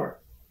his car.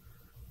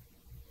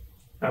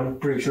 I'm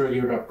pretty sure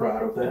you're not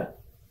proud of that,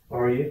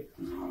 are you?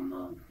 No, I'm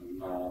not.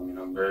 I mean,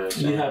 I'm very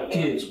ashamed. You have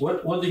kids.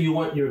 What do you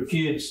want your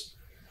kids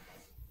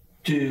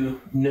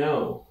to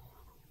know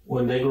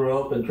when they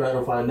grow up and try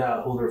to find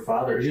out who their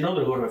father is? You know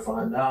they're going to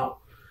find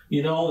out.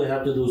 You know all they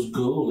have to do is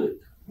Google it.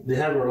 They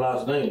have their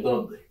last name,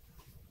 don't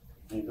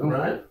they? You do.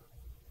 Right?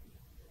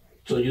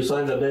 So you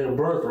sign the date of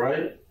birth,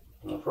 right?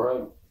 That's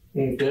right.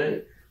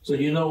 Okay. So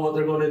you know what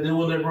they're going to do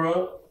when they grow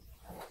up?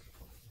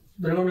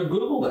 They're going to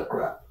Google that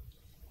crap.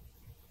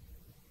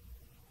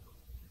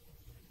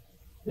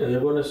 And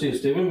they're going to see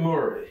Stephen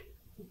Murray,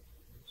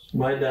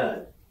 my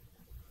dad.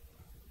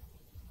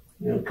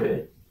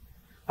 Okay.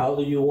 How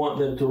do you want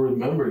them to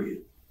remember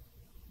you?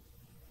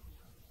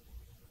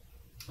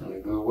 In a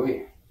good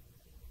way.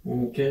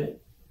 Okay.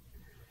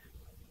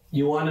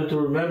 You want them to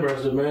remember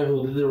as the man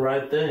who did the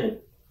right thing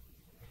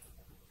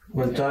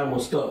when time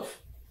was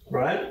tough,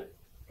 right?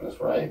 That's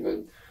right.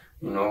 But,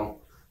 you know,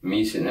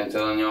 me sitting there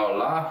telling y'all a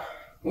lie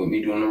with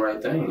me doing the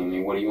right thing. I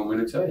mean, what do you want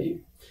me to tell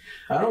you?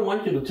 I don't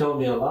want you to tell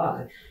me a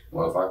lie.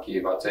 Well, if I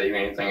tell you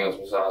anything else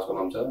besides what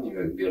I'm telling you,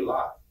 it'd be a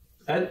lie.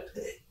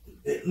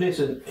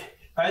 Listen,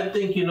 I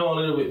think you know a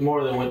little bit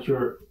more than what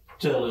you're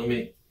telling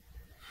me.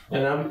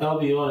 And I'll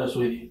be honest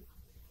with you.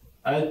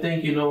 I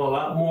think you know a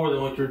lot more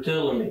than what you're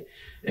telling me.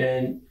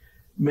 And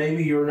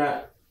maybe you're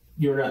not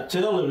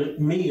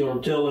telling me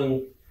or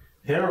telling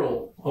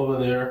Harold over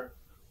there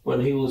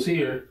when he was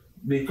here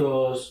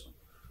because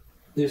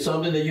it's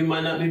something that you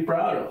might not be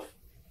proud of.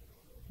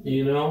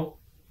 You know?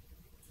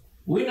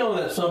 We know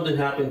that something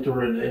happened to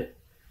Rene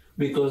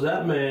because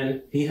that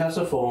man, he has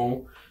a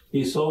phone.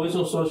 He's always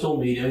on social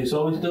media. He's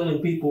always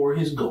telling people where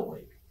he's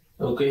going.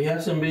 Okay, he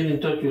hasn't been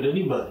in touch with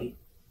anybody.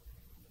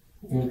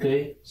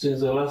 Okay, since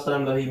the last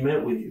time that he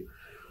met with you.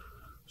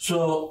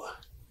 So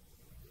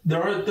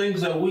there are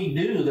things that we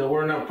do that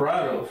we're not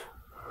proud of.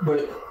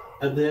 But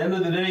at the end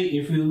of the day,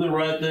 if you do the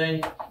right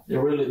thing, it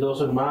really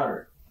doesn't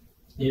matter.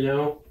 You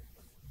know?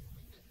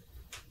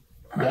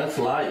 That's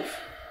life.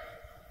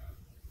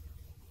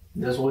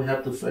 That's what we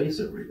have to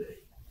face every day.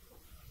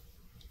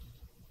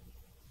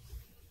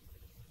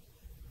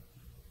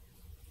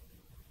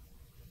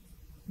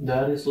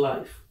 That is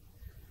life.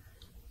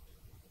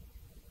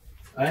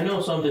 I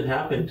know something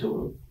happened to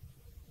him.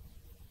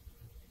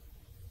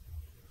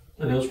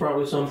 And it was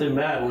probably something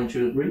bad, wouldn't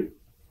you agree?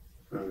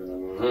 I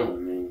don't know. I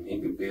mean, he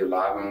could be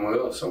alive and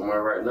well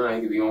somewhere right now.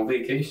 He could be on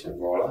vacation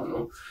for all I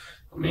know.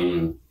 I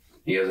mean,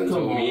 he hasn't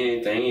told me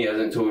anything. He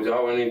hasn't told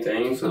y'all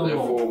anything. So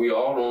therefore, we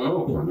all don't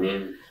know. I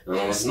mean, I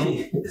don't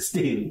know.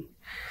 Stevie,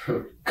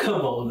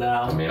 come on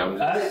now. I mean,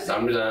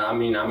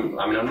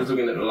 I'm just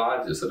looking at the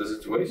logic of the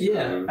situation.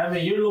 Yeah, I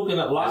mean, you're looking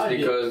at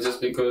logic.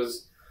 Just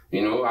because,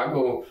 you know, I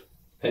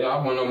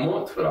went a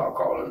month without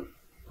calling.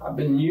 I've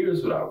been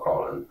years without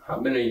calling.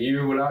 I've been a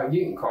year without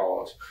getting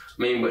calls.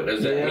 I mean, but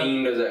does that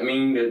mean that,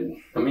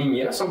 I mean,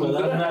 yeah, something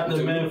Well, good that's not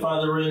the man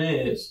Father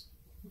Rene is.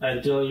 I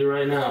tell you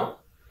right now.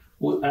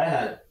 I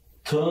had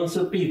tons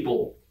of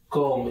people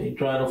call me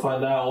trying to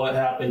find out what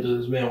happened to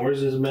this man. Where's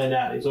this man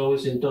at? He's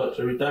always in touch.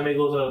 Every time he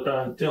goes out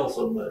trying to tell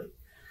somebody.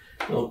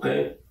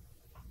 Okay?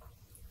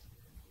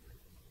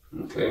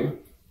 Okay.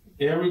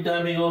 Every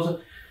time he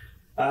goes,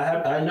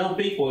 I know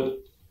people.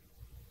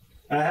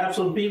 I have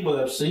some people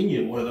that have seen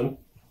you with him.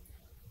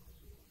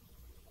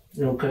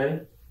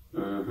 Okay?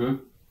 Mm-hmm.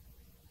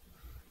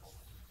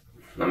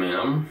 I mean,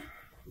 I'm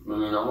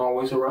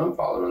always around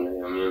Father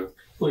Rene. I mean,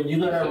 when you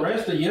got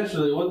arrested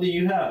yesterday, what did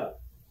you have?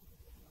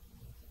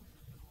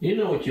 You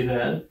know what you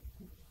had.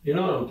 You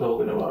know what I'm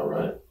talking about,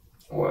 right?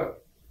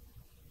 What?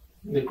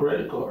 The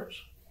credit cards.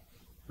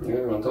 Yeah,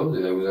 I told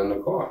you they was in the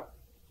car.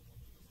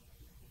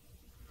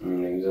 They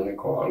was in the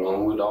car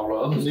along with all the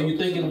other stuff. Do you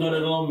think he's going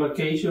to go on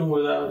vacation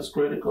without his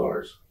credit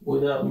cards,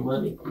 without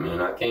money? I mean,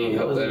 I can't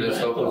help that this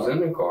stuff was in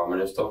the car. I mean,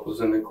 this stuff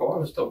was in the car.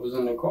 The stuff was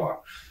in the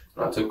car.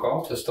 When I took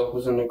off, the stuff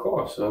was in the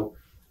car. So,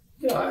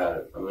 yeah, I had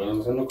it. I mean, it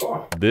was in the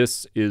car.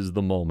 This is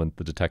the moment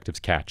the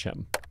detectives catch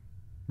him.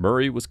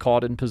 Murray was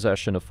caught in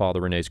possession of Father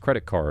Rene's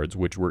credit cards,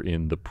 which were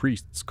in the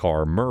priest's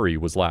car Murray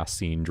was last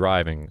seen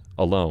driving,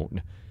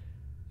 alone.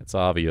 It's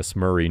obvious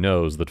Murray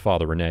knows that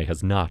Father Rene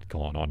has not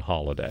gone on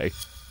holiday.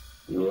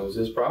 You know, it was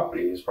his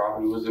property. His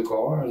property was the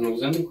car, and it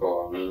was in the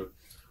car.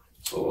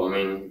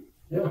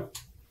 Yeah.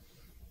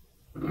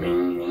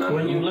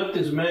 When you left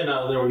this man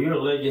out there, you're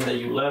alleging that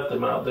you left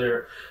him out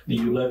there. Did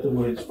you left him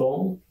with his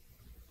phone?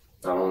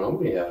 I don't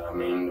know yet.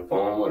 The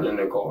phone wasn't in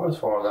the car as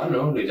far as I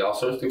know. Did y'all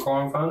search the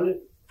car and find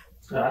it?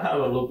 I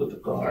haven't looked at the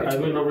car. I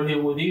went over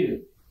here with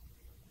you.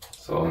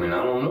 So, I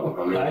don't know.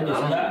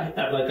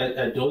 Like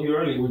I told you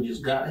earlier, we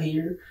just got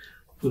here.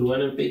 We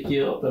went and picked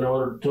you up in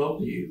order to talk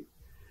to you.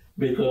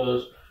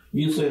 Because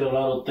you said a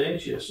lot of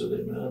things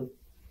yesterday, man.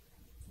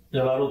 A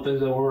lot of things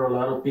that were a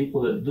lot of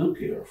people that do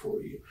care for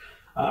you.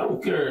 I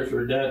don't care if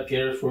your dad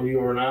cares for you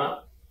or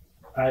not.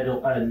 I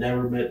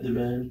never met the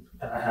man.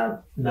 I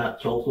have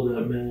not talked to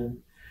that man.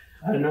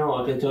 I know,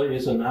 I can tell you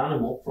it's an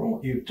animal from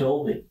what you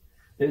told me.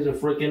 It's a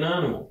freaking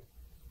animal.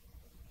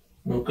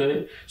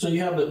 Okay? So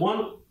you have the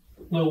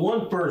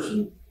one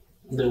person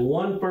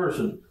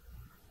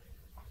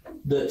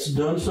that's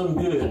done some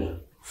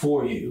good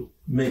for you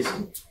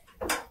missing.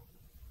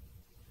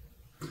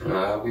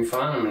 I'll be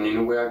finding him in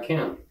any way I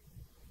can.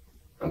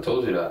 I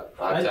told you that.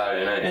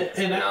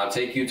 I'll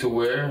take you to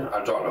where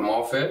I dropped him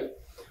off at.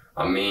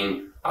 I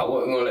wasn't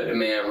gonna let the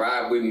man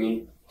ride with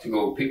me to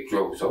go pick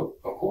drugs up,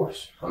 of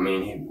course.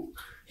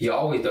 He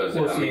always does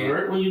it. Was he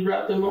hurt when you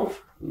dropped him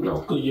off?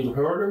 No. Because you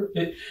hurt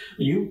him?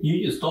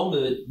 You just told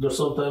me that there's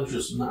sometimes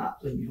just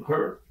not, and you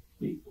hurt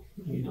people.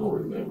 You don't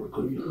remember.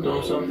 Could you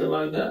done something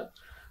like that?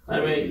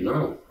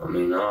 No. I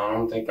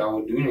don't think I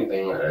would do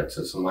anything like that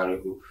to somebody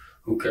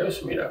who cares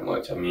for me that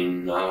much.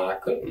 I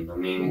couldn't.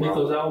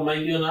 Because that'll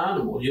make you an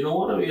animal. You don't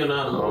want to be an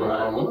animal,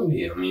 right? I don't want to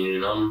be.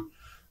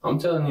 I'm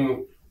telling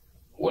you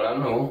what I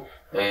know.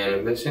 And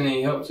if it's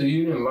any help to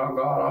you, then by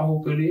God, I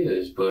hope it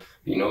is. But,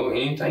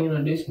 anything in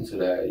addition to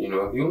that, if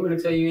you want me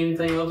to tell you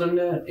anything other than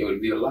that, it would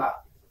be a lie.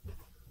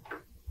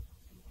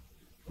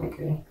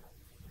 Okay?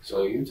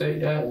 So you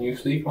take that and you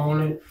sleep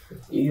on it,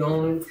 eat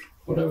on it,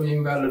 whatever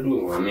you got to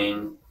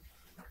do.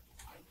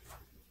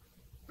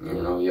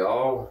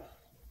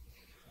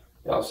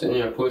 Y'all sitting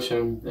there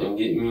pushing and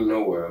getting me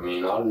nowhere. I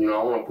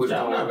want to push you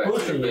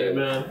back to the bed.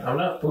 Man. I'm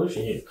not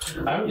pushing you.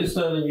 I'm just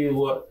telling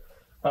you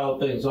how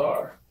things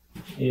are.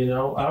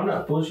 I'm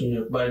not pushing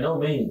you by no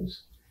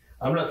means.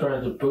 I'm not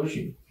trying to push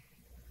you.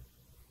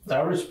 I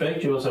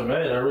respect you as a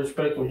man. I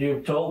respect what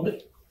you've told me.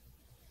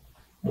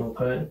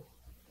 Okay?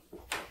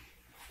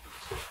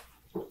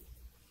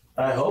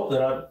 I hope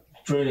that I've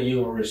treated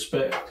you with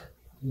respect,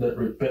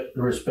 the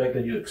respect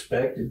that you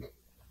expected.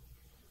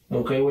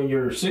 Okay, when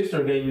your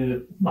sister gave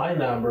you my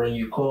number and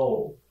you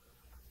called,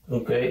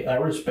 okay, I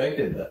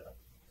respected that.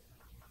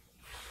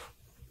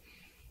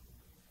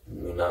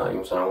 I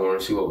wanted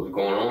to see what was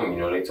going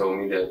on. They told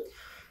me that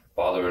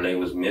Father Rene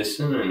was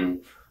missing,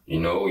 and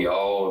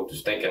y'all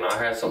just thinking I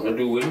had something to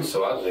do with it.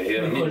 So I said,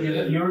 "Hell, because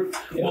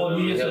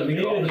you just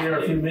admitted here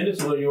a few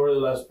minutes ago you were the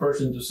last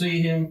person to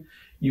see him.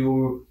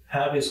 You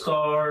have his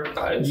car.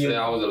 I didn't say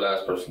I was the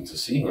last person to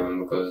see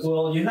him because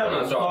you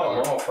have his car.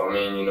 I dropped him off.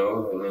 Ain't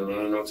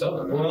no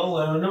telling.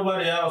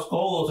 Nobody else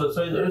called us and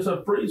said there's a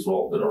priest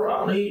walking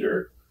around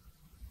here.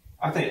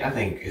 I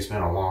think it's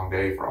been a long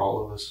day for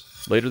all of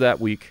us. Later that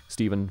week,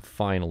 Stephen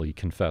finally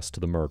confessed to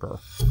the murder.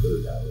 I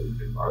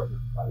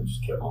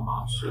just kept my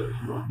mouth shut.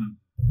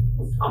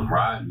 I'm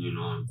riding,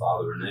 and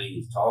Father Rene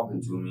is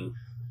talking to me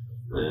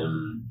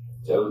and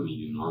telling me,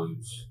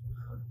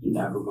 you're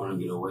never gonna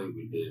get away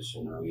with this.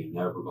 You're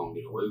never gonna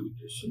get away with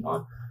this. And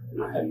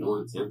I had no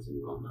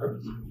intention of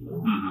hurting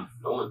him.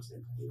 No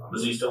intention.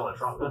 Was he still in the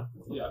trunk then?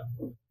 Yeah.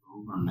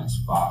 Over in that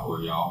spot where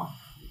y'all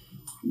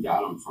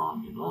got him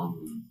from, and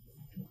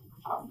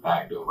I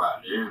backed up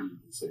right there and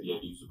said he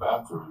had to use the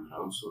bathroom, so I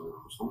was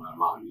going to let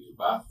him out and use the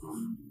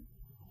bathroom.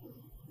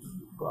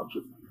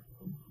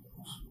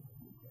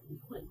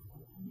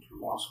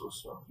 Lost my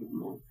stuff,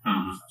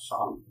 I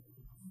shot him.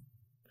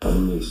 I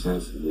didn't make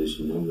sense of this,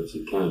 but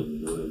you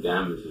can't. The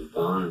damage is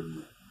done,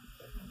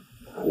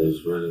 and I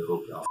just really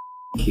hope y'all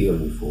kill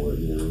me for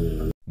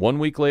it, 1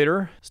 week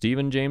later,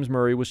 Stephen James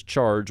Murray was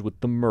charged with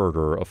the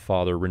murder of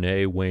Father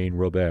Rene Wayne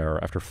Robert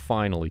after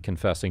finally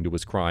confessing to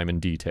his crime in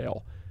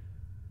detail.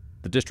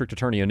 The district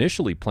attorney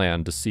initially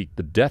planned to seek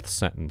the death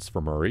sentence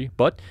for Murray,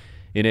 but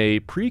in a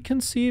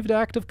preconceived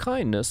act of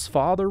kindness,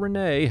 Father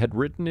Rene had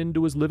written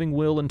into his living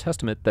will and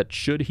testament that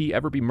should he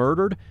ever be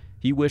murdered,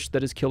 he wished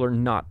that his killer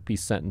not be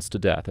sentenced to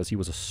death, as he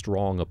was a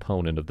strong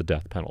opponent of the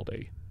death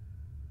penalty.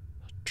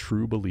 A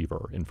true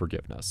believer in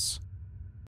forgiveness.